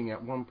thinking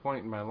at one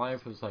point in my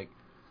life, I was like,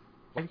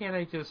 why can't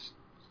I just,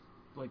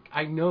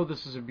 I know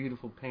this is a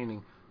beautiful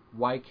painting.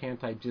 Why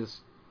can't I just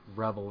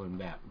revel in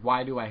that?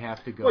 Why do I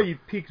have to go? Well,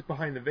 you've peeked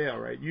behind the veil,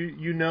 right?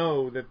 You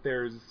know that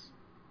there's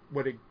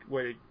what it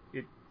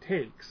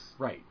takes,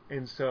 right?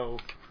 And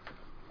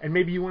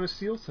maybe you want to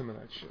steal some of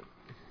that shit.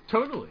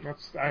 Totally.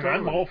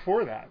 I'm all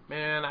for that.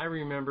 Man, I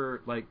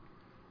remember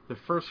the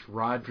first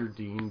Roger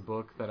Dean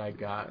book that I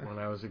got when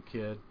I was a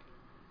kid,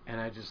 and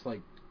I just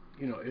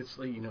it's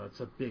like, it's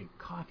a big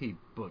coffee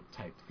book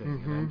type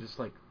thing, and I'm just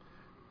like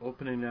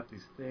opening up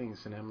these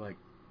things, and I'm like,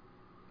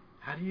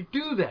 how do you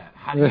do that?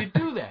 How do you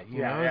do that?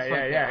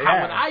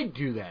 How would I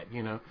do that?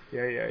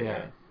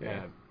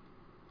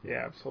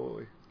 Yeah,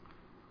 absolutely.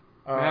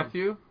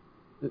 Matthew?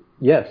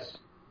 Yes.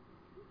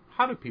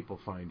 How do people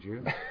find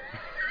you?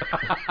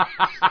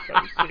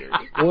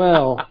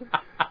 Well,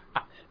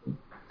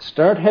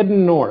 start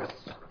heading north.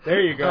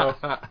 There you go.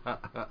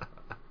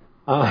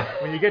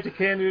 When you get to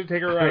Canada,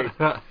 take a right.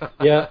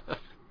 Yeah.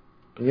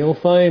 You'll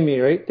find me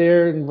right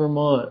there in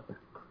Vermont.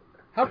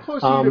 How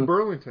close are you to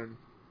Burlington?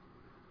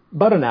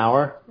 About an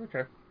hour.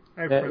 Okay.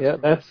 I have friends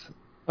from that's...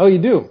 Oh, you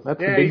do?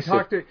 That's yeah, the big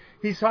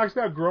he talks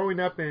about growing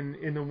up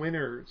in the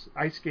winters,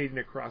 ice skating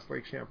across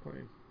Lake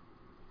Champlain.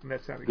 And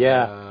that sounded cool.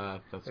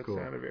 That's that cool.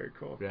 That sounded very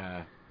cool.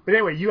 Yeah. But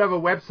anyway, you have a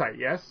website,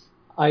 yes?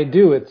 I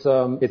do. It's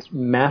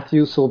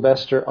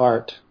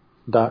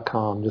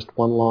MatthewSylvesterArt.com, just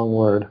one long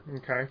word.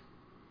 Okay.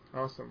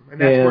 Awesome. And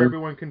that's where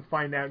everyone can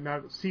find out,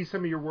 not see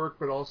some of your work,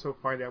 but also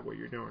find out what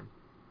you're doing.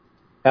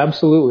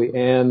 Absolutely.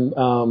 And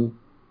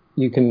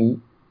you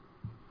can,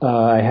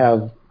 I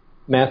have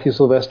Matthew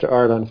Sylvester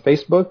Art on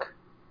Facebook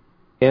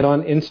and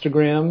on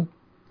Instagram.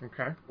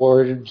 Okay.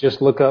 Or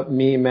just look up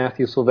me,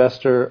 Matthew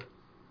Sylvester,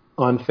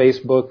 on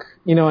Facebook.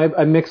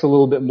 I mix a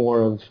little bit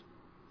more of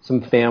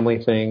some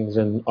family things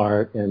and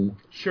art and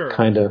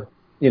kind of,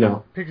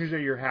 pictures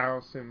of your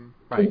house and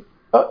money,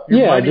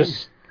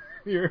 just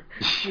your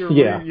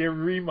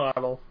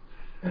remodel.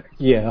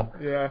 Yeah.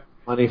 Yeah.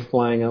 Money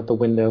flying out the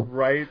window.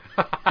 Right.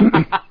 That's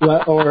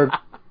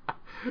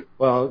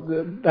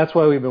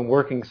why we've been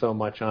working so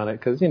much on it,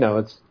 because you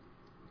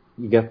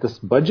got this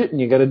budget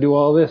and you got to do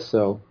all this,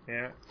 so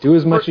do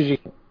as much as you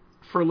can.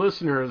 For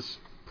listeners,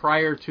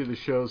 prior to the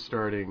show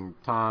starting,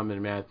 Tom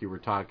and Matthew were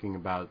talking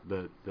about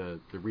the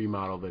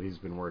remodel that he's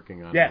been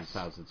working on in his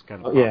house. It's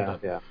kind of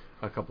popped up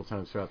a couple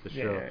times throughout the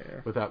show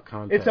without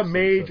context. It's a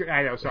major.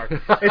 I know. Sorry.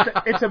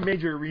 It's a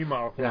major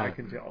remodel, from what I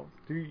can tell.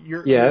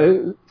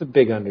 It's a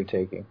big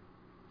undertaking.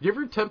 You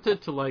ever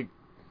tempted to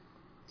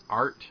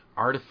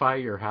artify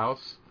your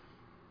house?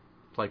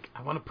 Like,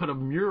 I want to put a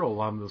mural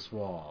on this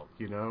wall,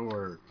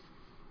 or...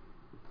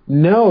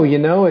 No,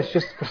 it's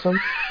just for some...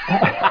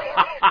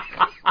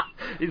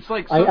 It's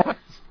like...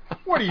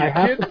 What are you,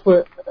 kidding?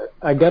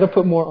 I got to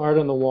put more art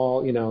on the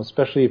wall,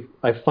 especially if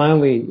I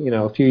finally,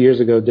 a few years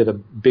ago did a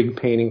big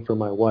painting for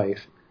my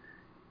wife.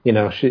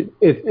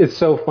 It's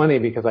so funny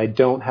because I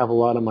don't have a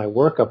lot of my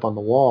work up on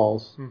the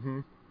walls. Mm-hmm.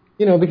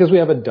 Because we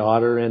have a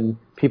daughter and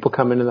people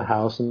come into the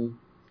house and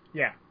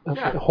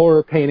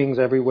horror paintings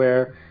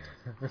everywhere.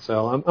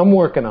 So I'm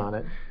working on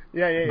it.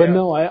 But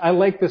no, I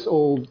like this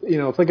old,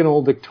 it's like an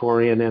old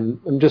Victorian,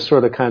 and I'm just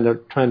sort of kind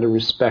of trying to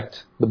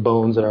respect the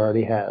bones it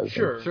already has.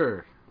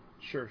 Sure.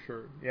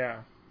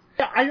 Yeah.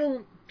 I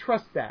don't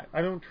trust that.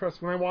 I don't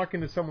trust when I walk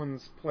into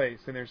someone's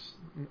place and there's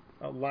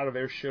a lot of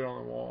their shit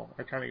on the wall.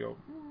 I kind of go,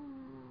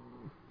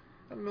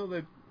 I don't know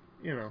that,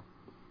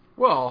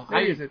 Well,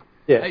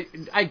 Yeah.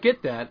 I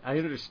get that. I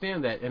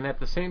understand that. And at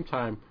the same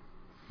time,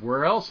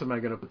 where else am I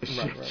going to put the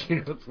shit?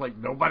 Right. It's like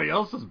nobody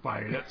else is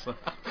buying it. So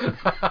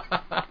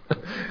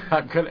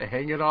I'm going to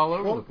hang it all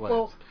over the place.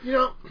 Well,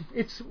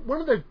 it's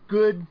one of the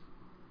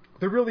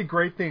really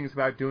great things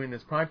about doing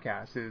this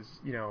podcast is,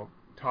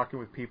 talking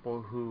with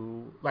people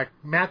who, like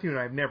Matthew and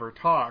I have never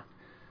talked.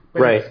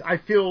 But I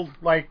feel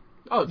like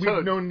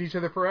we've known each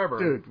other forever.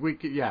 Dude,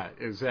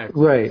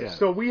 exactly. Right. Yeah.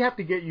 So we have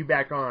to get you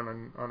back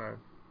on a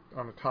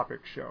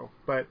topic show,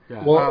 but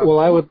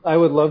I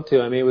would love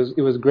to. I mean,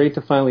 it was great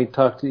to finally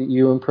talk to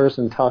you in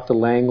person, talk to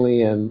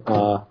Langley, and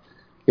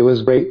it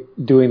was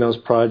great doing those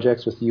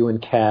projects with you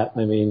and Kat.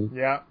 I mean,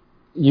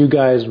 you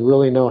guys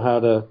really know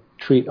how to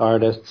treat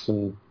artists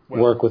and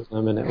work with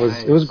them, and it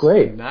was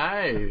great.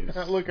 Nice.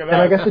 Look at and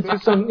I got to do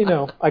some,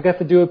 I got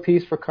to do a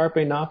piece for Carpe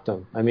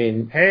Noctem. I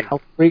mean,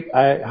 how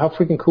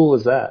freaking cool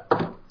is that?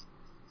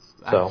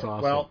 That's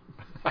awesome. Well.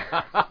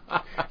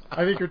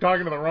 I think you're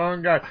talking to the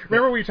wrong guy.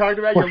 Remember we talked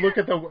about you look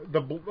at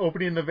the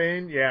opening in the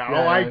vein? Yeah.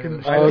 I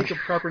think of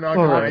Carpe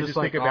Noctem and I just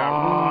think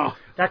about,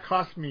 that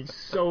cost me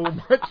so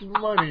much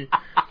money.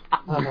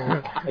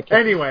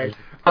 Anyway.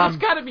 It's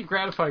got to be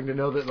gratifying to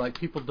know that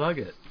people dug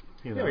it.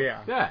 Oh,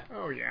 yeah. Yeah.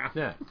 Oh, yeah.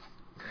 Yeah.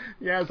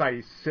 Yeah, as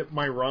I sip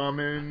my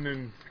ramen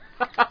and...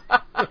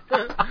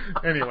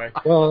 Anyway.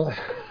 Well...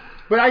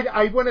 But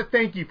I want to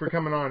thank you for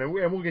coming on, and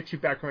we'll get you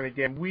back on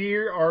again. We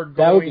are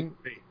going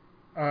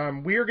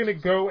to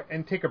go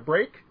and take a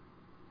break,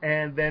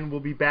 and then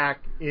we'll be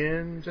back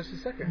in just a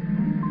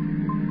second.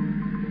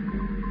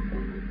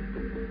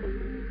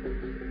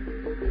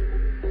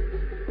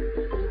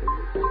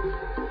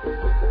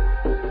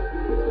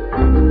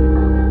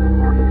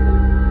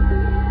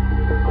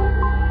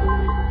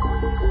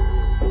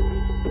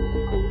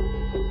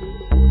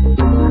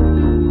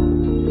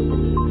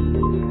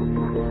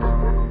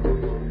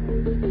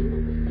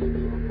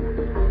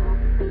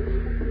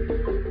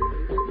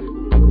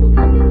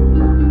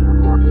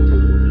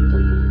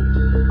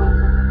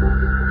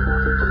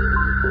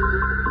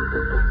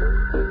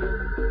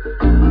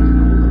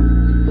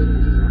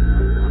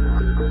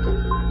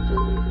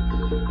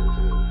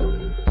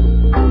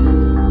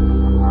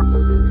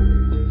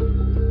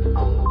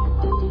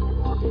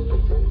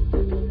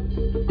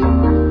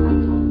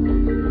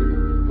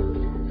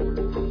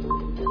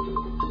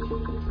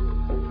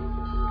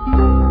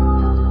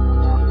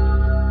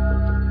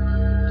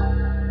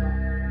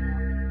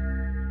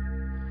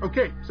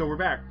 Okay, so we're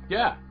back.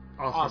 Yeah.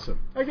 Awesome.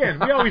 Again,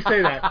 we always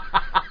say that.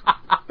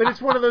 But it's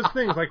one of those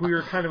things, like we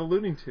were kind of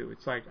alluding to.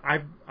 It's like,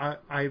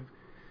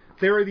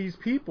 there are these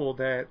people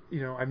that,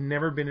 I've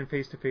never been in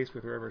face-to-face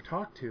with or ever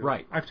talked to.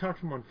 Right. I've talked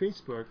to them on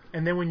Facebook,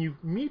 and then when you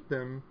meet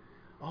them,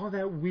 all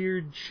that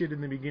weird shit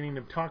in the beginning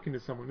of talking to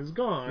someone is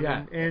gone.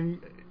 Yeah. And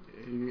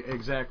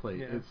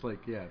exactly. Yeah. It's like,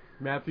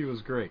 Matthew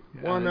was great.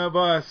 One of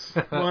us.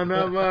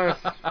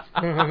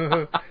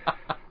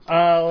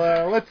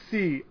 Let's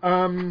see.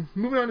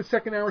 Moving on to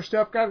second hour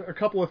stuff. Got a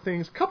couple of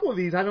things. A couple of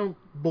these can't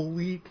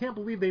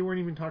believe they weren't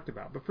even talked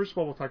about. But first of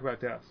all, we'll talk about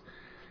deaths.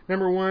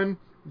 Number one,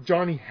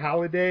 Johnny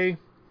Hallyday,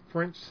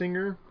 French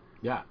singer.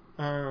 Yeah.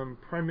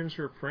 Prime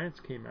Minister of France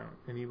came out,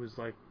 and he was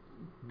like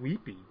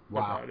weepy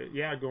about it.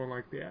 Yeah, going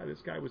like,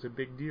 this guy was a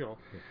big deal.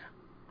 Yeah.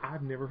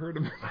 I've never heard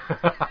of him.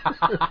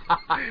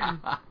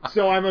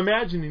 So I'm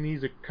imagining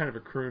he's a kind of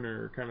a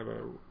crooner,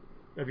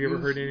 have you ever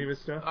heard any of his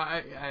stuff?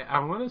 I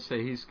want to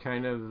say he's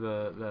kind of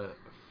the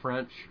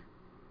French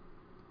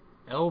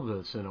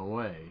Elvis in a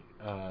way.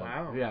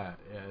 Wow. Yeah,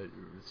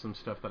 some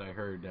stuff that I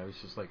heard, I was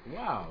just like,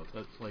 wow,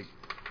 that's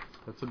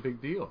a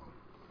big deal.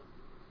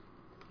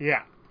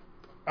 Yeah.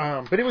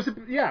 But it was, it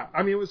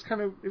was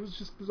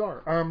just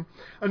bizarre.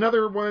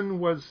 Another one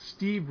was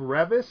Steve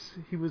Revis.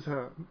 He was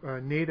a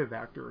native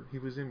actor. He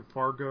was in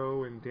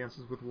Fargo and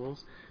Dances with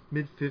Wolves,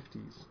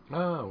 mid-50s.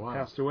 Oh, wow.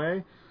 Passed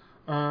away.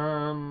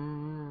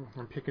 I'm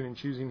picking and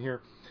choosing here.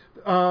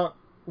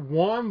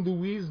 Juan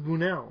Luis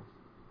Bunel,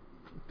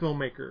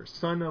 filmmaker,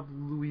 son of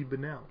Louis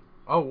Bunel.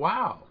 Oh,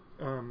 wow.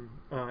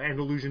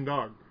 Andalusian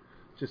Dog,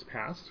 just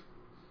passed.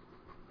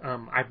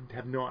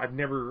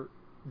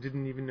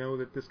 Didn't even know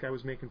that this guy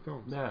was making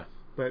films. Yeah.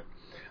 But,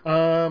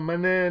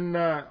 and then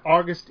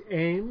August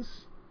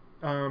Ames,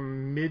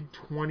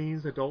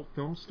 mid-20s adult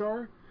film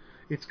star.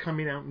 It's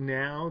coming out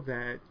now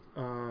that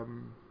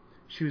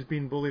she was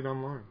being bullied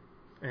online,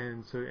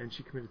 and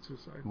she committed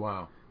suicide.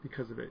 Wow.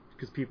 Because of it,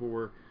 because people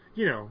were,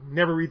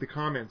 never read the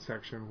comment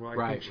section. Well,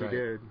 I think she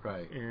did.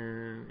 Right.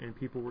 And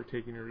people were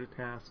taking her to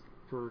task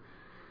for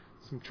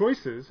some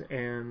choices,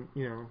 and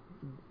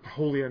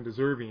wholly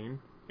undeserving,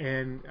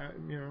 and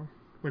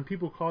when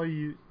people tell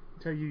you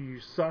you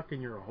suck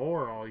and you're a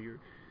whore, you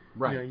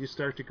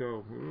start to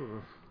go,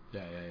 ugh.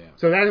 Yeah.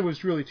 So that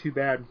was really too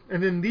bad.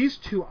 And then these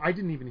two I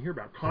didn't even hear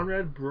about.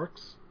 Conrad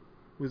Brooks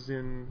was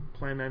in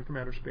Plan 9 from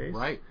Outer Space.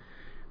 Right.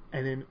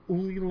 And then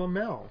Uli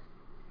Lamel.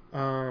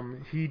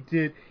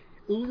 Uli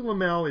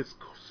Lamel is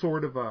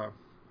sort of a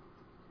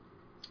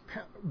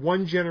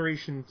one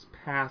generation's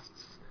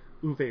past's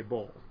Uwe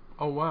Boll.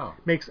 Oh, wow.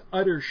 Makes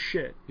utter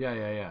shit.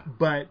 Yeah.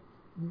 But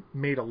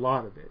made a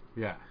lot of it.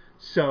 Yeah.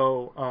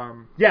 So,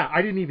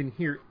 I didn't even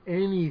hear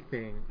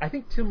anything. I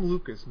think Tim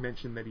Lucas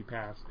mentioned that he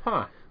passed.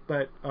 Huh.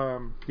 But,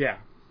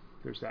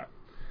 there's that.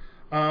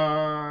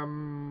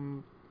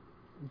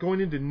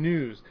 Going into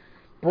news.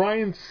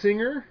 Bryan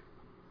Singer.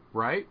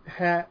 Right.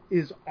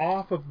 Is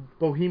off of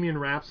Bohemian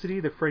Rhapsody,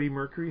 the Freddie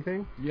Mercury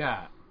thing.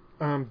 Yeah.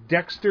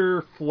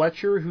 Dexter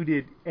Fletcher, who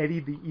did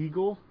Eddie the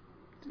Eagle,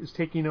 is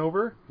taking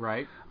over.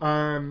 Right.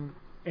 And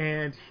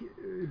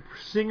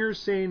Singer's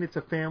saying it's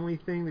a family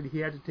thing that he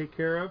had to take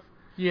care of.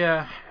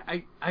 Yeah,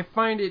 I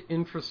find it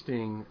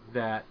interesting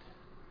that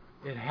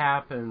it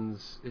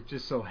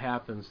just so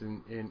happens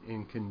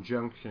in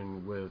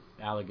conjunction with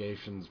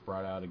allegations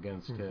brouut out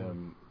against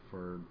him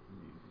for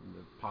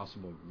the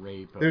possible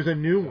rape. There's a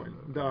new one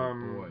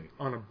boy.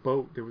 On a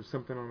boat. There was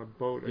something on a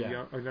boat,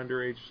 an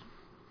underage.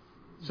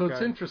 So guy.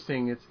 It's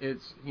interesting.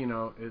 It's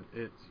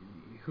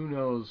who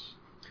knows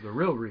the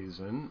real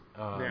reason.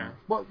 Yeah.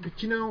 Well, but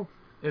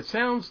it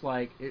sounds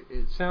like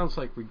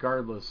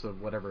regardless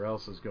of whatever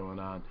else is going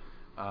on.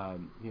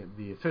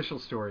 The official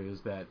story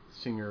is that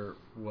Singer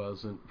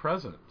wasn't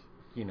present.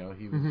 He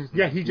was.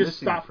 Yeah, he just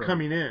stopped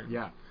coming in.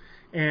 Yeah,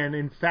 and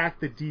in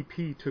fact, the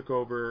DP took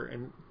over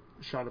and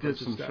shot a bunch of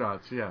stuff. Did some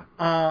shots. Yeah.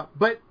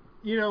 But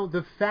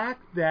the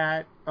fact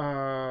that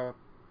that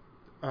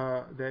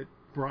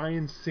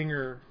Bryan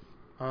Singer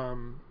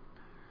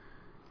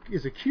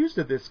is accused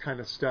of this kind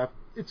of stuff,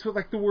 it's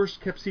like the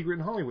worst kept secret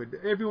in Hollywood.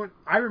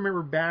 I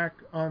remember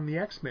back on the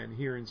X-Men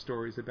hearing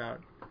stories about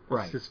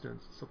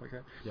assistants and stuff like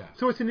that. Yeah.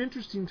 So it's an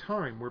interesting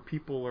time where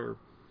people are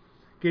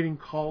getting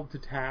called to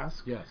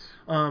task. Yes.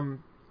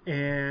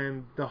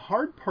 And the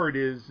hard part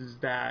is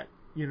that,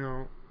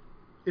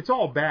 it's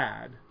all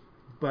bad,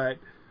 but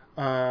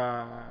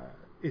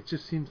it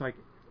just seems like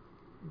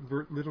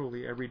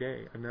literally every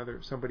day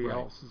somebody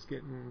else is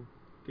getting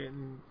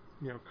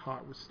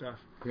caught with stuff.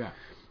 Yeah.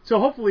 So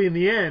hopefully in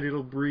the end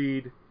it'll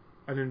breed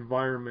an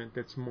environment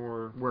that's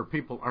more where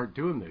people aren't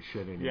doing this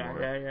shit anymore.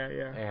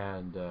 Yeah.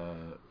 And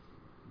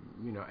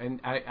and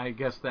I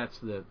guess that's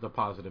the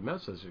positive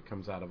message that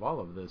comes out of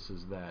all of this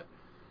is that,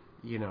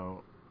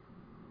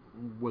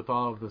 with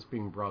all of this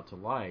being brought to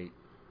light,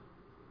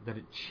 that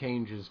it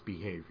changes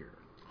behavior.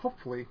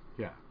 Hopefully.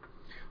 Yeah.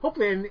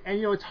 Hopefully, and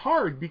it's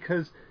hard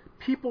because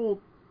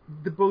people,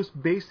 the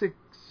most basic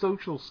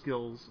social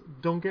skills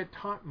don't get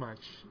taught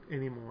much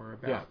anymore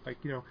about,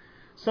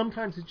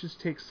 sometimes it just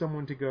takes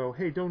someone to go,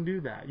 hey, don't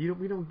do that.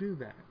 We don't do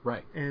that.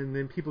 Right. And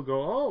then people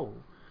go, oh.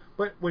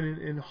 But when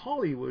in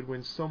Hollywood,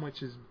 when so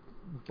much is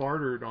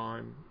bartered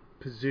on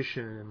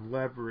position and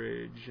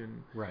leverage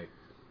and right,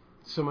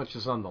 so much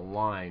is on the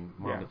line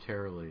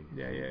monetarily.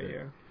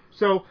 Yeah.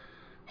 So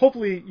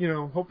hopefully,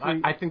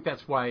 I think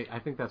that's why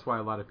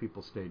a lot of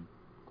people stayed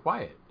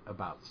quiet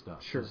about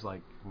stuff. Sure. It's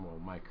like, well,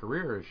 my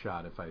career is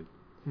shot if I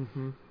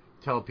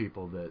tell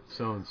people that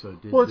so and so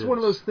did. Well, it's this. one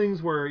of those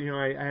things where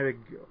I had a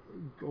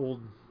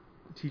old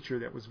teacher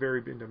that was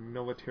very into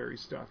military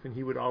stuff, and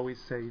he would always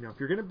say, if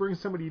you're going to bring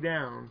somebody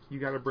down, you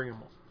got to bring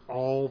them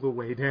all the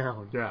way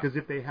down. Yeah. Because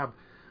if they have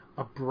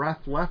a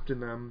breath left in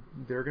them,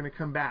 they're going to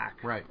come back.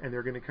 Right. And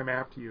they're going to come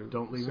after you.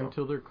 Don't leave them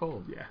until they're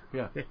cold.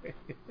 Yeah.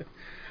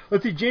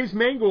 Let's see. James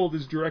Mangold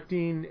is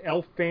directing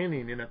Elle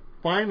Fanning in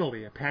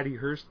finally a Patty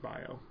Hearst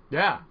bio.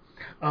 Yeah.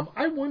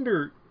 I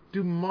wonder,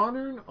 do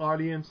modern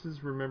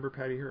audiences remember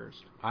Patty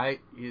Hearst?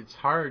 It's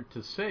hard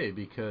to say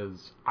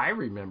because I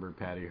remember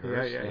Patty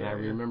Hearst, and I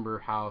remember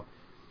how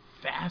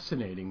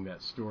fascinating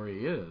that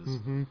story is.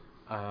 Mm-hmm.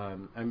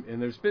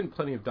 And there's been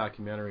plenty of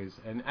documentaries,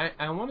 and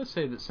I want to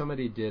say that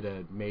somebody did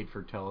a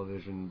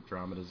made-for-television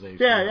dramatization.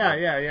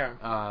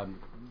 Yeah.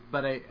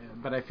 But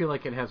I feel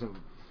like it hasn't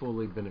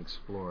fully been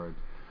explored.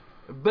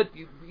 But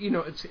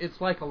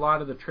it's like a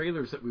lot of the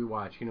trailers that we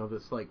watch.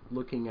 That's like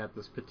looking at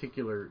this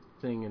particular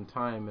thing in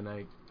time, and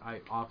I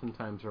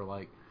oftentimes are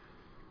like,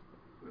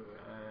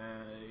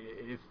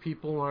 if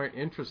people aren't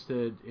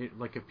interested,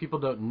 if people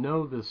don't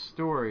know this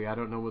story, I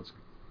don't know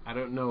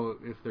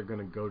if they're going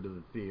to go to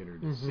the theater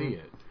to see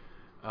it.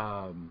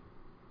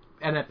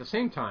 And at the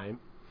same time,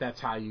 that's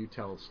how you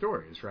tell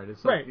stories, right?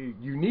 It's like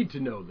you need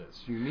to know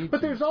this. But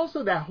there's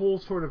also that whole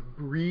sort of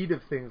breed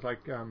of things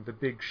like The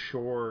Big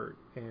Short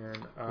and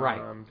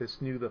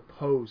this new The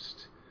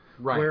Post,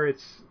 where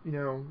it's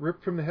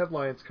ripped from the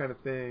headlines kind of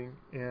thing,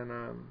 and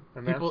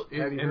people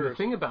that's Patty and Hearst. the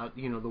thing about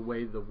the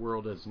way the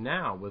world is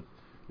now with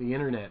the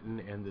internet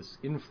and this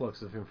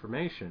influx of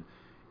information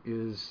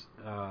is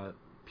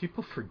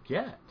people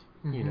forget,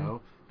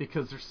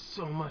 because there's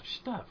so much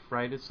stuff,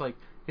 right? It's like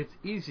it's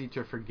easy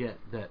to forget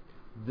that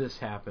this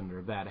happened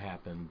or that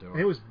happened. Or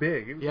it was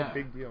big. It was a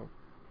big deal.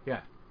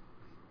 Yeah.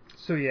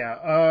 So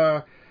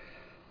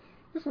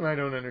this one I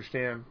don't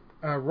understand.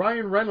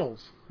 Ryan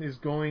Reynolds is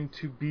going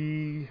to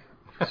be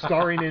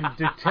starring in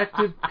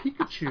Detective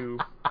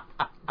Pikachu.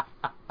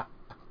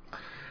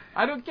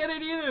 I don't get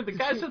it either. The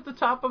guy's at the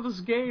top of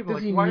his game.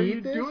 Does he why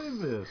need are you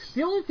doing this?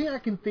 The only thing I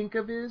can think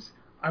of is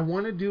I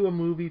want to do a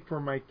movie for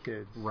my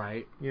kids.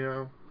 Right.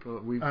 Well,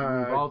 we've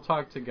all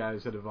talked to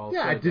guys that have all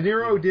said De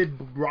Niro did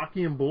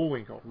Rocky and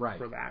Bullwinkle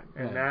for that,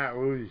 and that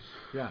was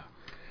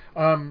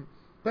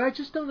but I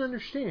just don't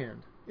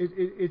understand.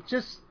 It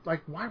just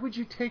like, why would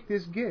you take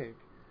this gig?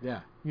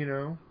 Yeah.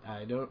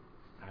 I don't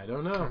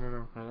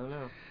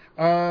know.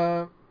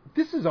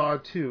 This is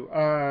odd too.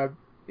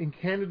 In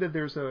Canada,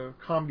 there's a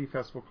comedy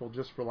festival called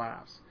Just for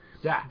Laughs.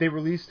 Yeah. They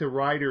released a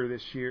rider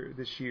this year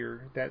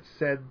that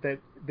said that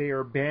they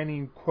are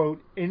banning, quote,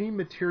 any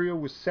material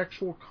with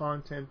sexual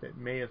content that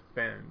may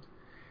offend.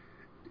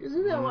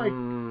 Isn't that like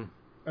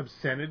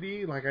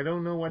obscenity? Like, I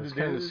don't know what it's it is.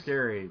 It's kind of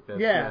scary.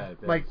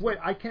 What?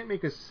 I can't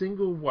make a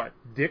single,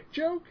 dick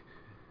joke?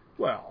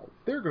 Well,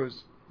 there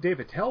goes Dave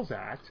Attell's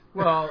act.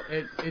 Well,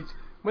 it's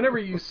whenever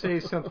you say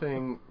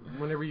something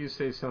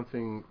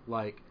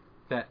like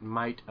that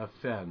might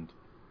offend.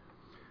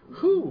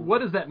 Who?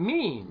 What does that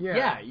mean?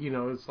 Yeah.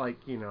 It's like,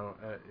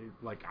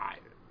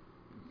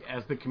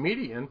 as the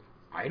comedian,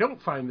 I don't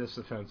find this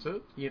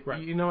offensive. You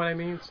know what I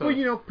mean? So,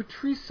 well,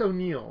 Patrice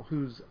O'Neill,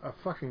 who's a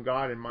fucking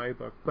god in my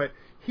book, but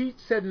he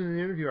said in an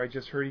interview I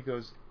just heard, he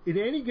goes, in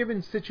any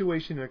given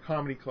situation in a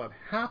comedy club,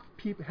 half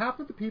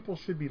of the people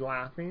should be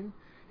laughing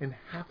and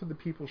half of the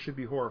people should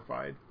be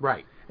horrified.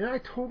 Right. And I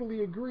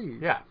totally agree.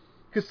 Yeah.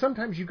 Because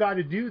sometimes you got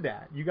to do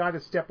that. You got to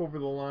step over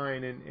the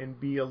line and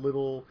be a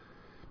little,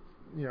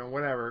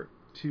 whatever,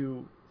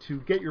 to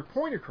get your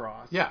point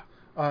across. Yeah.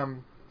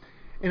 And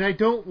I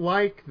don't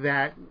like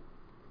that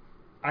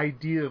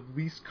idea of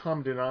least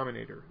common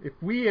denominator. If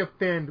we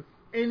offend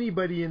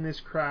anybody in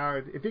this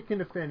crowd, if it can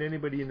offend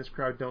anybody in this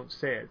crowd, don't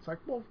say it. It's like,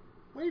 well,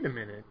 wait a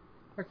minute.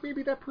 Like,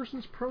 maybe that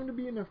person's prone to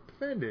being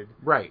offended.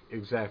 Right,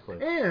 exactly.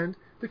 And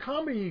the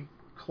comedy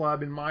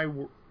club, in my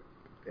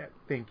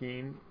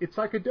thinking, it's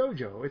like a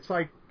dojo.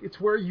 It's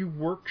where you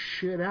work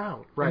shit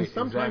out. Right, and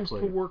sometimes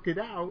exactly. to work it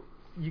out,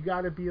 you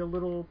got to be a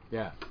little,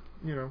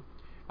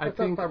 I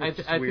think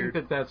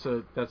that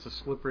that's a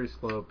slippery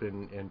slope,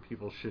 and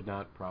people should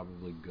not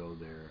probably go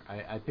there.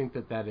 I think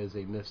that is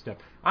a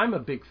misstep. I'm a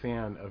big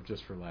fan of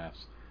Just for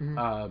Laughs.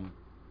 Mm-hmm.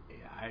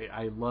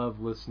 I love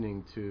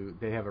listening to.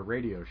 They have a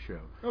radio show.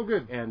 Oh,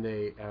 good. And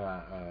they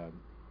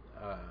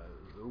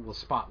will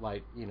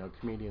spotlight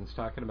comedians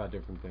talking about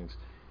different things,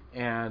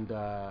 and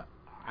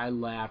I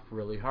laugh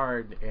really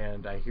hard,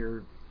 and I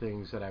hear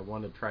things that I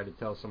want to try to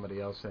tell somebody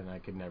else, and I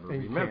can never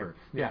remember.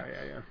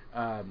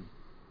 Yeah.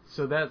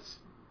 So that's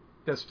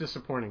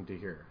disappointing to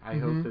hear. I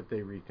hope that they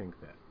rethink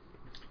that.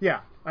 Yeah,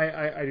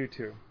 I do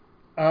too.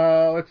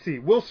 Let's see.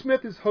 Will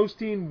Smith is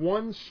hosting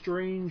One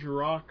Strange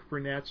Rock for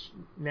Nat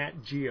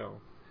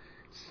Geo.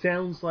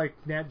 Sounds like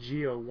Nat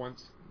Geo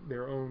wants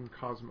their own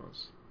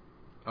cosmos.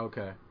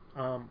 Okay.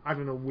 I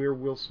don't know where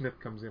Will Smith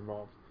comes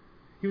involved.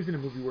 He was in a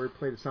movie where he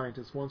played a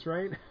scientist once,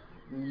 right?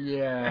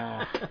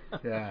 Yeah.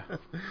 Yeah.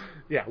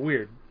 Yeah,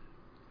 weird.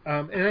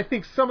 And I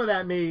think some of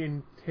that may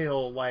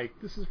entail, like,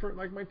 this is for,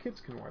 like, my kids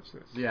can watch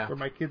this. Yeah. Or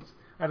my kids,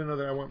 I don't know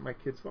that I want my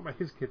kids, but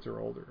his kids are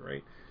older,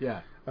 right?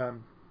 Yeah.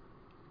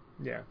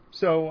 Yeah.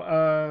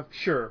 So,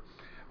 sure.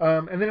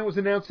 And then it was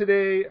announced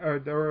today,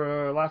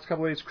 or last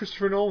couple of days,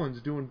 Christopher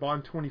Nolan's doing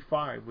Bond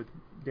 25 with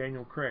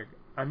Daniel Craig.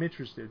 I'm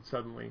interested,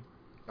 suddenly.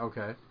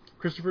 Okay.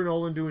 Christopher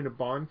Nolan doing a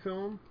Bond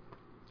film?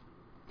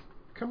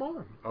 Come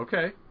on.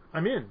 Okay.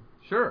 I'm in.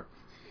 Sure.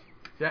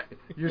 Yeah,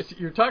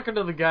 you're talking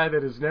to the guy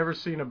that has never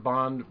seen a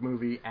Bond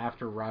movie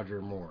after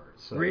Roger Moore.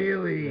 So,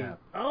 Really? Yeah.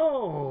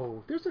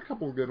 Oh, there's a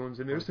couple of good ones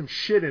in there. There's some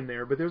shit in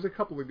there, but there's a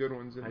couple of good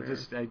ones in there.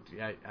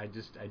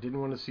 I didn't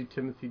want to see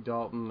Timothy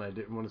Dalton. I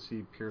didn't want to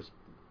see Pierce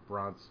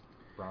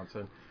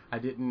Bronson. I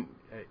didn't,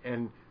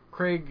 and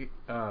Craig.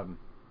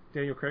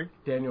 Daniel Craig.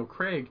 Daniel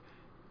Craig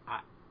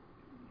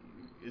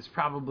is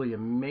probably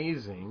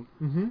amazing.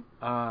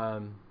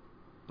 Mm-hmm.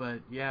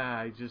 But yeah,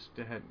 I just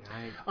had.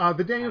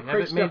 The Daniel I Craig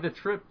haven't stuff, made the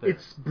trip there.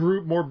 It's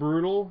more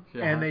brutal,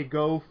 Yeah. and they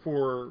go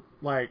for,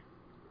 like,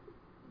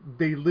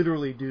 they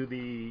literally do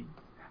the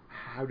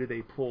how do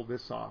they pull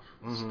this off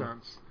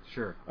stunts.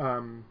 Sure.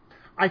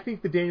 I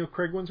think the Daniel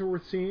Craig ones are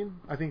worth seeing.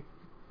 I think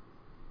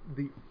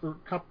the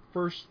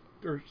first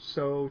or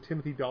so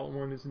Timothy Dalton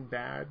one isn't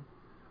bad.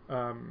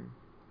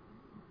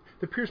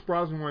 The Pierce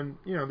Brosnan one,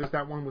 you know, there's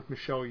that one with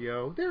Michelle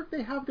Yeoh.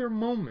 They have their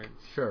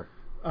moments. Sure.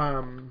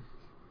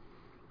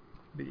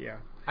 But yeah.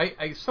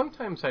 I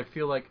sometimes I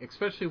feel like,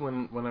 especially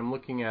when I'm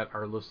looking at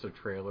our list of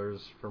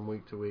trailers from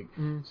week to week,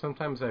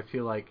 sometimes I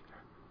feel like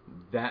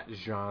that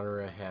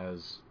genre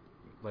has,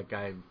 like,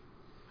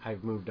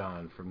 I've moved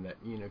on from that,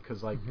 you know,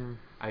 because, like,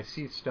 I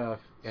see stuff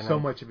and so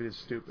much of it is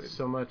stupid.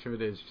 So much of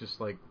it is just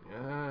like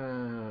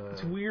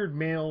it's weird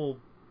male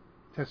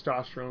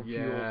testosterone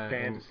fueled yeah,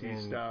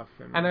 fantasy stuff,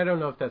 and I don't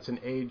know if that's an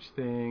age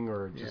thing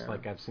or just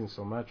like I've seen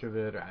so much of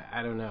it.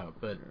 I don't know,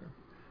 but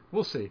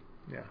we'll see.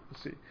 Yeah, we'll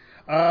see.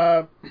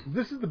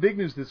 This is the big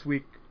news this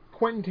week.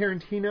 Quentin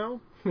Tarantino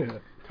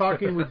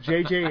talking with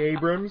J.J.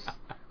 Abrams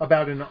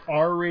about an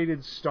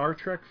R-rated Star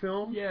Trek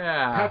film.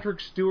 Yeah. Patrick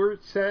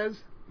Stewart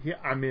says, "Yeah,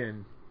 I'm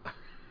in."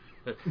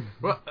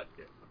 Well,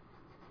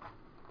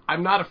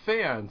 I'm not a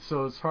fan,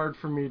 so it's hard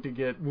for me to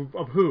get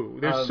Of who?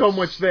 There's so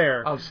much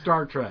there. Of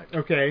Star Trek.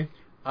 Okay.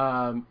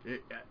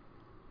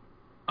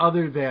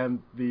 Other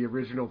than the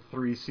original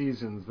 3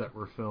 seasons that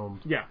were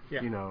filmed, yeah.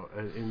 you know,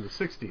 in the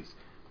 60s.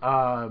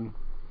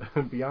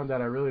 Beyond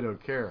that, I really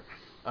don't care.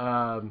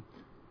 I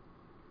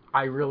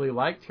really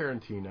like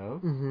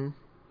Tarantino. Mm-hmm.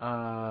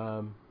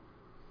 I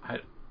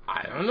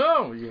don't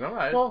know, you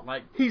know.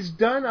 He's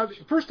done.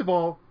 First of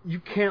all, you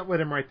can't let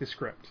him write the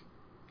script,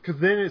 because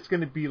then it's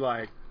going to be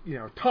like, you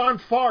know, Ton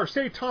Far,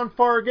 say Ton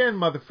Far again,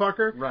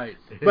 motherfucker. Right.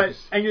 But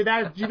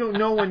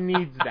no one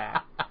needs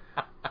that.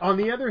 On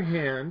the other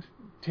hand,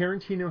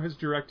 Tarantino has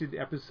directed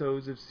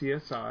episodes of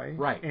CSI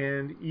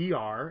and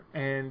ER,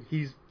 and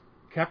he's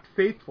kept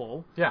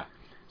faithful. Yeah.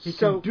 He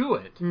can do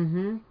it.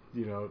 Mm-hmm.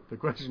 You know, the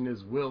question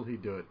is, will he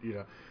do it? You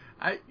know,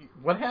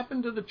 what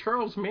happened to the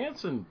Charles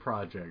Manson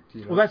project?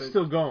 You know, well, that's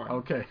still going.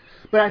 Okay.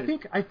 But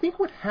I think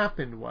what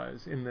happened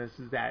was in this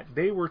is that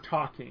they were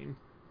talking,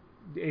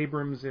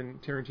 Abrams and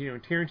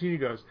Tarantino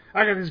goes,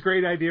 "I got this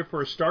great idea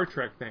for a Star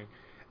Trek thing,"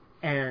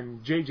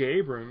 and J.J.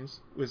 Abrams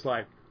was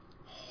like,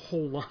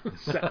 "Hold on a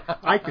sec,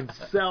 I can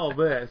sell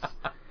this."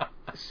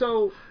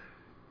 So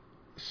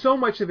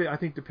much of it, I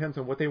think, depends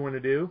on what they want to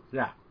do.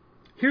 Yeah.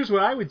 Here's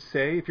what I would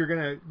say if you're going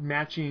to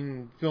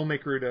matching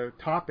filmmaker to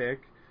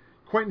topic: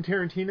 Quentin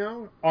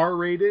Tarantino,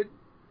 R-rated,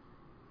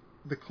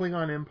 The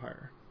Klingon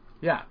Empire.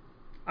 Yeah.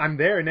 I'm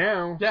there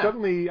now. Yeah.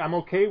 Suddenly, I'm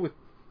okay with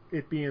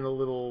it being a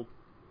little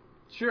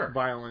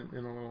violent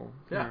and a little,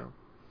 you know.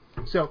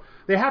 So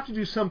they have to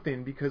do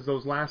something because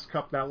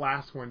that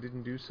last one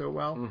didn't do so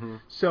well. Mm-hmm.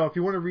 So if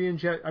you want to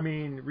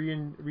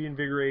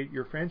reinvigorate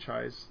your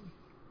franchise,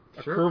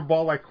 a Sure.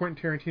 curveball like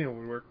Quentin Tarantino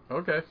would work.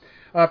 Okay.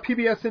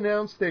 PBS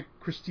announced that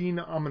Christine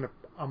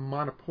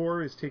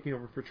Amanpour is taking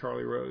over for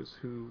Charlie Rose,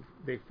 who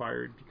they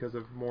fired because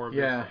of more of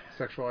the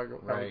sexual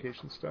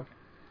allegation stuff.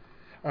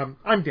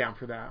 I'm down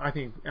for that. I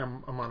think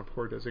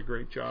Amanpour does a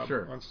great job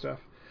on stuff.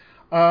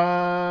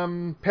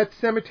 Pet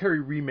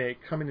Sematary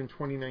remake coming in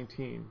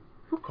 2019.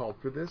 Who called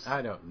for this?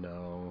 I don't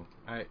know.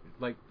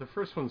 The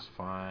first one's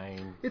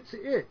fine. It's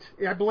it.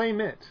 I blame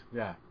it.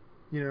 Yeah.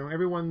 You know,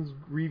 everyone's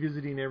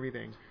revisiting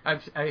everything.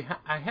 I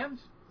have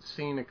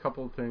seen a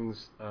couple of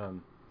things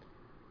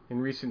in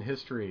recent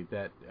history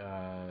that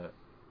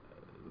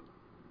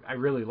I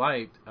really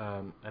liked.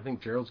 I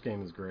think Gerald's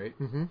Game is great.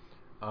 Mm-hmm.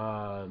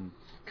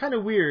 Kind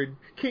of weird.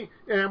 King,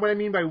 and what I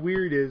mean by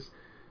weird is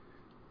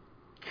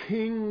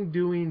King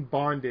doing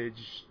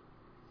bondage.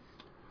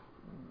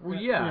 Well,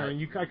 yeah.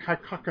 You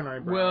cock an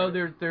eyebrow. Well,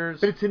 there's...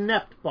 But it's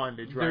inept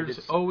bondage, right? There's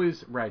it's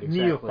always... Right,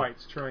 exactly.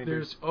 Neophytes trying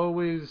There's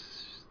always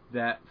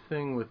that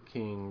thing with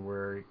King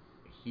where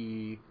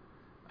I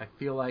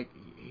feel like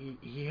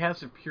he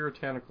has a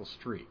puritanical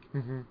streak.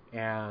 Mm-hmm.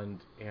 And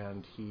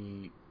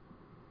he,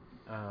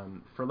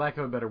 for lack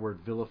of a better word,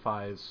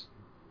 vilifies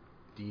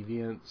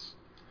deviance.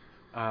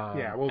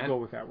 We'll go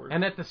with that word.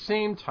 And at the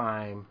same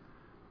time...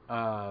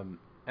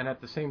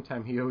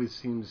 he always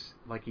seems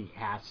like he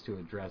has to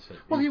address it.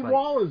 Well, he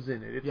wallows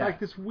in it. It's Yeah. like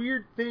this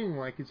weird thing.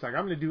 Like it's like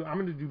I'm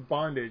gonna do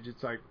bondage.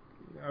 It's like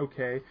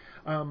okay,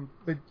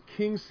 but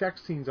King's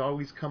sex scenes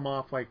always come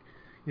off like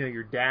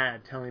your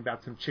dad telling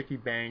about some chickie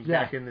bang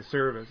back in the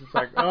service. It's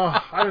like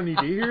I don't need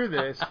to hear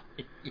this.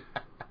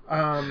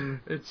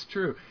 It's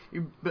true.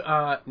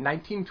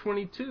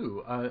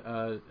 1922,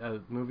 a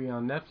movie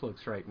on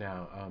Netflix right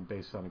now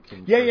based on a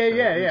King.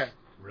 Yeah.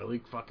 Really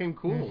fucking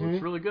cool. Mm-hmm.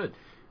 It's really good.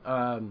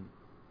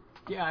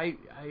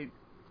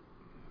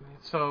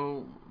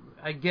 So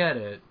I get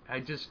it. I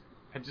just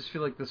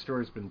feel like the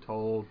story's been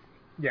told.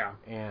 Yeah.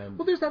 And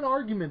there's that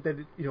argument that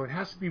it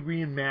has to be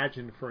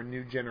reimagined for a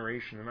new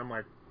generation, and I'm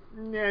like,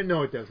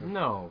 no, it doesn't.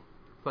 No,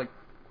 like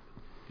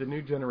the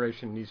new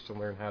generation needs to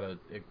learn how to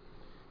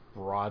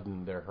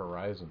broaden their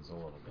horizons a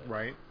little bit.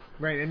 Right,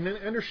 and then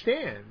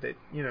understand that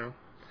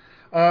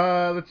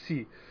let's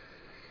see.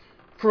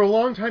 For a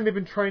long time, they've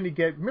been trying to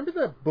get... Remember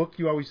that book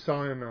you always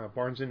saw in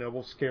Barnes &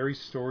 Noble, Scary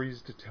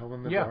Stories to Tell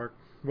in the Dark?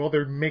 Well,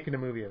 they're making a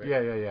movie of it.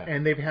 Yeah.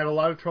 And they've had a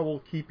lot of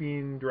trouble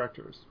keeping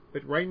directors.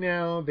 But right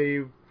now,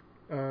 they've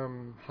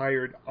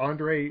hired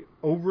Andre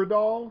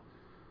Overdahl,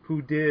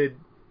 who did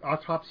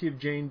Autopsy of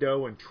Jane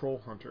Doe and Troll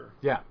Hunter.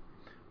 Yeah.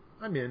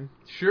 I'm in.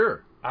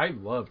 Sure. I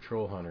love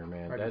Troll Hunter,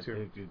 man. I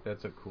do too.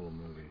 That's a cool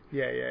movie.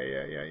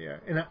 Yeah.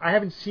 And I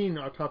haven't seen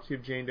Autopsy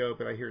of Jane Doe,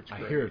 but I hear it's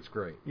great. I hear it's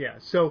great. Yeah,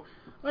 so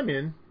I'm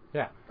in.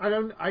 Yeah.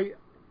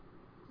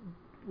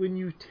 When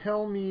you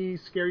tell me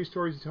Scary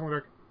Stories to Tell in the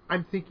Dark,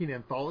 I'm thinking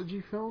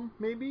anthology film,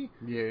 maybe?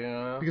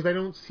 Yeah. Because I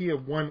don't see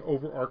one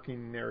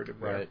overarching narrative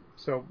there. Right.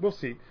 So, we'll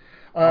see.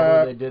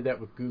 Although they did that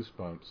with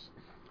Goosebumps.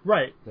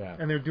 Right. Yeah.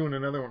 And they're doing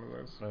another one of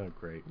those. Oh,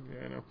 great.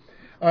 Yeah,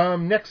 I know.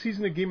 Next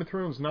season of Game of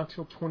Thrones, not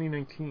till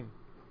 2019.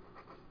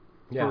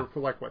 Yeah. For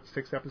like,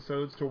 6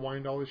 episodes to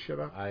wind all this shit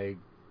up? I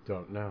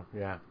don't know.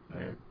 Yeah.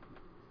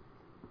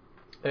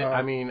 Yeah.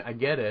 I mean, I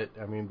get it.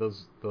 I mean,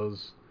 those...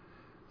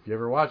 If you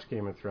ever watch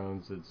Game of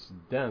Thrones, it's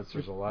dense.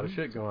 There's a lot of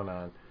shit going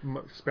on.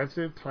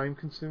 Expensive,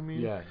 time-consuming.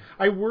 Yeah.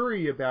 I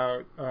worry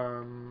about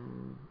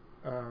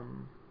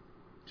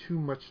too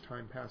much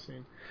time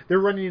passing. They're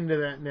running into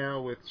that now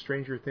with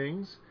Stranger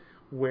Things,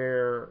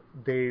 where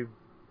Netflix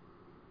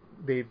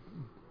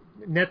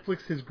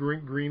has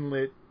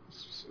greenlit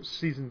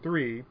season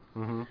 3,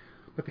 mm-hmm.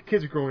 but the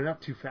kids are growing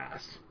up too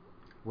fast.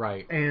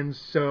 Right. And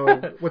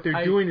so what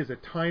they're doing is a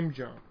time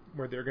jump,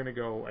 where they're going to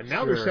go, and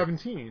now they're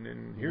 17,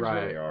 and here's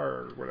where they are,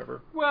 or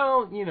whatever.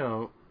 Well,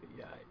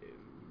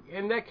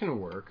 and that can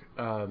work.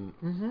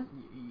 Mm-hmm.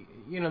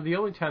 The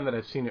only time that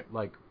I've seen it,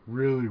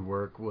 really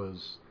work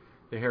was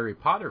the Harry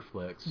Potter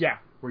flicks. Yeah.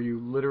 Where you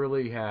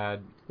literally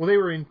had... Well, they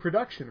were in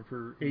production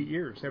for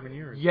 7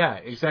 years. Yeah,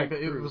 exactly.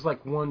 It was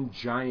like one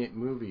giant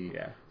movie.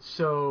 Yeah.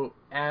 So,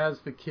 as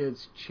the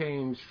kids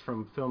changed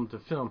from film to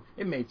film,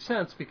 it made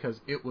sense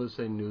because it was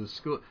a new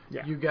school.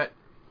 Yeah.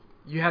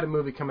 You had a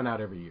movie coming out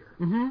every year.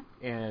 Mm-hmm.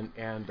 And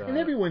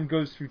everyone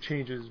goes through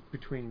changes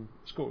between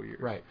school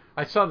years. Right.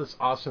 I saw this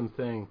awesome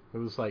thing. It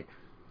was like,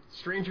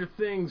 Stranger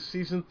Things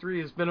season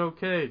 3 has been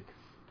okayed.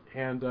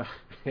 And the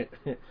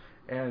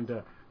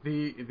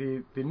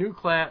new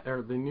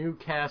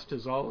cast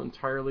is all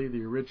entirely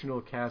the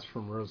original cast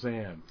from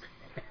Roseanne.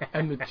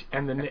 And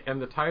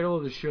the title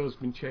of the show has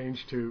been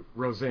changed to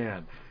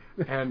Roseanne.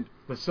 And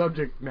the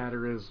subject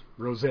matter is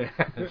Roseanne.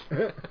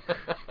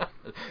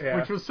 Yeah.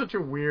 Which was such a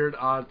weird,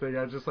 odd thing.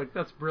 I was just like,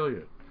 that's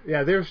brilliant.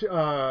 Yeah,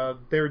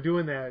 they're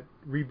doing that,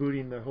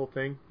 rebooting the whole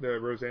thing, the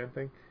Roseanne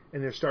thing,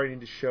 and they're starting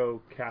to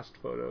show cast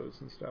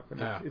photos and stuff.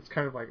 And it's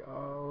kind of like,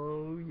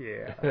 oh,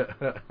 yeah.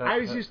 I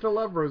used to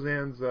love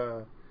Roseanne's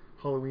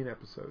Halloween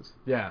episodes.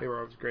 Yeah. They were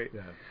always great.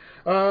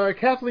 Yeah.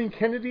 Kathleen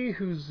Kennedy,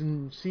 who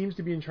seems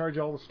to be in charge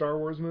of all the Star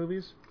Wars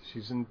movies.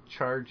 She's in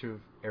charge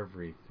of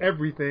everything.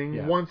 Everything.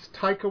 Yeah. Wants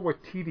Taika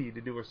Waititi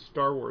to do a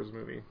Star Wars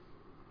movie.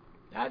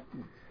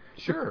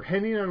 Sure.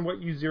 Depending on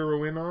what you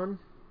zero in on,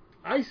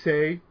 I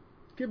say,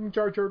 give him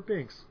Jar Jar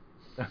Binks.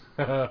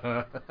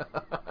 It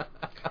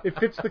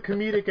fits the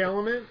comedic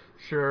element.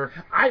 Sure.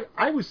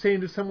 I was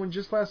saying to someone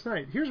just last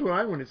night, here's what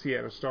I want to see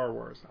out of Star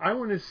Wars. I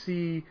want to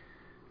see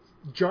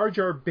Jar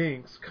Jar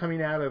Binks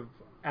coming out of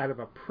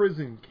a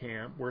prison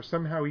camp where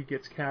somehow he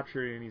gets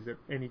captured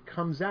and he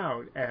comes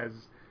out as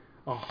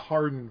a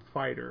hardened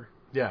fighter.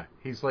 Yeah,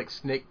 he's like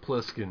Snake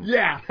Plissken.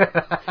 Yeah.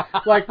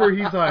 Like where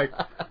he's like,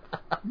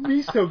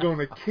 Miso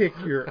gonna kick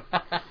your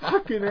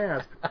fucking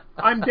ass.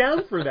 I'm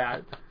down for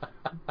that.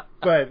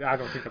 But I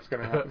don't think that's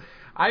gonna happen.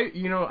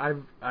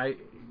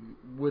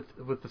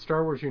 With the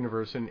Star Wars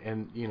universe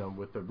and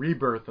with the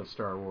rebirth of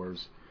Star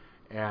Wars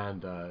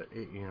and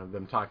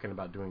them talking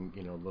about doing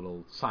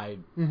little side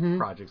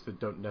projects that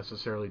don't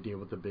necessarily deal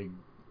with the big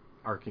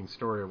arcing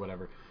story or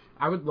whatever.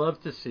 I would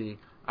love to see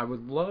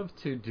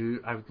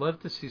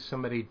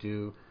somebody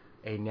do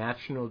a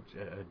National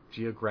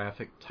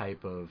Geographic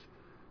type of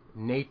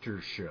nature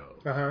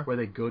show where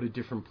they go to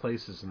different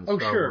places in the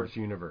Star Wars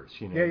universe.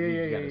 You got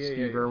a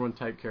Steve Irwin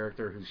type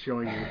character who's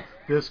showing you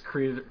this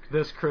creature.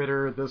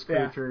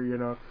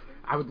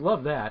 I would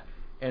love that.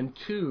 And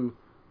two,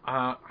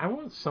 I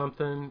want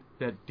something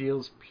that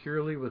deals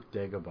purely with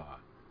Dagobah.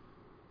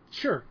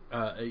 Sure.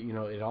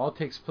 It all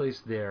takes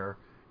place there.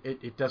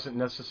 It doesn't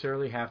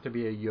necessarily have to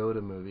be a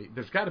Yoda movie.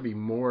 There's got to be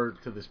more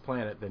to this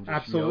planet than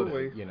just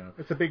Absolutely. Yoda.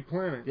 It's a big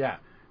planet. Yeah.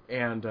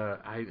 And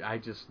I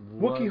just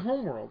love... Wookiee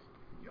homeworld.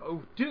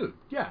 Oh, dude,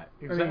 yeah,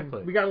 exactly. I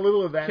mean, we got a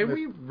little of that. Can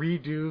we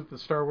redo the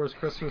Star Wars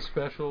Christmas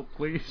special,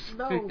 please?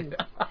 No.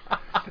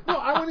 No,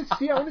 I want to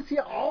see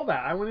all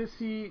that. I want to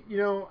see,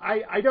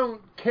 I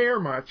don't care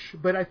much,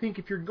 but I think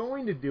if you're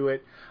going to do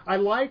it, I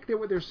like that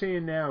what they're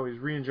saying now is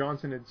Rian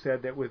Johnson had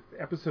said that with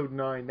Episode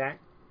 9, that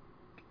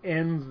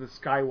ends the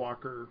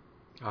Skywalker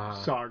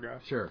saga.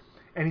 Sure.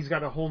 And he's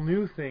got a whole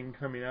new thing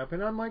coming up,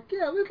 and I'm like,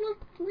 yeah, let's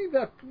leave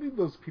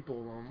those people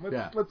alone.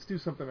 Let's do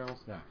something else.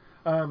 Yeah.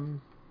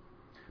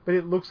 But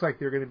it looks like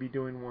they're going to be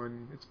doing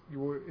one. It's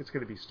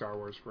going to be Star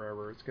Wars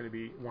forever. It's going to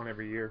be one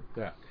every year.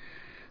 Yeah.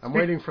 I'm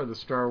waiting for the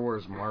Star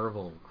Wars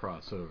Marvel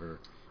crossover.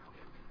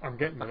 I'm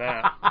getting to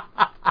that.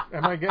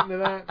 Am I getting to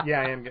that?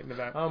 Yeah, I am getting to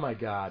that. Oh my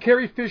God.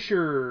 Carrie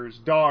Fisher's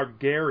dog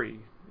Gary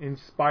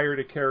inspired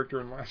a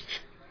character in Last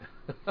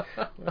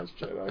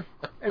Jedi.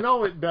 And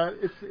all it does,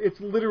 it's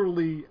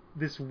literally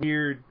this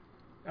weird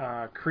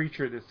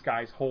creature this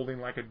guy's holding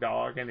like a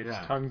dog, and its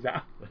tongue's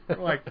out.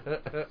 Like,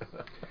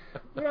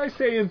 when I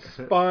say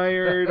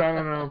inspired, I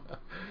don't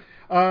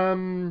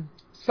know.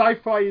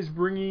 Sci-Fi is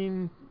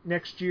bringing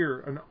next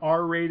year an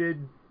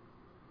R-rated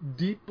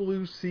Deep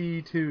Blue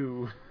Sea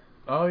 2.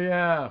 Oh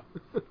yeah,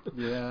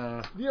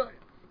 yeah.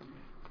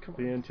 Come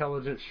on. The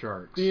Intelligent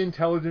Sharks. The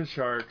Intelligent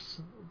Sharks,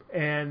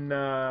 and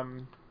I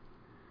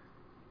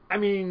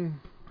mean,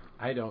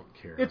 I don't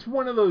care. It's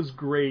one of those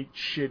great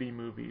shitty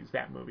movies.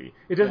 That movie.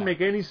 It doesn't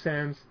make any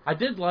sense. I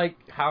did like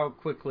how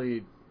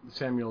quickly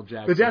Samuel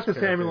Jackson. The death of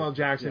Samuel L.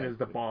 Jackson is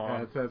the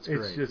bomb. That's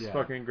great. It's just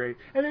fucking great.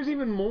 And there's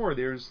even more.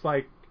 There's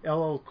like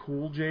LL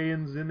Cool J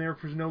is in there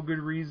for no good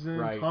reason.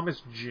 Right.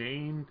 Thomas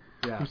Jane,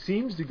 who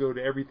seems to go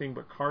to everything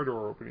but car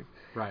door openings.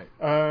 Right.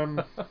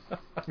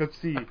 Let's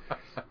see.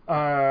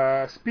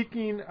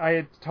 Speaking, I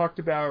had talked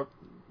about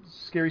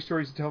Scary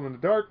Stories to Tell in the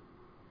Dark.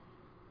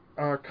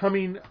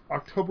 Coming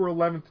October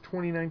 11th,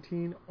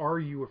 2019. Are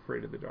You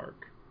Afraid of the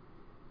Dark?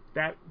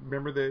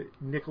 Remember the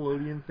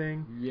Nickelodeon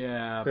thing?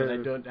 Yeah, but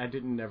I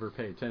didn't ever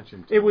pay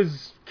attention to it. It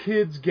was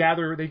kids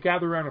gather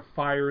around a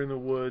fire in the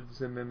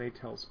woods, and then they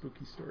tell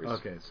spooky stories.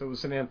 Okay, so it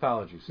was an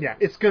anthology series. Yeah,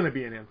 it's going to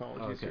be an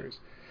anthology series.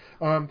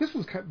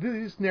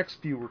 These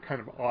next few were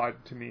kind of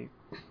odd to me.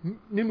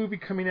 New movie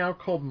coming out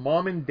called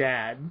Mom and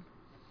Dad.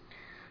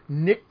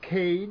 Nick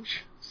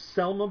Cage,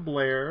 Selma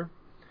Blair.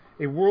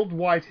 A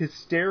worldwide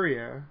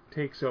hysteria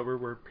takes over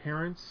where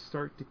parents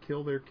start to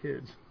kill their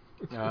kids.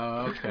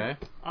 Okay.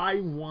 I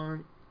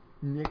want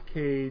Nick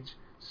Cage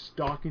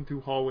stalking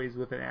through hallways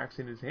with an axe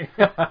in his hand.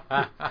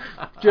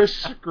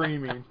 Just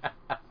screaming.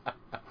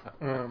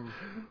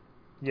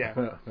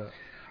 Yeah.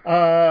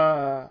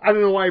 I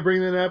don't know why I bring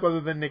that up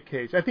other than Nick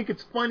Cage. I think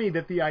it's funny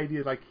that the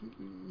idea, like,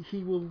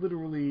 he will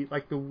literally,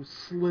 like, the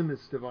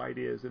slimmest of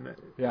ideas. And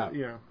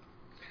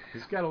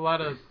He's got a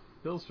lot of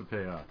bills to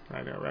pay off.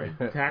 I know, right?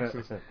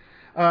 Taxes.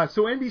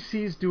 So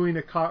NBC's doing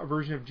a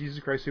version of Jesus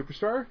Christ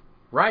Superstar.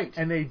 Right.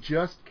 And they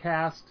just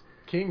cast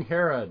King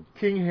Herod,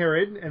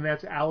 and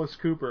that's Alice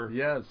Cooper.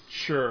 Yes.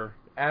 Sure.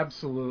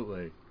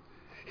 Absolutely.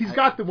 He's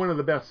got one of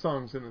the best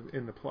songs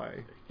in the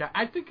play. Yeah,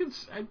 I think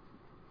it's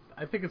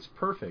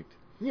perfect.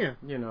 Yeah.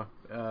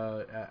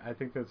 I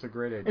think that's a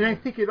great idea. And I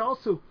think it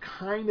also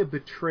kind of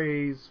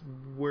betrays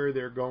where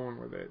they're going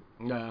with it.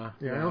 Yeah.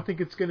 I don't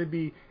think it's going to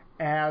be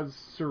as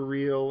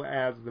surreal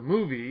as the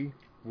movie.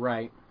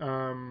 Right.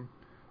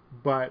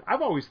 But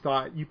I've always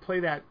thought you play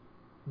that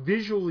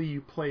visually,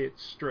 you play it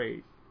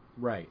straight.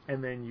 Right.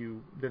 And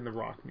then the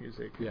rock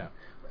music. Yeah.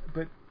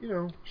 But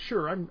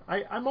sure, I'm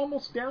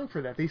almost down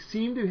for that. They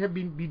seem to have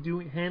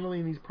been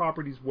handling these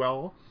properties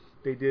well.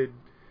 They did,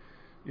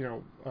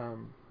 what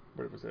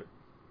was it?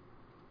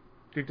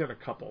 They've done a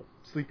couple.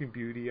 Sleeping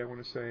Beauty, I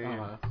want to say.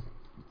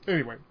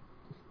 Anyway.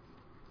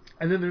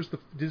 And then there's the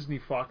Disney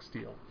Fox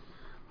deal.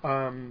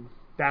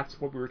 That's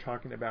what we were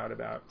talking about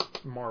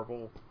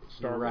Marvel,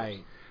 Star Wars.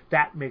 Right.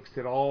 That makes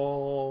it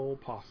all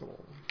possible.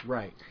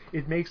 Right.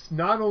 It makes,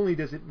 not only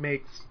does it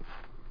make,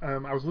 I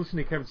was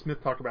listening to Kevin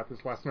Smith talk about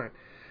this last night.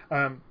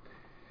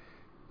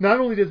 Not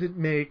only does it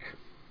make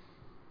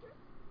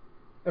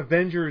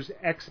Avengers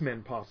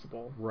X-Men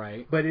possible.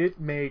 Right. But it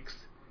makes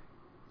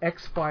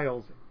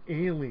X-Files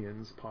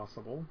Aliens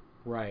possible.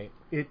 Right.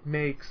 It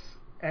makes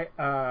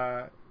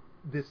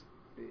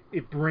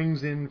it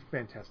brings in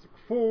Fantastic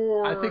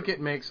Four. I think it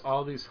makes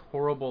all these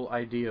horrible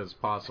ideas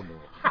possible.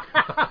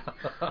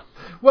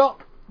 Well,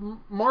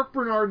 Mark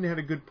Bernardin had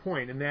a good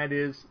point, and that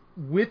is,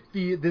 with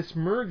this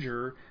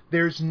merger,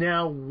 there's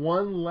now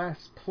one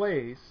less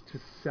place to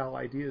sell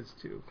ideas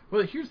to.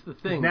 Well, here's the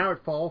thing. Now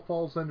it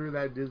falls under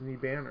that Disney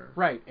banner.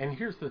 Right, and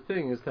here's the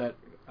thing is that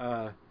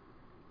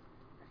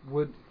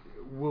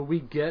will we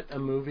get a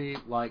movie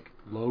like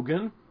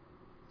Logan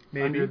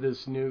under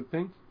this new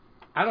thing?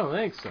 I don't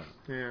think so.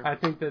 Yeah. I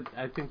think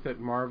that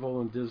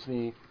Marvel and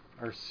Disney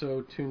are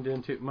so tuned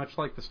into, much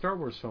like the Star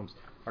Wars films,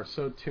 are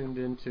so tuned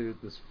into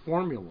this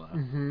formula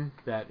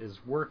that is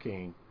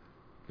working,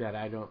 that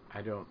I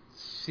don't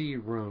see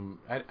room.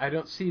 I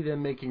don't see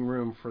them making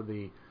room for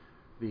the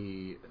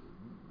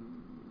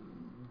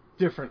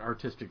different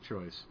artistic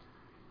choice.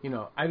 You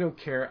know, I don't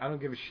care. I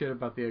don't give a shit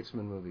about the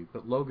X-Men movie,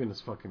 but Logan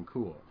is fucking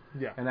cool.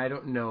 Yeah. And I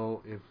don't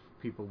know if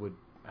people would.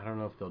 I don't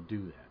know if they'll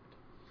do that.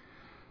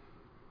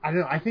 I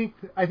don't know. I think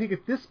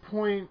at this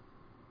point,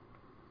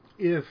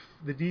 if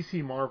the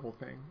DC Marvel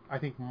thing, I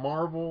think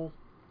Marvel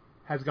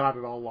has got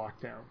it all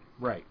locked down.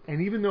 Right.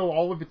 And even though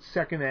all of its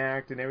second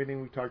act and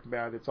everything we talked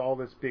about, it's all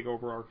this big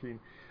overarching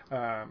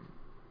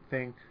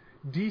thing,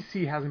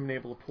 DC hasn't been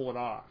able to pull it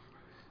off.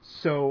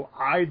 So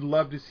I'd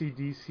love to see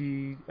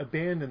DC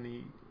abandon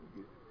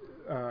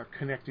the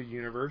connected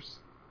universe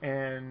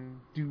and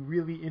do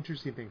really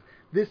interesting things.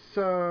 This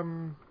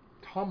Tom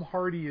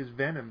Hardy as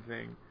Venom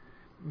thing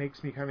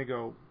makes me kind of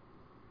go,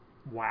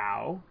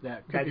 wow.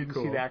 That could I be didn't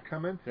cool. see that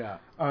coming. Yeah.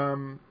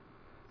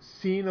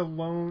 Seeing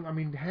alone, I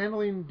mean,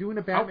 doing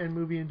a Batman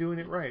movie and doing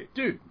it right.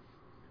 Dude,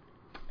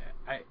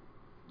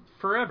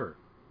 forever.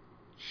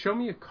 Show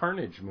me a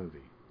Carnage movie.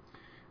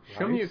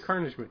 Show me a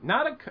Carnage movie.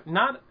 Not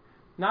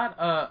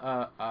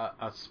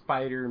a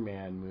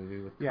Spider-Man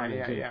movie with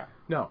Carnage in it. Yeah.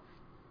 No.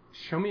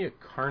 Show me a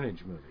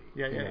Carnage movie.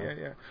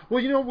 Yeah.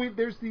 Well, you know,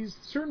 there's these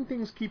certain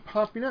things keep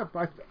popping up.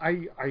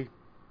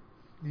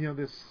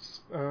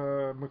 This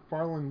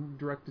McFarlane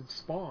directed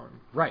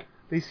Spawn. Right.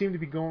 They seem to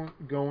be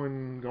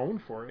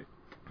going for it.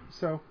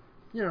 So,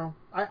 you know,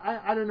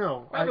 I don't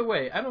know. By the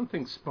way, I don't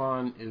think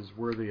Spawn is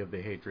worthy of the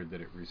hatred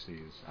that it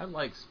receives. I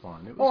like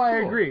Spawn. It was cool. I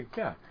agree.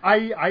 Yeah.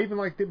 I even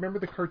liked it. Remember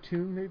the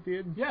cartoon they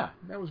did? Yeah.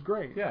 That was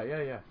great. Yeah.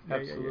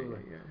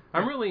 Absolutely. Yeah.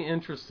 I'm really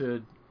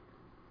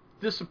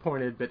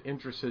disappointed, but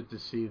interested to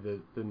see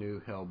the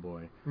new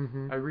Hellboy.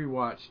 Mm-hmm. I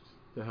rewatched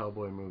the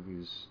Hellboy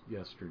movies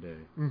yesterday,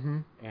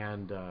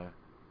 and I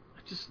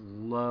just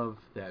love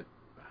that.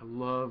 I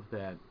love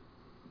that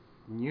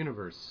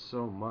universe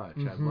so much.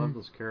 I love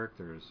those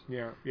characters.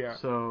 Yeah.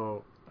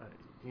 So,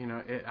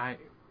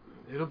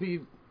 it'll be.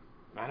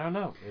 I don't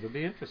know. It'll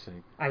be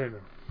interesting. I don't know.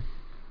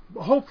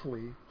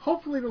 Hopefully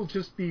it'll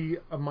just be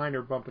a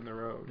minor bump in the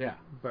road. Yeah.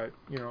 But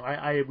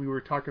we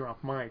were talking off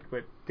mic,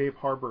 but Dave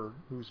Harbour,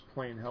 who's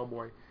playing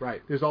Hellboy,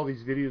 right? There's all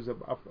these videos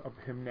of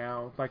him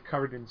now, like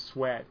covered in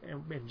sweat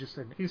and just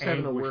he's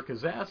having to work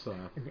his ass off.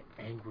 An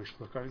anguished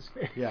look on his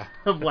face. Yeah.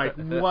 I'm like,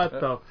 what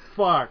the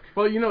fuck?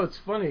 Well, it's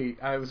funny.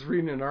 I was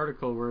reading an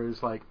article where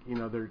it's like,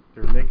 they're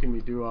making me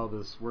do all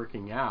this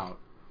working out,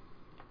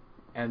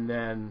 and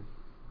then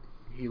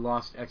he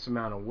lost X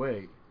amount of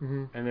weight,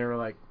 and they were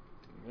like,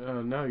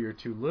 oh, no, you're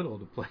too little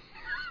to play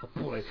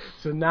Hellboy.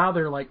 So now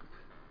they're like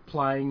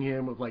plying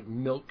him with like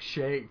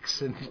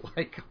milkshakes and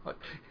like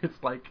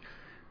it's like,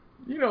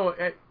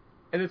 and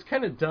it's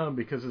kind of dumb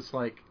because it's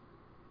like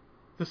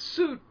the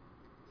suit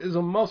is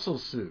a muscle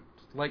suit.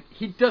 Like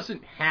he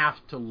doesn't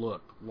have to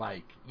look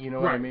like,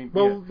 what I mean?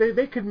 Well,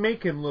 they could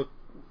make him look,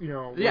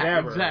 whatever. Yeah,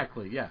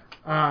 exactly. Yeah.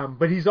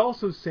 But he's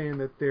also saying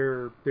that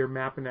they're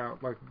mapping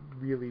out like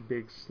really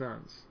big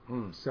stunts.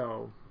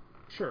 So,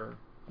 sure.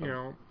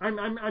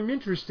 I'm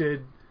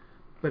interested,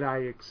 but I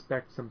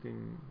expect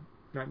something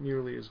not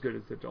nearly as good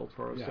as the Del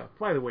Toro stuff.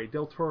 By the way,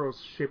 Del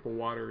Toro's Shape of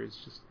Water is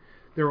just,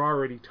 they're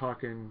already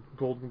talking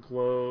Golden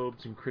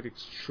Globes and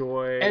Critics'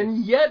 Choice.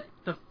 And yet,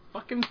 the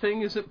fucking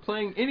thing isn't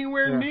playing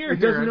anywhere near it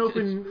here. It doesn't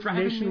open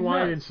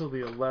nationwide until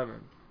the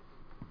 11th.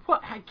 Well,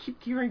 I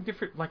keep hearing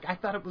different, like, I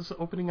thought it was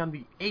opening on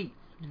the 8th.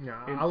 No,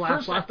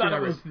 first I thought it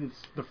was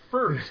the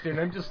 1st, and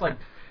I'm just like...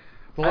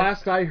 The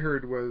last I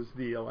heard was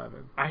the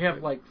 11th. I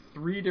have like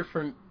 3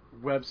 different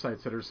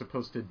websites that are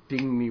supposed to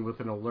ding me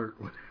with an alert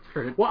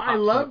whenever. Well, I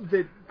love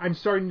that I'm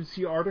starting to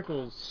see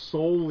articles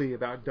solely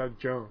about Doug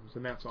Jones,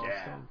 and that's awesome.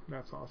 Yeah.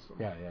 That's awesome.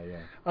 Yeah.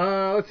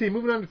 Let's see.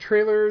 Moving on to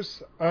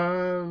trailers.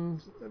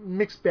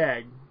 Mixed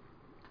bag.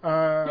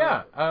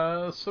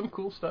 Some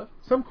cool stuff.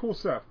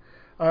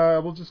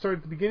 We'll just start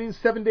at the beginning.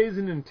 7 Days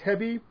in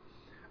Entebbe.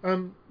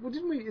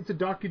 Didn't we? It's a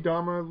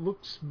docudrama.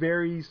 Looks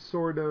very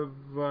sort of.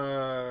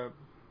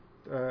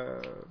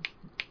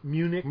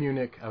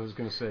 Munich, I was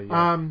going to say,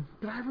 yeah.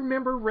 But I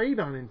remember Raid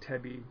on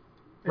Entebbe.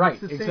 Right,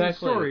 it's the exactly. Same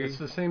story. It's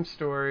the same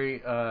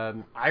story.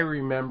 I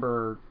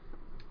remember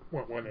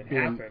when it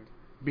happened.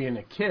 Being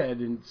a kid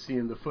and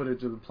seeing the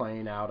footage of the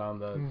plane out on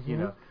the,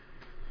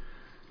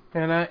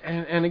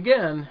 and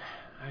again,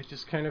 I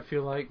just kind of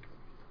feel like,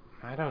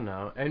 I don't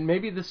know. And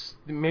maybe this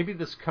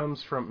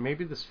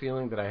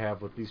feeling that I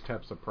have with these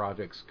types of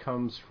projects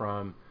comes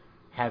from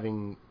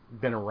having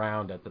been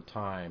around at the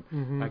time.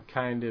 I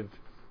kind of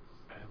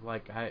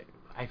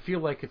I feel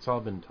like it's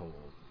all been told.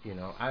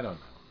 I don't know.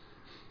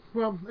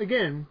 Well,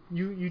 again,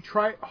 you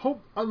try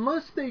hope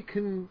unless they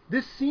can.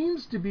 This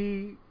seems to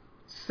be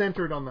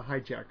centered on the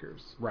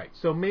hijackers, right?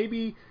 So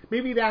maybe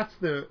that's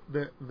the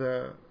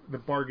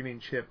bargaining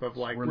chip of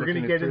like we're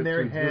going to get in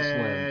their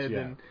head,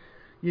 and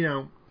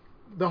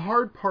the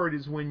hard part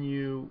is when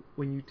you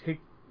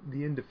take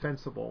the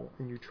indefensible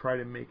and you try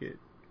to make it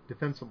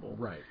defensible,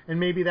 right? And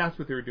maybe that's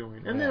what they're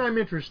doing, and then I'm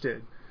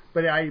interested,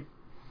 but I'm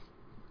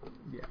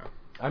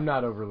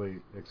not overly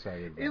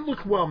excited. It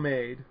looks well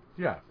made.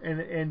 Yeah. And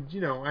I'm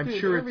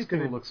sure it's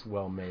going to... looks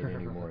well made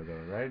anymore,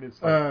 though, right?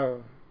 It's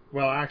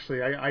well,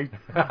 actually, I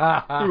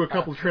threw a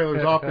couple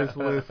trailers off this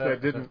list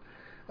that didn't.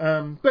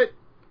 But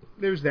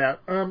there's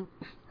that.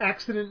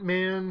 Accident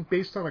Man,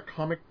 based on a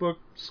comic book,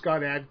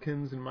 Scott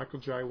Adkins and Michael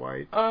Jai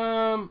White.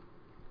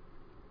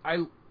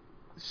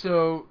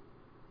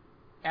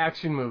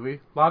 Action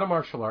movie, a lot of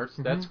martial arts.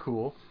 That's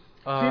cool.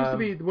 Seems to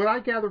be, what I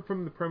gather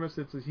from the premise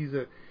is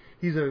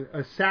he's an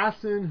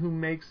assassin who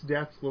makes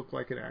deaths look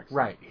like an accident.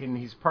 Right, and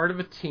he's part of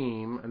a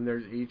team, and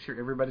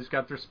everybody's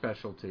got their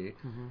specialty,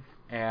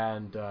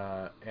 and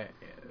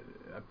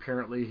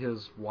apparently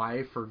his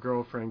wife or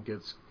girlfriend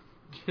gets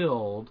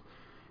killed,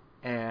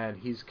 and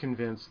he's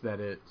convinced that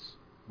it's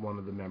one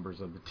of the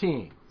members of the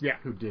team. Yeah.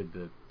 Who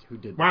did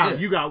Wow,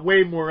 you got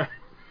way more.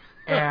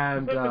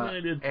 And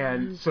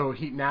and so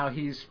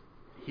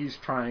he's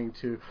trying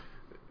to.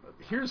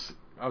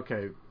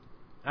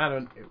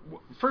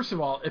 First of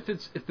all, if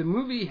the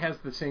movie has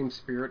the same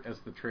spirit as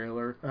the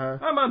trailer,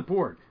 I'm on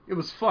board. It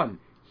was fun.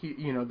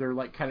 They're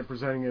like kind of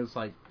presenting it as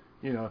like,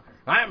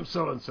 I'm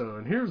so and so,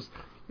 and here's,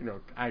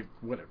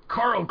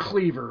 Carl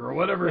Cleaver or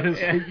whatever it is.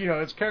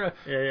 It's kind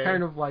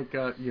of like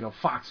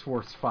Fox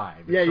Force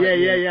 5.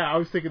 Yeah. I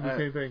was thinking the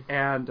same thing.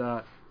 And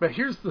but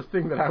here's the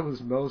thing that I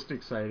was most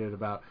excited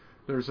about.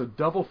 There's a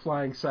double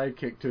flying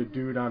sidekick to a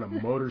dude on a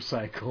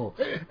motorcycle,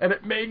 and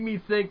it made me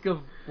think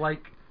of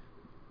like.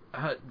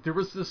 There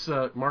was this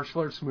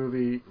martial arts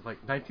movie, like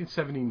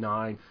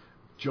 1979,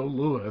 Joe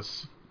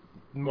Louis.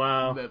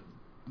 Wow. The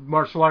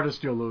martial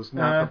artist Joe Louis,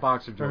 not the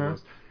boxer Joe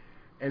Louis.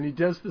 And he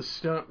does this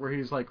stunt where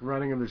he's like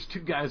running, and there's two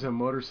guys on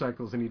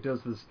motorcycles, and he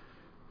does this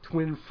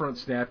twin front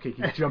snap kick.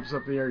 He jumps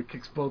up in the air, he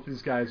kicks both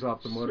these guys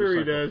off the motorcycle. Sure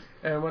he does.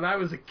 And when I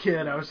was a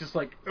kid, I was just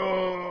like,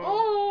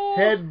 oh!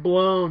 Head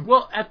blown.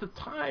 Well, at the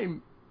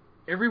time,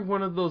 every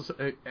one of those,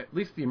 at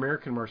least the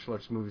American martial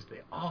arts movies, they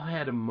all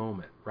had a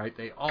moment, right?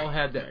 They all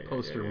had that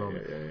poster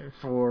moment.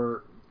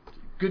 For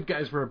good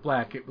guys wear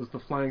black, it was the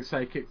flying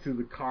sidekick through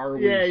the car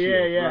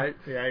windshield, right?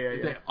 Yeah.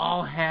 They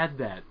all had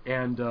that.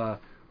 And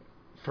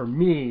for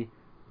me,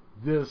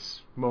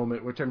 this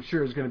moment, which I'm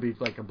sure is going to be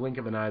like a blink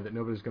of an eye that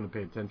nobody's going to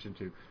pay attention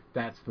to,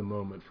 that's the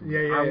moment for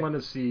me. I want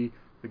to see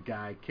the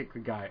guy kick the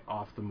guy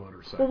off the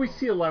motorcycle. Well, we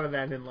see a lot of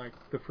that in like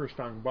the first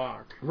Ong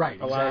Bak.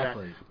 Right,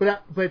 exactly.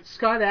 But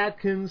Scott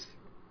Adkins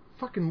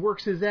fucking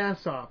works his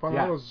ass off on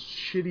all those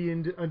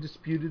shitty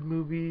Undisputed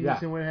movies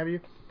and what have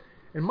you.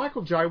 And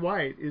Michael Jai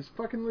White is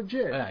fucking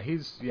legit. Yeah,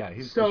 he's the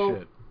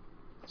shit.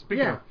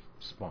 Speaking of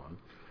Spawn.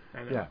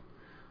 I know.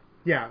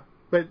 Yeah,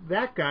 but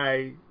that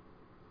guy...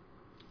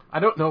 I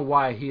don't know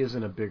why he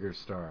isn't a bigger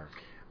star.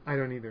 I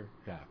don't either.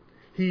 Yeah.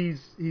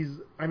 He's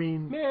I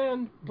mean...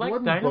 Man,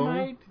 Black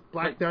Dynamite...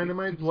 Black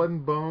Dynamite, Blood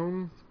and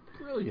Bone.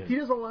 Brilliant. He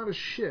does a lot of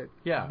shit.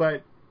 Yeah.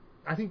 But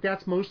I think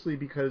that's mostly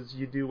because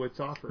you do what's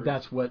offered.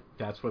 That's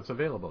what's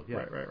available.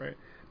 Yeah. Right.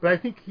 But I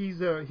think he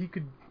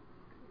can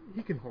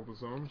hold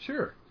his own.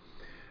 Sure.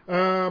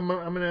 I'm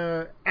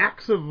gonna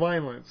Acts of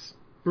Violence.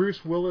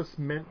 Bruce Willis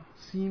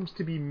seems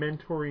to be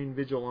mentoring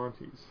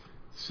vigilantes.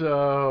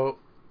 So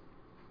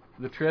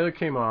the trailer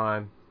came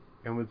on,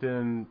 and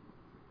within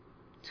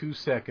 2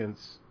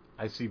 seconds,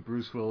 I see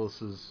Bruce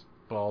Willis's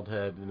bald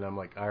head, and I'm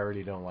like, I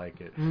already don't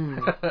like it.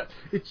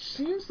 It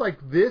seems like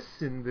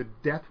this in the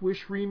Death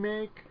Wish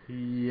remake.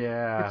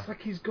 Yeah. It's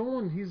like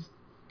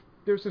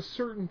there's a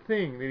certain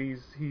thing that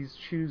he's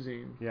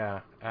choosing.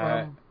 Yeah.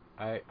 I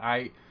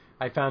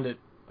found it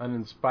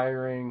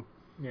uninspiring.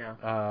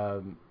 Yeah.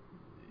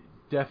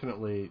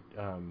 Definitely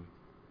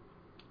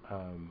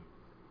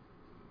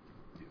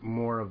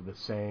more of the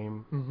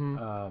same.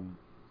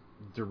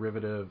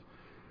 Derivative.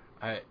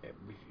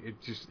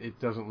 It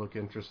doesn't look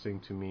interesting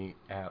to me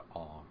at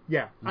all.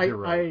 Yeah,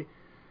 Zero. I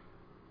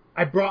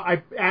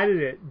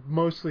added it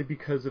mostly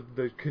because of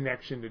the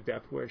connection to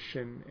Death Wish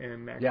and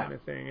that kind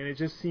of thing, and it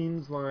just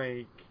seems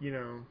like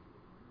man,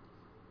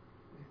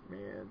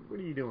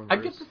 what are you doing? Bruce?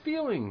 I get the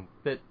feeling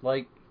that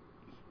like,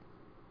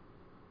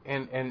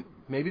 and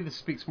maybe this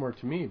speaks more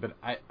to me, but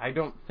I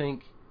don't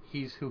think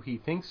he's who he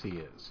thinks he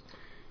is.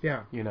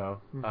 Yeah,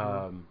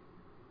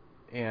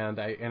 and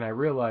I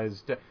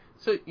realized.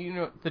 So,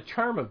 the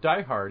charm of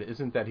Die Hard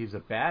isn't that he's a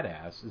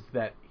badass, it's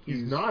that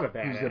he's not a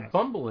badass. He's a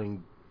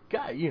bumbling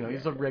guy,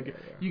 he's a regular...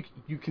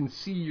 You can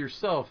see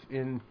yourself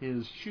in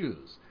his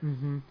shoes.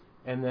 Mm-hmm.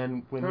 And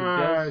then when he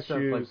does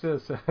stuff like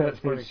this... That's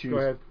funny. Shoes, Go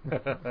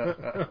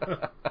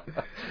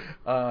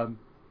ahead.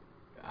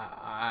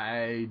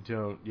 I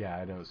don't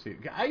see it.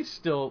 I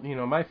still,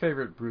 my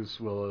favorite Bruce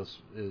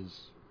Willis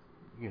is,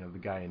 the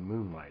guy in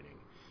Moonlighting.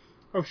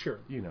 Oh, sure.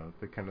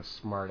 The kind of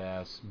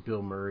smart-ass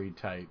Bill Murray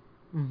type,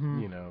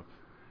 Mm-hmm.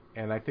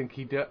 And I think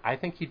he does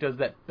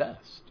that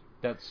best.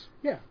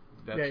 Yeah.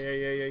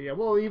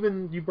 Well,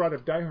 even you brought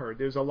up Die Hard.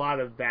 There's a lot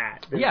of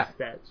that. There's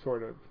that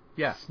sort of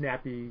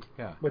snappy.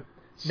 Yeah. What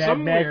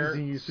somewhere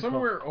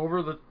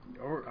over the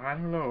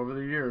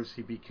years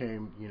he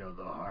became,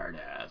 the hard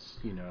ass,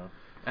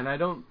 and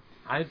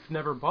I've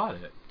never bought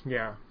it.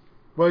 Yeah.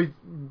 Well,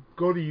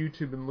 go to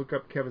YouTube and look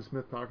up Kevin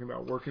Smith talking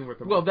about working with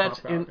him. Well,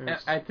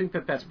 I think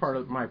that's part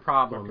of my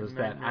problem is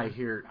that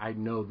I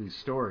know these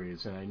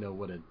stories and I know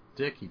what a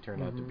dick he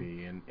turned out to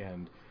be,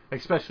 and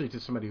especially to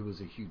somebody who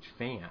was a huge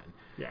fan.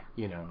 Yeah.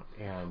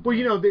 And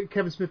well,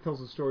 Kevin Smith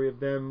tells a story of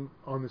them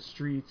on the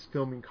streets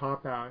filming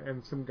Cop Out,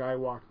 and some guy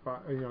walked by.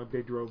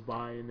 They drove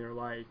by and they're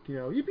like,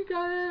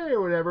 yippee-ki-yay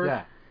or whatever.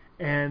 Yeah.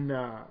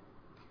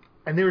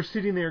 And they were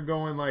sitting there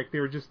going like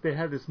they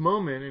had this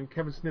moment, and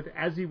Kevin Smith,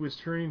 as he was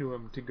turning to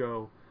him to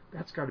go,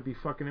 "That's got to be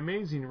fucking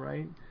amazing,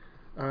 right?"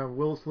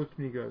 Willis looked at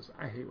me and he goes,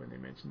 "I hate when they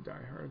mention Die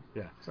Hard."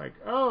 Yeah. It's like,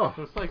 oh,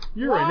 it's like,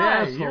 you're an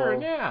asshole. You're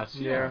an ass.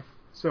 Yeah.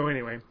 So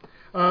anyway,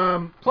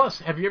 plus,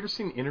 have you ever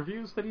seen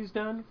interviews that he's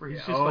done where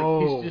he's just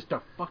he's just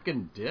a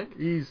fucking dick?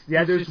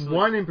 There's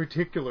one in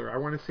particular. I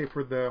want to say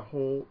for the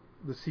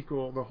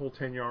sequel, the whole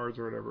 10 yards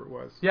or whatever it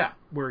was. Yeah.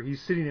 Where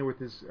he's sitting there with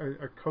his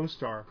a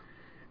co-star.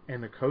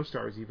 And the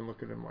co-stars even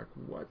look at him like,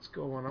 "What's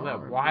going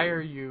on? Why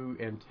are you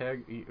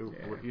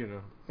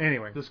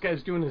Anyway, this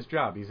guy's doing his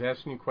job. He's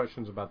asking you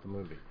questions about the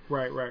movie.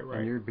 Right.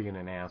 And you're being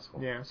an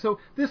asshole. Yeah. So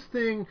this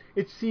thing,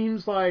 it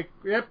seems like,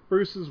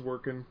 Bruce is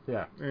working.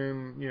 Yeah.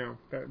 And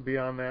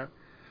beyond that,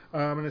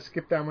 I'm going to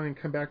skip that one and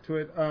come back to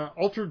it.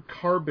 Altered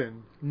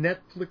Carbon,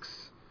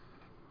 Netflix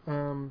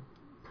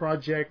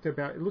project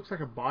about. It looks like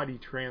a body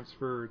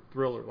transfer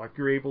thriller. Like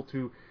you're able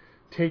to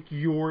take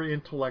your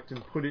intellect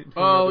and put it into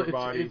another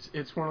body.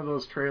 It's one of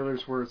those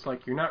trailers where it's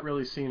like you're not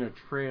really seeing a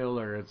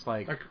trailer. It's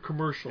like a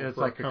commercial. It's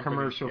like a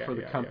commercial for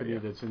the company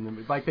that's in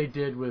the like they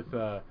did with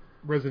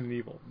Resident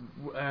Evil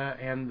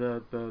and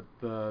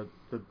the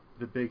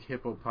big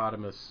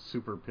hippopotamus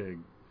super pig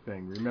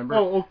thing. Remember?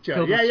 Oh,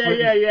 Oakja. Yeah.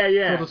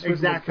 Tilda Swinton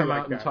Exactly come like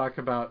out that. and talk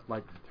about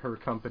like her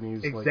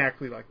companies.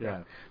 Exactly like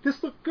that.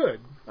 This looked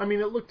good. I mean,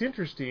 it looked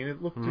interesting.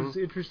 It looked as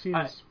interesting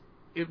as.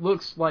 It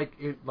looks like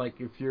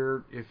if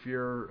you're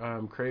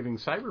craving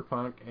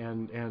cyberpunk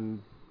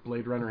and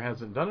Blade Runner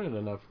hasn't done it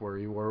enough for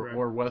you,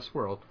 or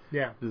Westworld,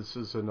 this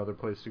is another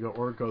place to go,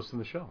 or Ghost in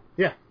the Shell.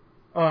 Yeah.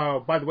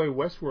 By the way,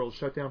 Westworld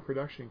shut down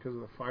production because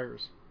of the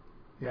fires.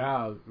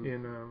 Yeah.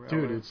 In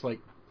dude, LA. it's like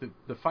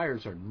the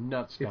fires are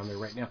nuts down there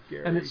right now,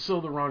 scary. and it's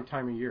still the wrong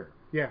time of year.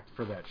 Yeah.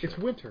 For that shit. It's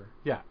winter.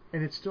 Yeah.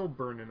 And it's still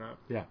burning up.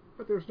 Yeah.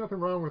 But there's nothing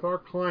wrong with our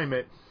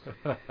climate.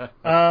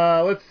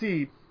 Let's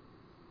see.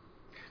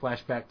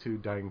 Flashback to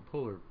dying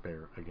polar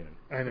bear again.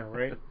 I know,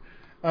 right?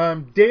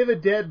 Day of the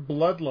Dead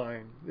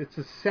Bloodline. It's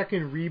the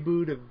second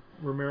reboot of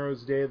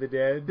Romero's Day of the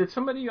Dead. Did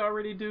somebody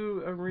already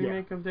do a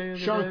remake of Day of the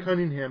Dead? Sean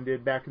Cunningham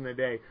did back in the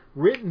day.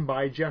 Written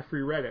by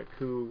Jeffrey Reddick,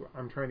 who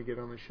I'm trying to get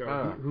on the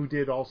show. Who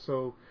did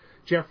also...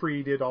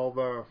 Jeffrey did all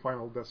the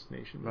Final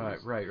Destination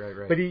movies. Right.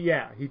 But he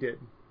did.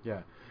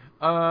 Yeah.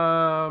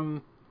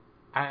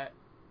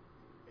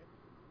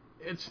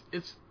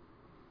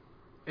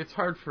 It's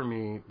hard for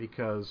me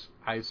because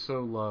I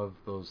so love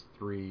those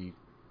three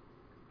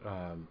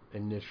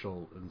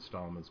initial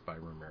installments by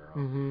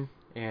Romero,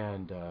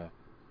 and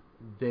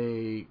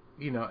they,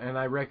 and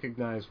I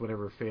recognize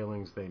whatever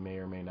failings they may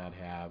or may not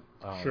have.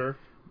 Sure,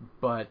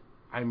 but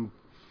I'm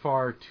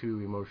far too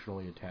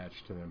emotionally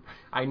attached to them.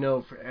 I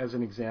know, as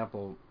an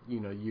example,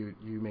 you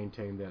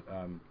maintain that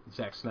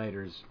Zack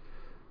Snyder's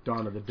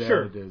Dawn of the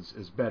Dead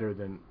is better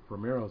than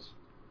Romero's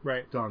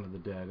Dawn of the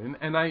Dead,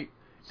 and I.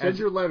 Send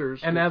your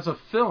letters. And as a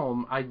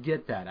film, I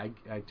get that. I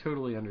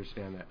totally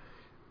understand that.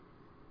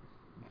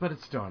 But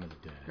it's Dawn of the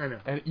Dead. I know.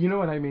 And you know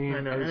what I mean?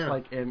 I know. It's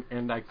like,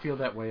 and I feel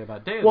that way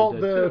about Day of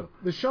the Dead, too.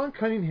 The Sean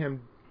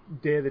Cunningham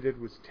Day of the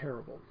Dead was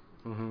terrible.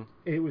 Mm-hmm.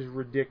 It was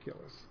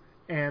ridiculous.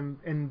 And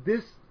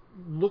this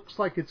looks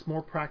like it's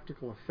more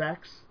practical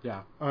effects.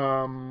 Yeah.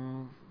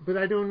 But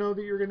I don't know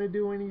that you're going to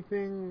do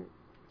anything...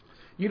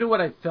 You know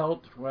what I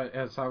felt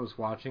as I was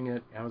watching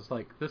it? I was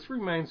like, this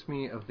reminds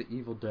me of the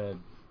Evil Dead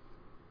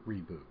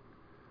reboot,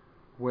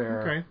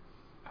 where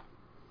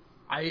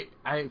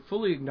I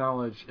fully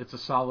acknowledge it's a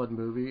solid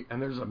movie and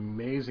there's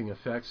amazing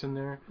effects in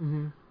there,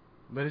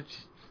 but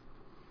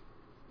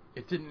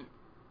it didn't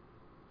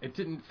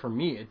for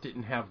me. It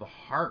didn't have the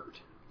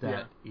heart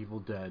that Evil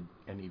Dead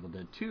and Evil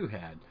Dead 2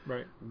 had.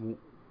 Right.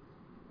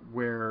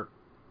 Where,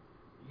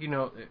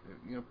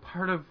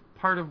 part of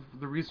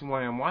the reason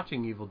why I'm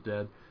watching Evil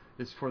Dead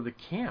is for the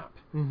camp,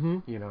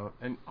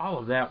 and all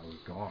of that was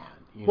gone.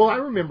 I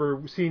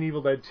remember seeing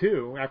Evil Dead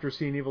 2 after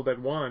seeing Evil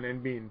Dead 1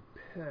 and being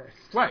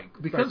pissed. Right,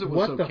 because it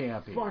was so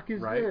campy. What the fuck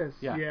is this?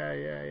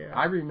 Yeah.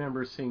 I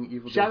remember seeing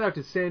Evil Dead. Shout out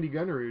to Sandy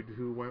Gunnerud,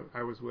 who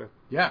I was with.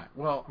 Yeah,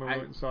 well, I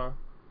went and saw.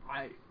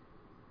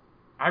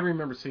 I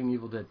remember seeing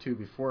Evil Dead 2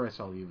 before I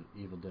saw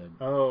Evil Dead.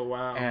 Oh,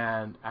 wow.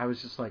 And I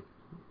was just like,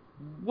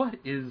 what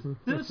is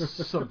this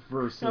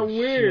subversive How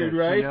weird, shit?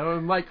 right? You know,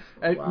 and like,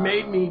 it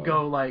made me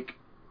go like,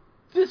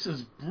 this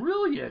is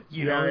brilliant.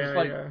 You know, it's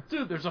like,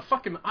 dude, there's a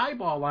fucking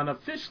eyeball on a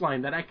fish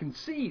line that I can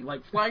see,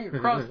 like, flying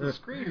across the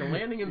screen and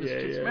landing in this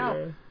kid's mouth.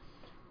 Yeah.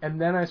 And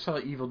then I saw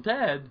Evil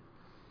Dead,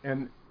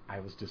 and I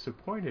was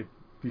disappointed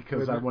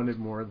because I wanted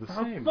more of the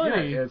same.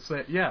 Funny. Yeah, it's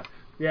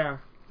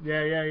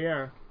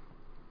Yeah.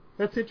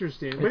 That's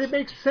interesting, but it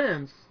makes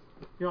sense.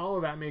 You know, all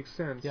of that makes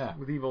sense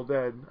with Evil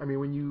Dead. I mean,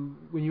 when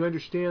you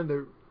understand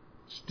the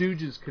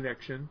Stooges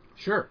connection,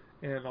 sure,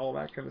 and all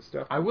that kind of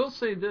stuff. I will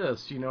say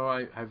this, you know,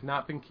 I've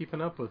not been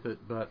keeping up with it,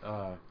 but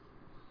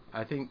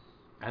I think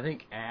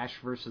Ash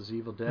versus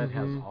Evil Dead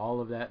has all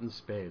of that in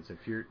spades.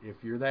 If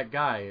you're that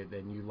guy,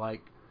 then you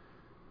like,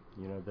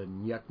 you know, the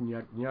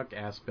nyuk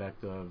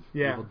aspect of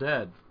Evil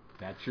Dead.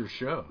 That's your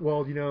show.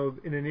 Well, you know,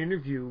 in an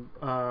interview,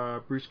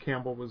 Bruce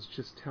Campbell was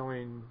just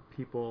telling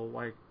people,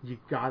 like, you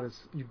gotta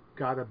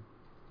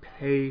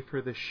pay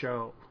for the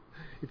show.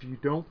 If you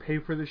don't pay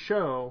for the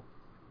show,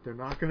 they're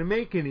not going to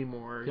make any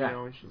more. Yeah, you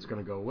know, it's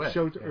going to go away.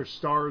 Show or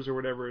Stars or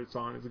whatever it's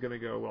on is going to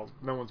go, well,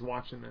 no one's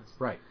watching this.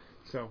 Right.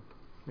 So,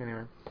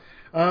 anyway.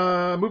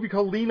 A movie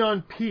called Lean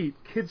on Pete,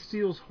 Kid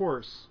Steals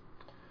Horse.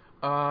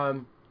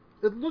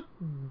 It looked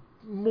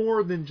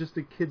more than just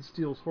a Kid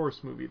Steals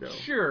Horse movie, though.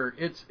 Sure,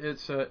 it's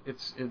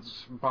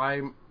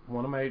by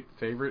one of my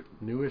favorite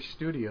newish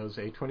studios,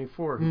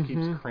 A24, who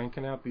keeps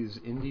cranking out these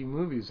indie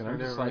movies, and I'm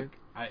just like,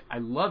 I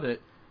love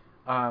it.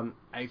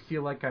 I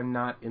feel like I'm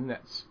not in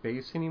that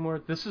space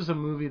anymore. This is a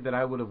movie that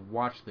I would have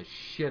watched the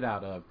shit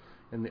out of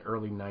in the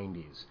early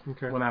 90s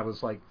when I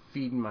was like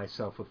feeding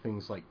myself with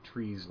things like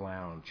Trees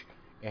Lounge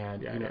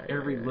and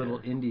every little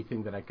indie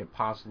thing that I could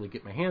possibly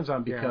get my hands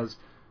on, because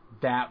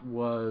that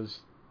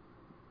was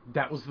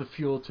the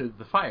fuel to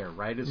the fire,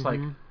 right? It's like,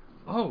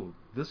 oh,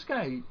 this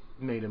guy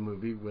made a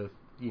movie with,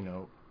 you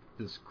know,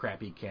 this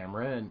crappy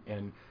camera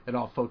and it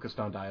all focused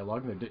on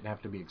dialogue and there didn't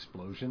have to be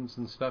explosions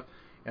and stuff.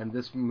 And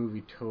this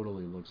movie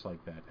totally looks like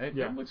that. It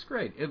looks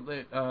great.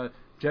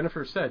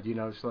 Jennifer said, you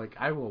know, she's like,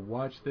 I will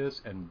watch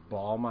this and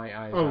bawl my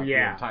eyes out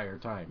the entire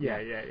time.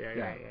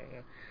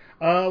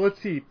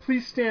 Let's see.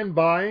 Please Stand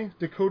By.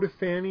 Dakota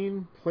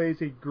Fanning plays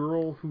a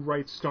girl who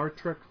writes Star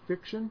Trek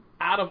fiction.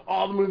 Out of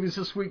all the movies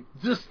this week,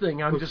 this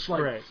thing, I'm looks just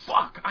like, great.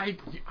 Fuck,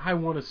 I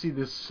want to see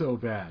this so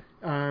bad.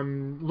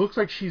 Looks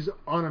like she's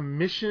on a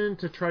mission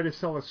to try to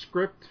sell a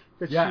script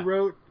that she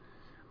wrote.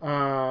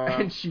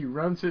 And she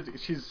runs it.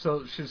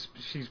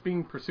 She's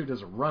being pursued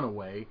as a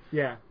runaway.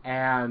 Yeah.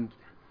 And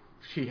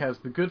she has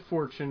the good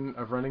fortune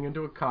of running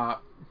into a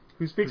cop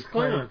who speaks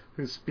Klingon.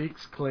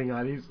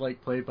 He's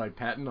like played by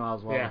Patton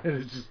Oswalt. Yeah.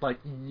 And it's just like,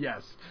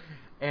 yes.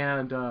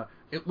 And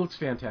it looks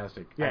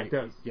fantastic. Yeah, it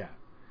does. Yeah.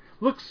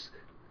 Looks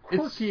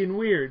quirky and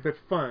weird, but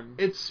fun.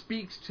 It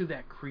speaks to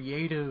that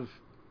creative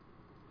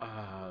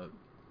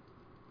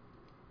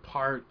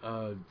part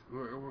of,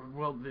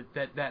 well,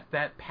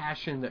 that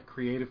passion that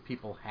creative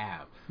people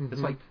have.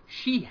 It's like,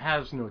 she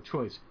has no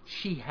choice.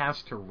 She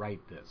has to write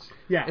this.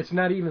 Yeah. It's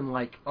not even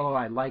like, oh,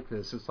 I like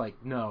this. It's like,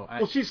 no.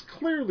 Well, she's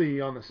clearly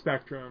on the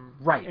spectrum.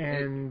 Right.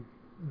 And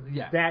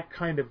that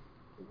kind of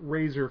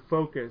razor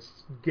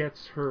focus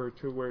gets her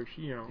to where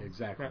she, you know.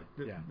 Exactly.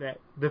 That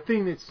the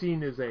thing that's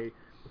seen as a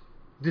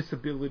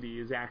disability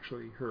is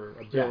actually her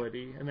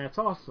ability, and that's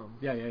awesome.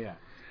 Yeah.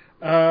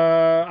 But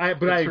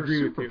I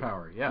agree with you.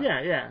 Superpower,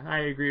 Yeah, I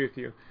agree with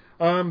you.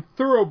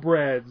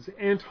 Thoroughbreds,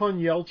 Anton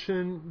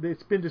Yelchin.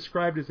 It's been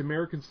described as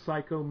American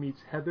Psycho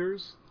meets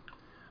Heathers.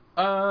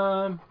 I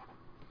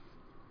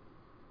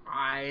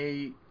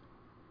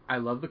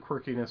love the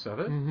quirkiness of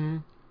it.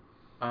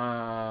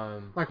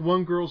 Like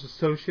one girl's a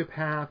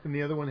sociopath, and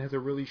the other one has a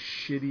really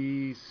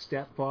shitty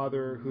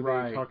stepfather who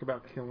they talk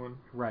about killing.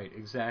 Right,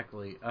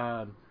 exactly.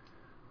 I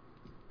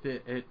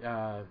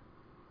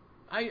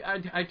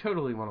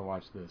totally want to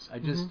watch this. I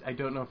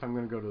don't know if I'm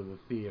going to go to the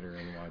theater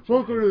and watch it.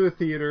 Won't go to the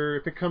theater.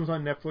 If it comes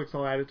on Netflix,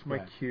 I'll add it to my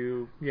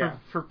queue. Yeah.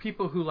 For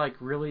people who like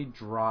really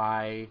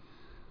dry,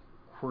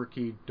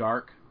 quirky,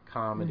 dark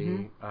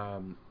comedy,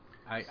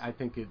 I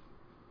think it's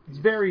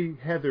very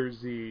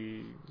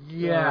Heathersy.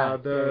 Yeah.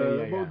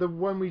 The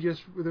one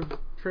the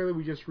trailer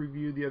we just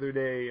reviewed the other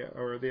day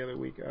or the other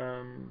week.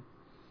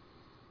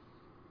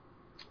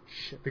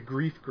 The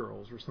Grief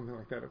Girls or something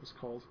like that. It was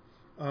called.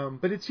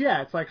 But it's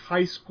like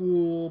high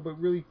school, but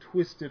really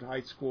twisted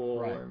high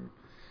school. Right.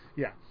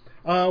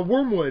 And,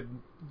 Wormwood,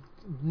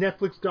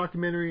 Netflix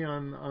documentary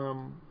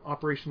on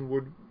Operation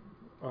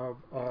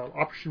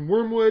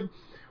Wormwood,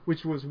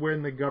 which was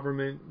when the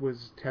government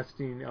was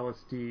testing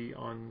LSD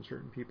on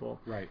certain people.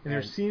 Right. And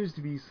there seems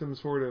to be some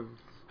sort of...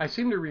 I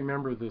seem to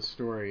remember this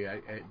story.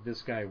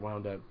 This guy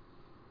wound up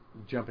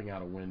jumping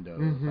out a window,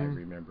 if I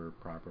remember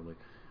properly.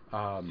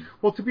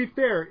 Well, to be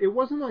fair, it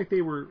wasn't like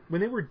when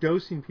they were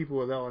dosing people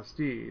with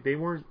LSD, they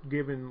weren't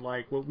given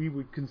like what we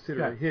would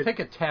consider a hit. Take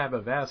a tab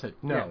of acid.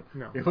 No.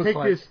 No. It was Take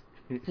like...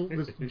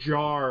 this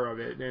jar of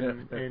it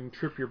and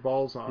trip your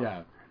balls off.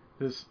 Yeah.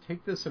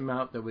 this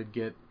amount that would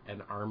get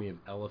an army of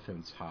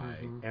elephants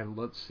high, and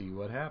let's see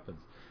what happens.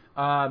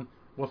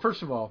 Well,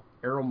 first of all,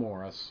 Errol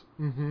Morris,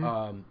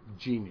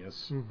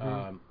 genius.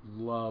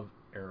 Love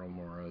Errol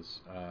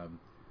Morris.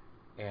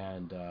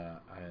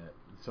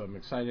 So I'm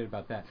excited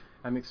about that.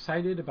 I'm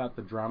excited about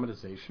the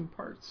dramatization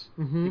parts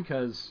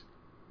because,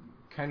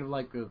 kind of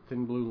like the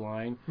Thin Blue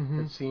Line,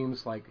 it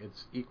seems like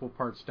it's equal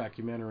parts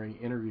documentary,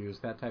 interviews,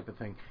 that type of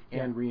thing,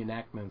 and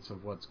reenactments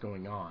of what's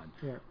going on,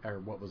 or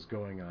what was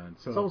going on.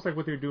 So it's almost like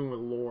what they're doing with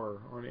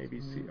Lore on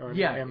ABC, on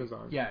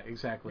Amazon. Yeah,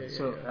 exactly.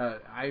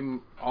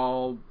 I'm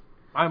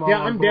I'm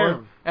on board.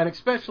 down. And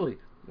especially,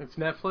 it's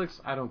Netflix.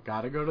 I don't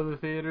got to go to the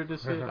theater to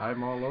see it.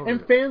 I'm all over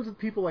and it. fans of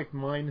people like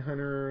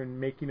Mindhunter and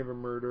Making of a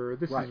Murder,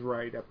 this is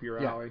right up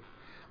your alley.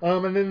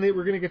 And then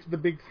we're going to get to the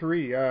big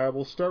three.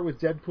 We'll start with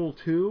Deadpool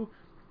 2.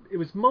 It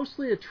was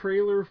mostly a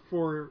trailer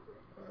for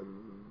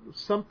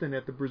something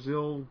at the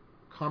Brazil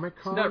Comic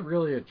Con. It's not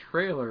really a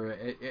trailer.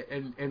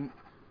 And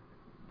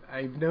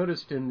I've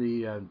noticed in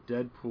the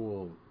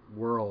Deadpool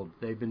world,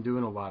 they've been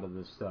doing a lot of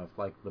this stuff,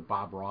 like the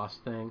Bob Ross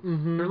thing.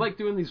 They're like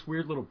doing these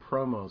weird little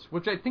promos,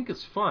 which I think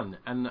is fun,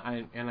 and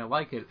I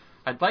like it.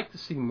 I'd like to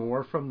see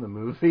more from the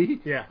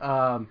movie.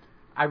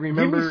 I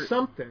remember Give me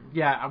something.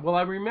 Yeah, well,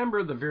 I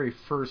remember the very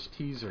first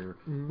teaser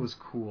was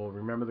cool.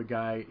 Remember the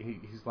guy?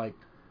 He's like.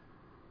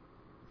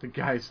 The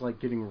guy's like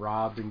getting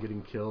robbed and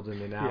getting killed in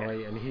an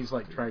alley, and he's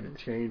like trying to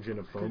change in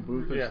a phone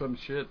booth or some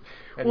shit,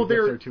 and he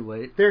gets there too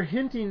late. They're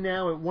hinting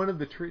now at one of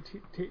the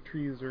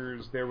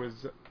teasers there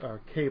was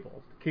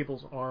Cable.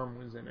 Cable's arm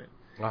was in it.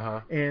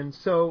 And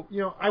so,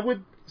 I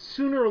would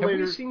sooner or later...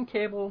 Have we seen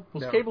Cable?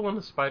 Was Cable in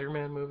the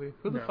Spider-Man movie?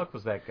 Who the fuck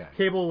was that guy?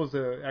 Cable was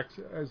I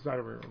don't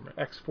remember,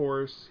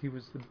 X-Force. He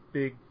was the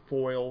big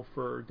foil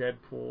for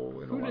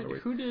Deadpool in a lot of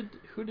ways. Who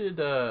did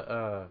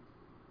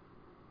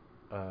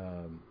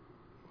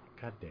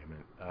God damn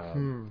it.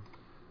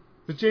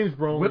 But James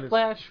Brolin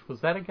Whiplash?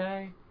 Was that a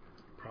guy?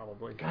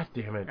 Probably. God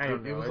damn it.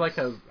 It was like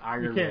a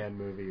Iron Man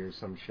movie or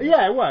some shit.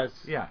 Yeah, it was.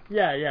 Yeah,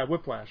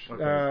 Whiplash.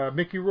 Okay.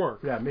 Mickey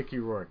Rourke. Yeah, Mickey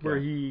Rourke. Where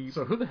he...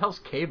 So who the hell's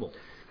Cable?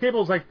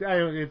 Cable's like...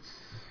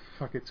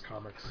 it's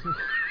comics.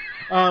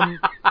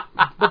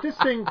 But this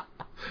thing...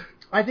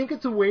 I think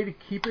it's a way to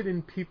keep it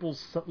in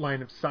people's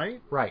line of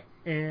sight. Right.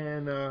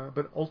 And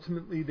but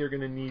ultimately they're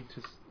going to need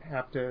to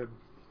have to...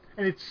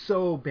 And it's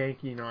so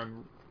banking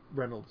on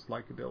Reynolds'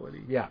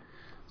 likability. Yeah.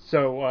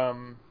 So,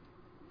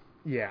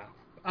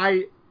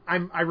 I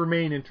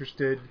remain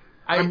interested.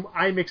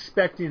 I'm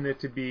expecting it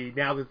to be,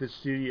 now that the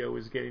studio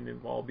is getting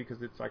involved,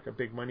 because it's like a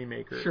big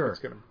moneymaker. Sure. It's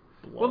going to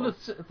blow. Well,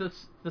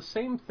 the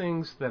same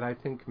things that I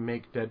think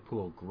make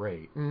Deadpool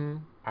great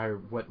are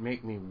what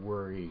make me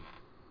worry.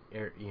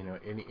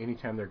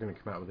 Anytime they're going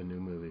to come out with a new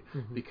movie,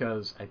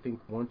 because I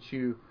think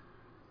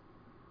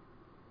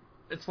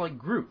it's like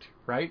Groot,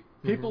 right?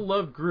 People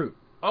love Groot.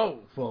 Oh,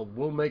 well,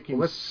 we'll make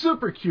him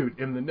super cute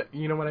in the...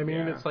 You know what I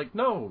mean? Yeah. It's like,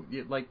 no.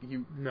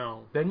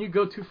 No. Then you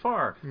go too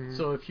far.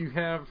 So if you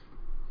have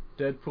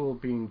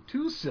Deadpool being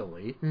too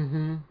silly,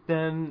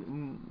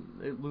 then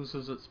it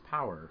loses its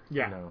power.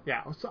 Yeah.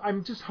 So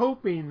I'm just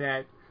hoping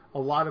that a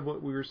lot of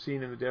what we were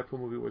seeing in the Deadpool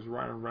movie was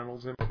Ryan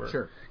Reynolds in it.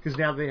 Sure. Because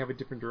now they have a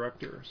different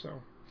director,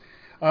 so...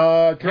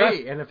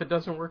 hey, and if it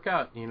doesn't work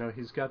out,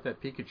 he's got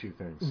that Pikachu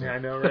thing. So. Yeah, I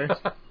know, right?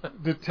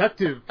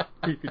 Detective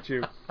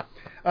Pikachu.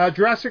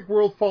 Jurassic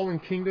World Fallen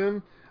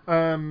Kingdom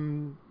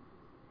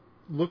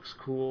looks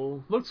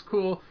cool. Looks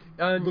cool.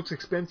 Looks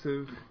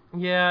expensive.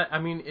 Yeah, I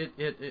mean,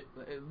 it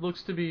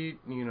looks to be,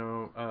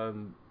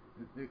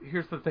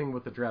 here's the thing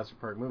with the Jurassic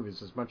Park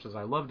movies. As much as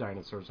I love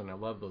dinosaurs and I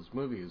love those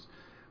movies,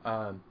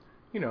 what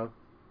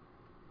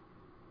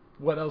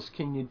else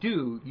can you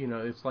do?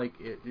 It's like...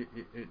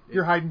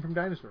 You're hiding from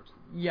dinosaurs.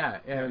 Yeah,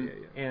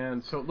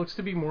 and so it looks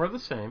to be more of the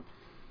same.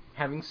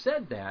 Having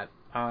said that,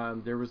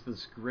 there was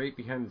this great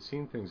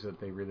behind-the-scene things that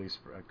they released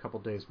a couple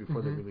days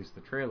before they released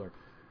the trailer,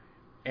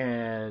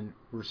 and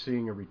we're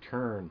seeing a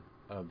return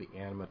of the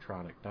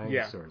animatronic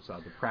dinosaurs,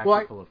 the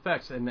practical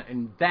effects,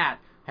 and that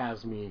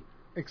has me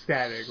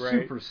ecstatic, right?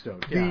 Super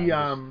stoked.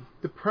 Yeah,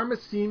 the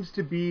premise seems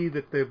to be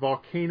that the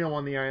volcano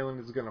on the island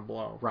is going to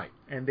blow, right?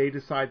 And they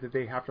decide that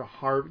they have to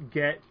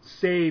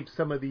save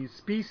some of these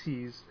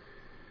species.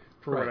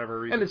 For whatever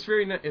reason. And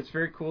it's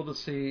very cool to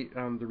see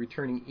the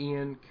returning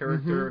Ian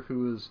character,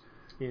 who is...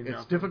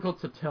 It's difficult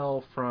to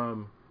tell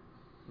from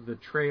the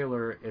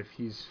trailer if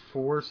he's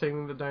for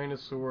saving the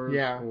dinosaurs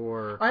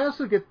or... I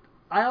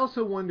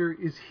also wonder,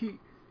 is he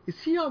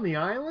on the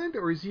island,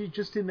 or is he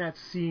just in that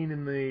scene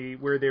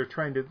where they're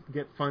trying to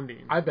get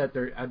funding? I bet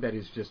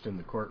he's just in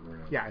the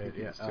courtroom. Yeah, I think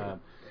he is too.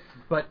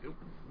 But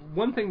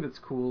one thing that's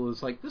cool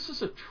is, like, this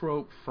is a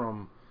trope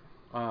from...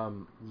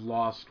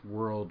 Lost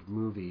World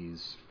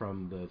movies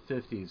from the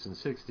 50s and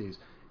 60s,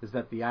 is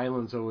that the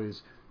island's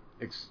always,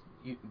 it's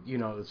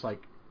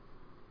like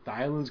the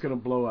island's going to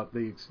blow up,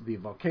 the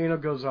volcano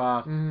goes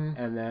off,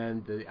 and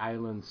then the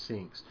island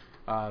sinks.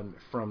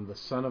 From the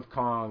Son of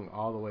Kong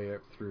all the way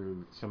up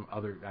through some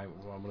other, I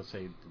want to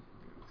say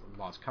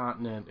Lost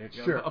Continent,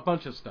 Sure. a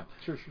bunch of stuff.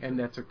 Sure. And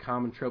that's a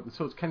common trope. And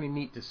so it's kind of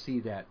neat to see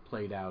that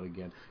played out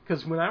again.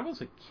 Because when I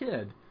was a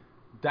kid,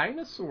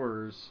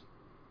 dinosaurs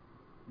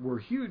were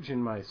huge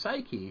in my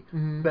psyche,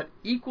 but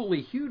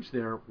equally huge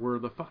there were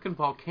the fucking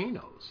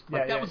volcanoes.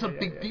 Like, that was a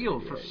big deal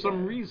for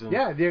some reason.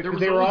 Yeah, they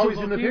were always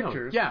in the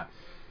pictures. Yeah.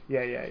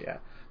 Yeah.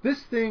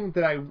 This thing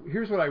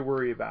here's what I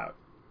worry about.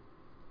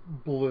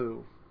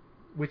 Blue,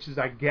 which is,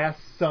 I guess,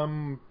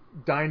 some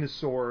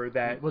dinosaur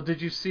that... Well,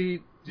 did you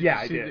see...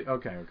 I did.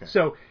 Okay.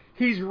 So,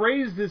 he's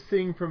raised this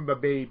thing from a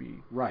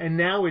baby. Right. And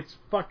now it's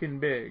fucking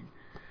big.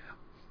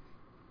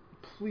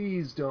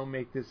 Please don't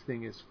make this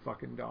thing his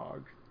fucking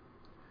dog.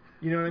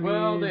 You know what I mean?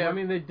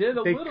 Well, they did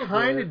a little bit. They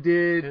kind of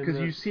did, because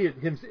you see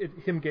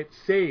him get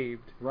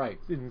saved, right,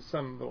 in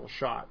some little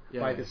shot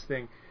by this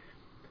thing.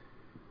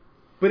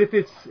 But if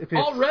it's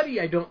already,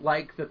 I don't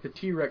like that the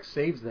T-Rex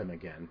saves them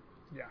again.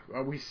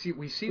 Yeah, we see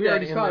we see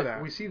that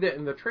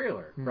in the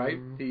trailer, right?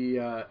 The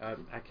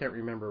I can't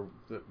remember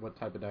what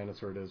type of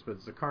dinosaur it is, but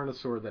it's the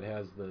Carnosaur that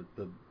has the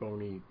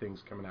bony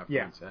things coming out from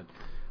its head.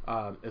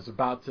 Is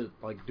about to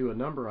like do a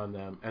number on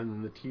them, and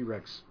then the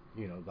T-Rex,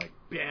 like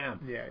bam.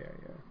 Yeah.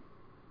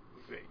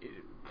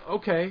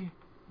 Okay,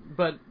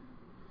 but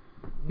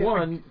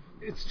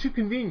it's too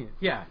convenient.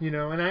 Yeah,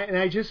 and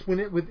I just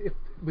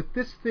with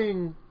this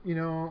thing,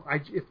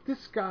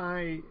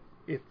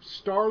 if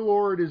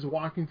Star-Lord is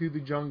walking through the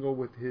jungle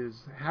with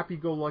his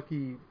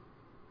happy-go-lucky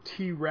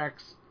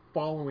T-Rex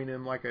following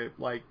him like that'd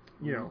be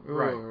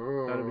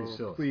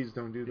silly. Please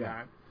don't do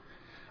that.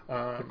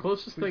 The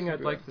closest thing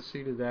I'd like to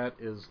see to that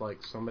is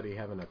like somebody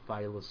having a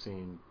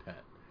thylacine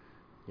pet.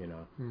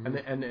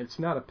 And it's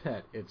not a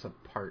pet, it's a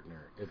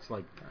partner. It's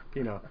like,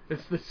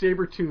 it's the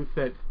saber-tooth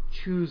that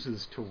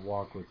chooses to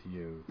walk with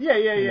you.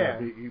 Yeah.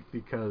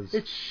 Because...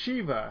 It's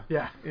Shiva.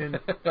 Yeah. In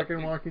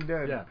fucking Walking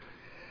Dead. Yeah.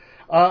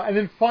 And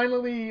then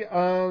finally,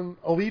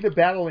 Alita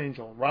Battle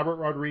Angel, Robert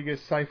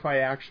Rodriguez sci-fi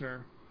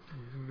actioner.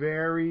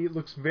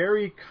 Looks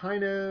very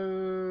kind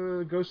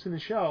of Ghost in the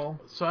Shell.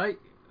 So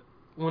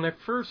when I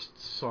first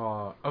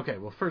saw... Okay,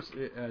 well, first...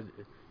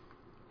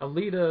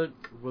 Alita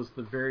was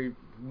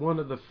one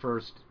of the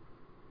first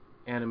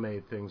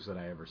anime things that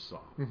I ever saw.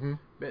 Mm-hmm.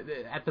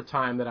 At the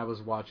time that I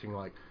was watching,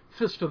 like,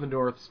 Fist of the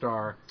North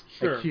Star,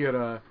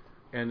 Akira,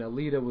 and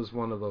Alita was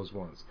one of those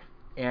ones.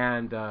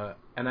 And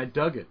I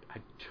dug it.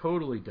 I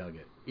totally dug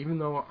it. Even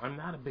though I'm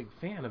not a big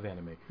fan of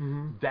anime,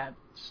 that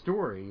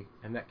story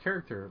and that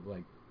character,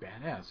 like,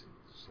 badass.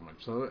 So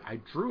much so,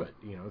 I drew it.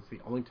 It's the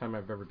only time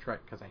I've ever tried,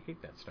 because I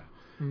hate that style.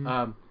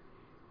 Mm-hmm.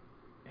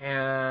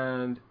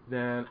 And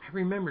then I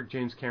remember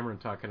James Cameron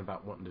talking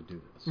about wanting to do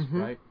this,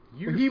 right?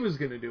 He was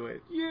going to do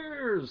it.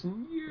 Years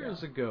and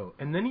years ago.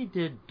 And then he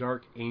did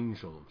Dark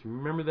Angel. Do you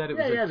remember that? It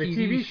was a the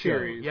TV show.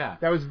 series. Yeah.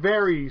 That was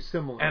very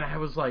similar. And I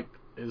was like,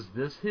 is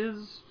this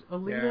his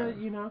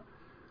Alita,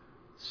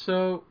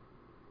 So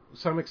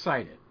I'm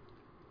excited.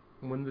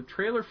 When the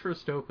trailer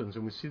first opens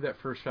and we see that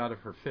first shot of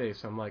her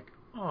face, I'm like,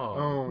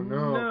 oh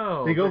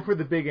no. They go for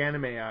the big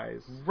anime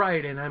eyes.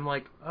 Right, and I'm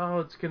like, oh,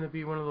 it's going to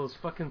be one of those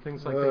fucking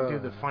things like they do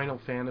the Final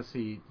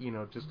Fantasy,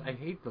 I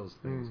hate those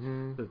things.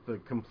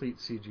 The complete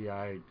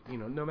CGI,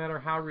 no matter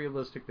how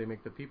realistic they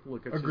make the people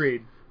look.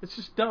 Agreed. It's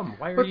just dumb.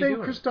 Why are you doing it? But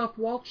then Christoph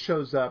Waltz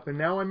shows up, and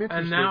now I'm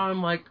interested. And now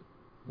I'm like,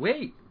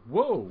 wait,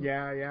 whoa.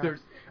 Yeah.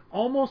 There's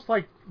almost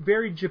like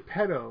very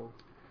Geppetto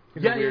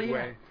in a weird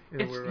way.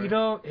 It's,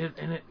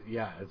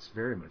 it's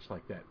very much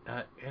like that.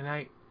 And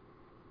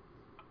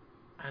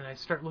I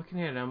start looking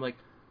at it, and I'm like,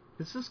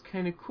 this is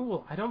kind of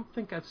cool. I don't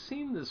think I've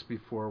seen this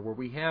before, where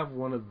we have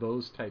one of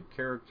those type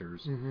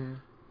characters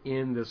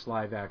in this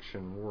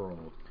live-action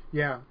world.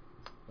 Yeah.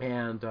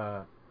 And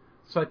so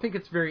I think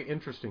it's very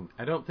interesting.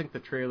 I don't think the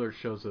trailer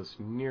shows us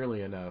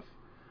nearly enough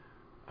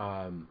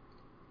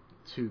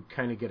to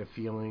kind of get a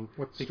feeling.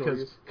 What the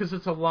story is? Because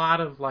it's a lot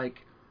of,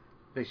 like,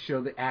 they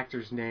show the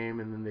actor's name,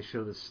 and then they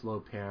show the slow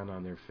pan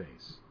on their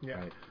face. Yeah.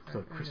 Right?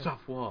 So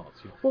Christoph Waltz,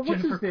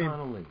 Jennifer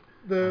Connelly.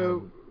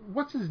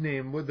 What's his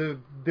name?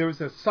 There was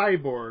a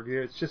cyborg.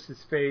 It's just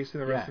his face,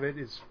 and the rest of it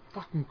is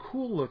fucking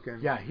cool looking.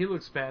 Yeah, he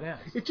looks badass.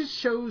 It just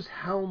shows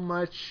how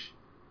much,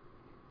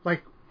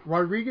 like,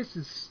 Rodriguez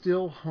is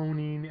still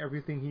honing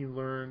everything he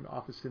learned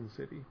off of Sin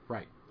City.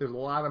 Right. There's a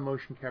lot of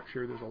motion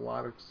capture. There's a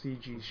lot of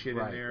CG shit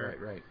in there.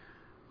 Right.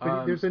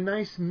 But there's a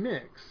nice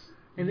mix,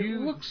 and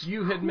it looks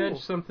You cool. had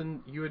mentioned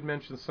something. You had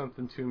mentioned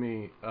something to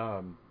me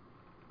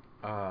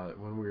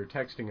when we were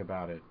texting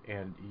about it,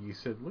 and you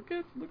said, "Look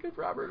at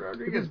Robert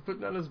Rodriguez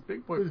putting on his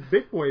big boy." His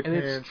big boy and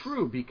pants. It's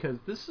true, because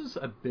this is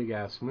a big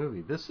ass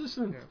movie. This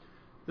isn't. Yeah.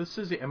 This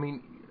is. I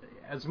mean,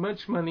 as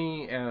much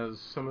money as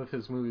some of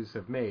his movies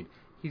have made,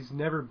 he's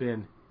never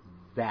been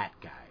that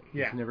guy.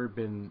 Yeah. He's never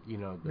been.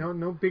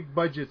 No big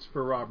budgets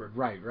for Robert.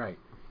 Right.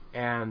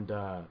 And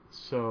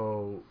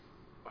so,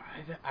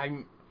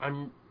 I'm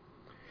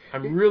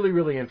really,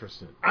 really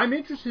interested. I'm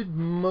interested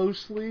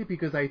mostly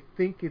because I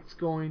think it's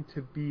going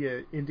to be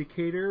an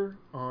indicator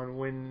on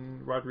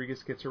when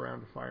Rodriguez gets around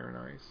to Fire and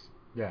Ice.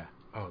 Yeah.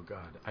 Oh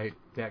God,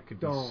 that could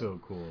be Don't so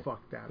cool.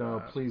 fuck that No,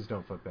 up. please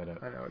don't fuck that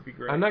up. I know, it'd be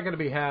great. I'm not going to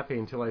be happy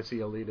until I see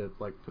Alita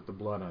put the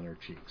blood on her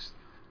cheeks.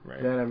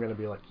 Right. Then I'm going to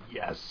be like,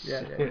 yes.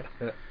 Yeah.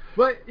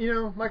 But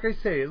like I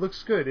say, it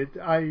looks good.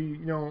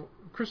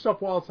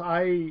 Christoph Waltz.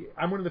 I'm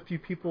one of the few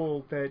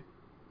people that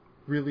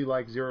really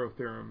like Zero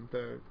Theorem,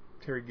 the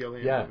Terry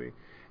Gilliam movie,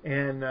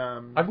 and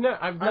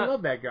I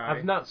love that guy.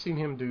 I've not seen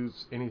him do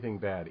anything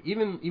bad.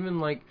 Even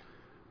like,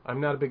 I'm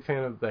not a big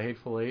fan of The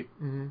Hateful Eight,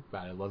 but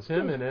I love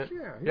him in it.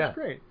 Yeah, he's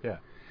great. Yeah.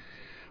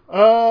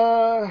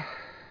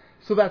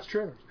 So that's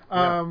trailers.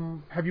 Yeah.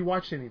 Have you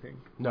watched anything?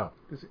 No.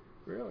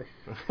 Really?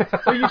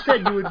 So you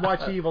said you would watch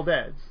The Evil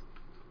Dead.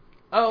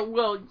 Oh,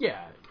 well,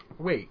 yeah.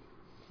 Wait.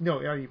 No,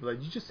 not Evil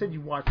Dead. You just said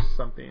you watched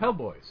something.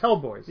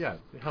 Hellboys. Yeah,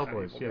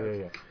 Hellboys.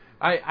 Yeah.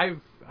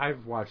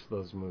 I've watched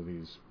those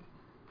movies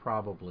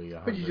probably 100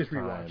 times. But you just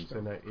rewatched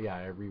them. And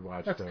I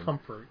rewatched them. That's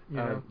comfort, you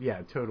know?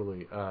 Yeah,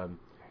 totally.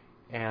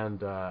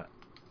 And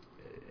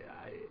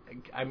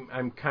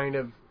I'm trying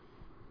to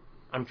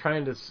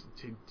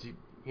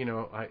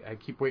I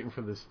keep waiting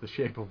for The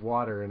Shape of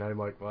Water, and I'm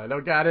like, well, I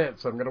don't got it,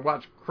 so I'm going to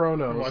watch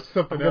Chronos.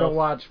 I'm going to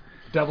watch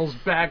Devil's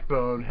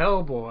Backbone,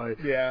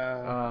 Hellboy.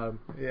 Yeah.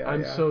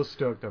 I'm so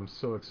stoked. I'm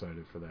so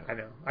excited for that. I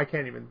know. I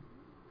can't even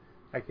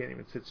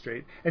sit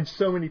straight. And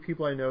so many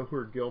people I know who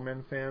are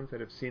Gilman fans that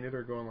have seen it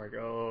are going like,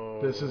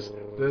 oh, this is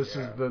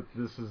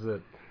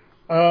it.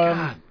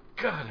 God,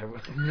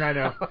 I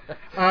know.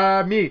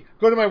 Me,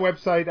 go to my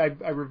website. I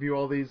review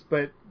all these,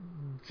 but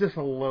just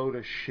a load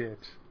of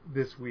shit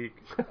this week.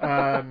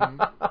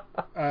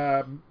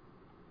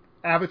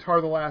 Avatar: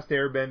 The Last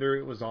Airbender.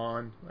 It was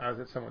on. I was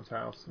at someone's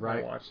house. And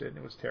I watched it, and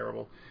it was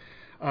terrible.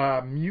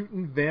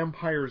 Mutant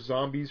Vampire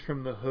Zombies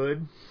from the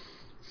Hood.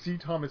 C.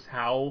 Thomas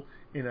Howell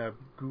in a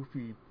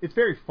goofy. It's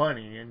very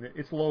funny, and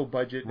it's low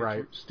budget. And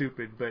it's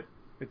stupid, but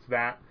it's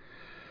that.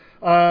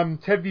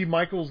 Ted V.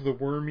 Michaels' The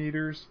Worm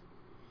Eaters.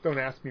 Don't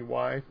ask me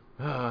why.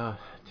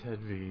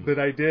 Ted V. But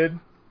I did.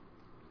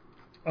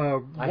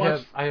 I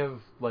have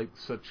like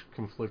such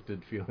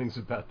conflicted feelings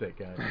about that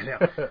guy.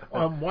 Yeah.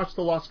 Watch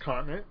The Lost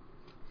Continent.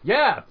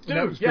 Yeah, dude.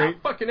 That was great.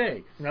 Fucking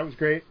A. That was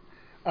great.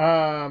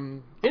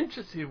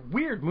 Interesting,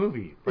 weird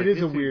movie. It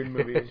is a weird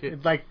movie.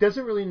 It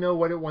doesn't really know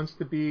what it wants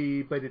to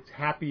be, but it's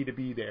happy to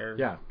be there.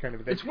 Yeah, kind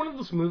of a thing. It's one of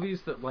those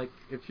movies that,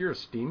 if you're a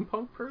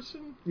steampunk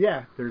person,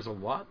 there's a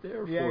lot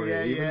there for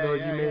you. Even though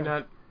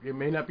it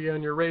may not be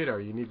on your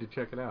radar, you need to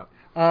check it out.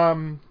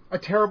 A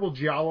terrible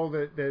giallo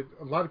that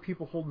a lot of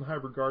people hold in high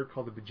regard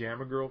called The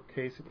Pajama Girl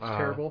Case. It was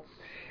terrible.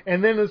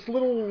 And then this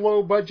little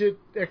low budget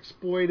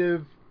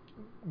exploitive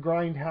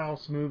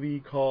grindhouse movie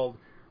called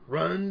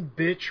Run,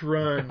 Bitch,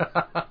 Run.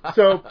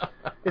 So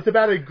it's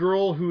about a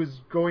girl who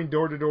is going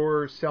door to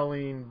door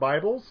selling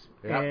Bibles,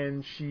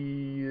 and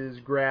she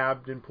is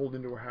grabbed and pulled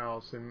into her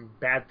house, and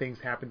bad things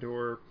happen to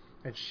her,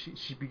 and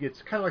she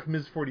gets kind of like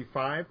Ms.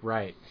 45.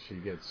 Right. She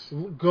gets.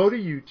 Go to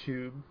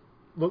YouTube,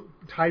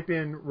 type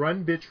in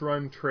Run, Bitch,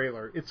 Run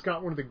trailer. It's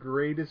got one of the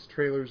greatest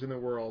trailers in the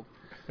world.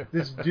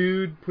 This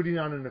dude putting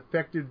on an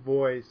affected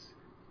voice,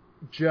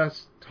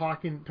 just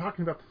talking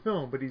about the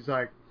film, but he's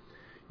like,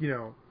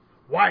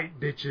 white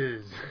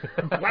bitches,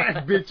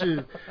 black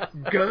bitches,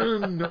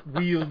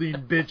 gun-wielding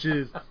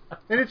bitches.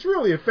 And it's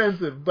really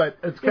offensive, but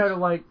it's kind of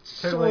like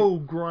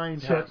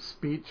grindhouse. Chet's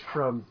speech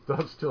from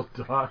Dusk Till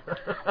Dawn.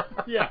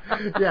 yeah.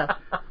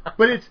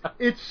 But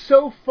it's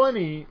so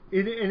funny,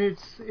 and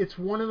it's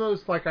one of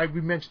those,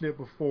 we mentioned it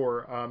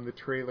before, the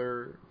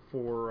trailer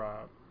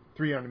for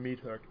 3 on a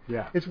Meat Hook.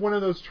 Yeah. It's one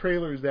of those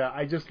trailers that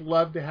I just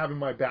love to have in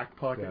my back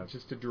pocket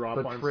just to drop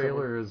on. The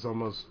trailer is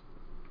almost...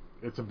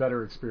 It's a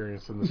better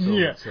experience than the film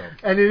itself.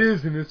 And it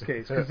is in this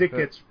case, because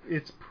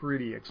it's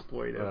pretty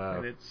exploitive,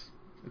 and it's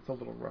a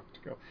little rough to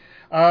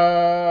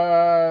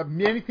go.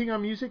 Anything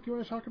on music you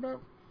want to talk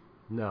about?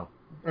 No.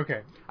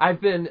 Okay. I've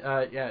been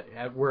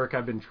at work.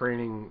 I've been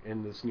training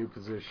in this new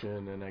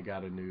position, and I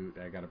got a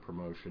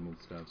promotion and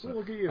stuff. So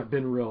look at you. I've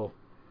been real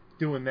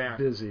doing that,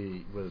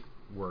 busy with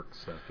work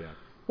stuff. Yeah.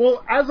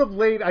 Well, as of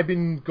late, I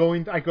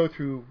go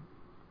through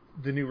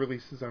the new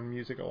releases on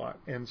music a lot,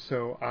 and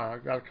so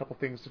got a couple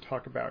things to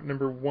talk about.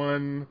 Number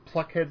one,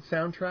 Pluckhead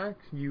soundtrack.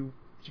 You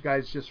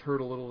guys just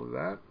heard a little of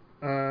that.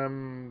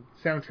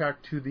 Soundtrack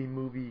to the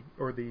movie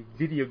or the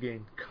video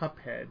game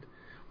Cuphead,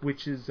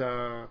 which is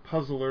a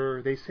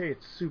puzzler. They say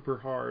it's super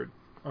hard,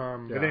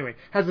 but anyway,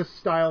 has a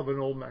style of an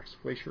old Max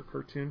Fleischer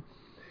cartoon.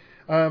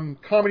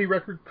 Comedy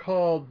record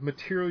called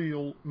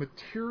Material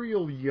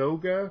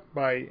Yoga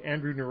by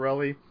Andrew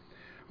Norelli.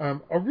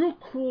 A real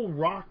cool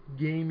rock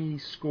gamey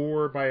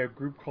score by a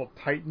group called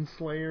Titan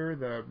Slayer.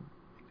 The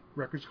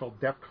record's called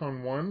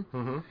Defcon 1.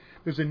 Mm-hmm.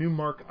 There's a new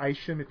Mark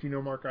Isham, if you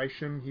know Mark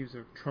Isham. He's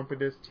a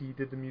trumpetist. He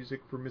did the music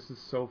for Mrs.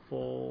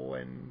 Soulful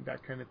and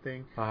that kind of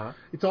thing. Uh-huh.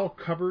 It's all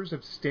covers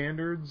of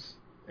standards,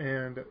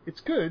 and it's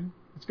good.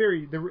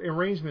 The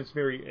arrangement's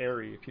very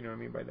airy, if you know what I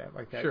mean by that.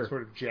 Like that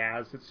sort of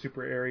jazz that's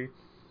super airy.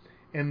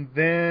 And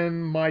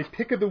then my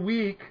pick of the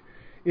week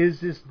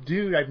is this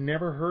dude I've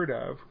never heard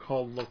of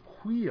called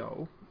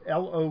Loquillo.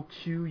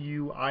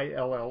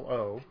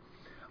 Loquillo.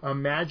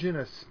 Imagine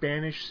a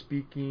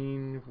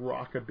Spanish-speaking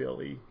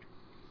rockabilly.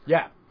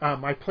 Yeah.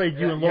 I played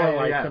you and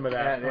Lorelai some of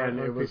that. And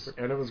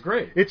it was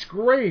great. It's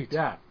great.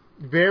 Yeah.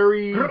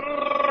 Very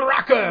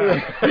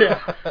rocker.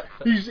 Yeah.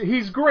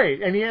 He's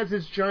great, and he has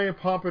this giant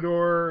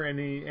pompadour, and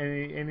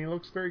he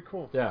looks very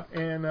cool. Yeah.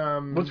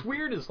 And what's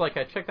weird is like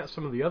I checked out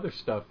some of the other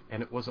stuff,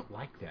 and it wasn't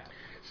like that.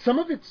 Some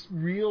of it's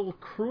real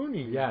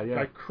croony, yeah,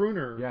 like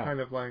crooner, kind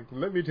of like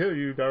 "Let me tell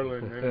you,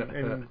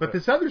 darling." But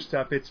this other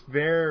stuff, it's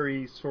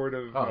very sort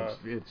of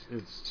it's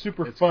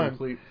super fun.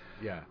 Complete,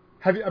 yeah.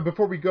 Have you,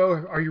 before we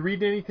go, are you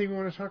reading anything you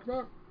want to talk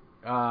about?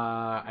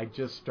 I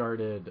just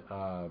started.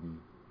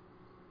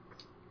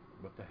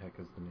 What the heck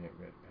is the name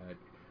of it?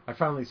 I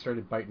finally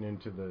started biting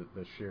into the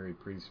Sherry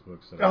Priest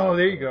books.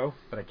 There you go.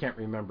 But I can't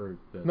remember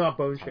the. Not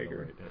Bone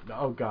Shaker.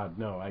 Oh God,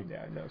 no! I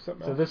know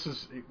something. So else. this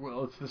is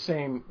it's the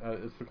same.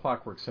 It's the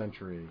Clockwork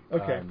Century.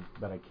 Okay.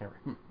 But I can't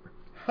remember.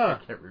 Huh.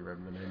 I can't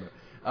remember the name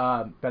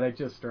of it. But I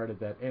just started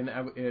that, and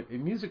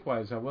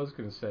music-wise, I was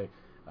going to say,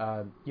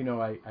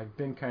 I've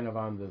been kind of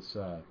on this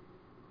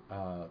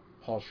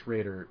Paul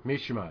Schrader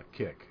Mishima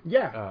kick.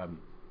 Yeah.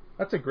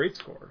 That's a great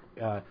score.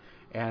 So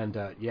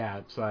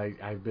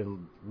I've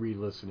been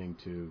re-listening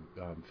to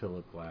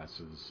Philip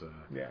Glass's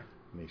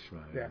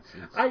Mishima. Yeah.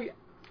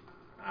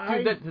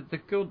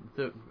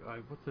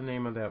 What's the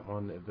name of that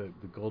one?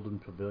 The Golden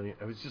Pavilion.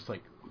 I was just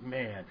like,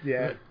 man.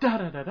 Yeah. Da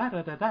da da da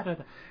da da da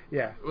da.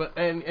 Yeah.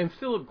 And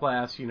Philip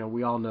Glass,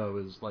 we all know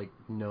is like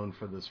known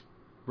for this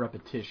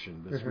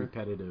repetition, this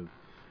repetitive.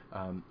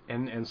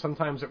 And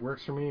sometimes it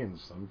works for me, and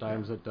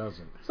sometimes it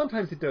doesn't.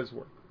 Sometimes it does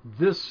work.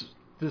 This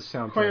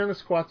soundtrack. Coy on the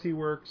Squatsy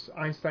works.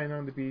 Einstein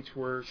on the Beach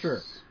works. Sure.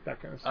 That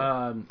kind of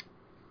stuff.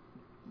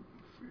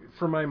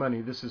 For my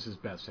money, this is his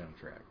best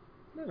soundtrack.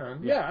 Right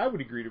on. Yeah, I would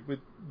agree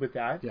with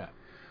that. Yeah.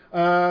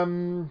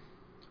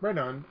 Right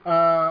on.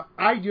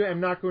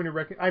 I'm not going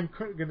to I'm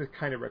going to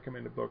kind of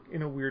recommend a book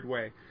in a weird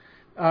way.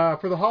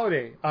 For the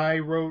holiday, I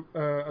wrote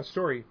a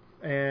story,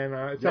 and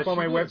it's up on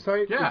my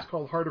website. Yeah. It's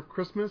called Heart of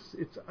Christmas.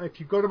 It's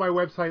if you go to my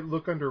website,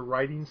 look under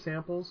writing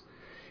samples.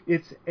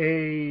 It's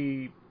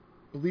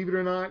believe it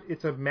or not,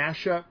 it's a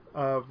mashup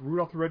of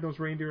Rudolph the Red-Nosed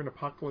Reindeer and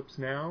Apocalypse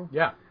Now.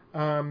 Yeah.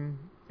 And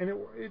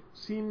it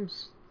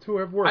seems to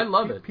have worked. I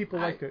love it. People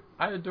liked it.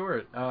 I adore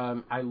it.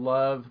 I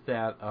love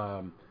that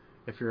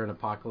if you're an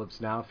Apocalypse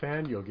Now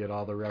fan, you'll get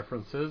all the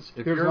references.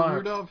 If you're a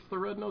Rudolph the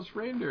Red-Nosed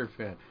Reindeer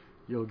fan,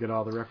 you'll get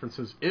all the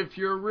references. If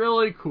you're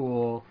really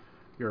cool,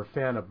 you're a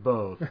fan of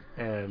both.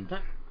 And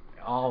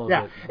all of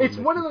it. It's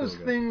one of those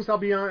things, I'll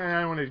be honest, and I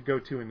don't want to go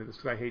too into this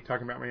because I hate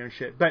talking about my own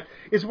shit, but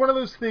it's one of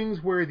those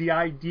things where the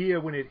idea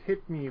when it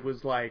hit me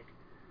was like,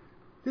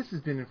 this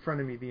has been in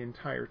front of me the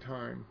entire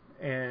time,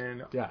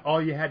 and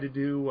all you had to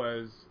do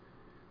was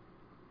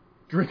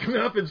drink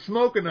enough and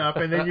smoke enough,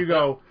 and then you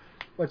go,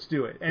 let's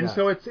do it. And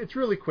so it's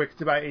really quick.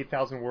 It's about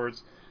 8,000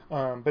 words,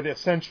 but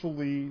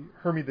essentially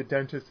Hermie the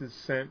Dentist is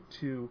sent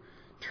to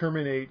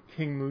terminate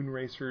King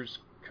Moonracer's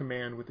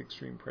command with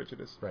extreme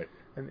prejudice. Right.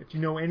 And if you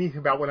know anything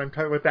about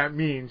what that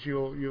means,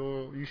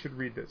 you should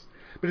read this.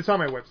 But it's on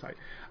my website.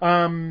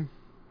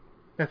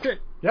 That's it.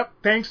 Yep.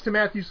 Thanks to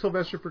Matthew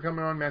Sylvester for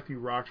coming on. Matthew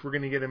rocks. We're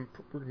going to get him.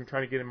 We're going to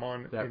try to get him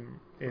on.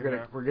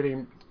 We're getting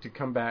him to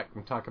come back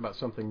and talk about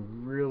something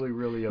really,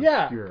 really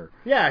obscure.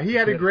 Yeah. He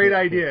had a great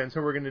idea, and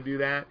so we're going to do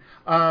that.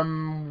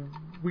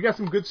 We got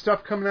some good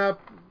stuff coming up.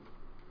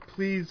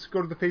 Please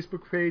go to the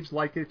Facebook page,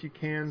 like it if you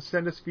can.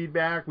 Send us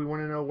feedback. We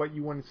want to know what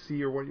you want to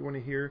see or what you want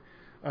to hear.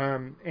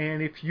 And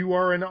if you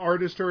are an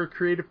artist or a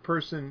creative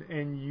person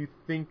and you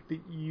think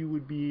that you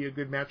would be a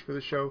good match for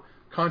the show,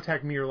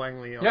 contact me or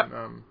Langley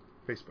on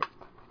Facebook.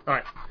 All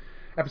right.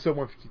 Episode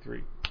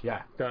 153.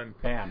 Yeah. Done.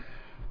 Bam.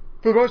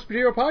 For the Most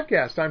Potato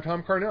Podcast, I'm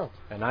Tom Carnell.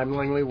 And I'm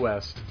Langley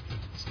West.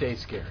 Stay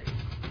scary.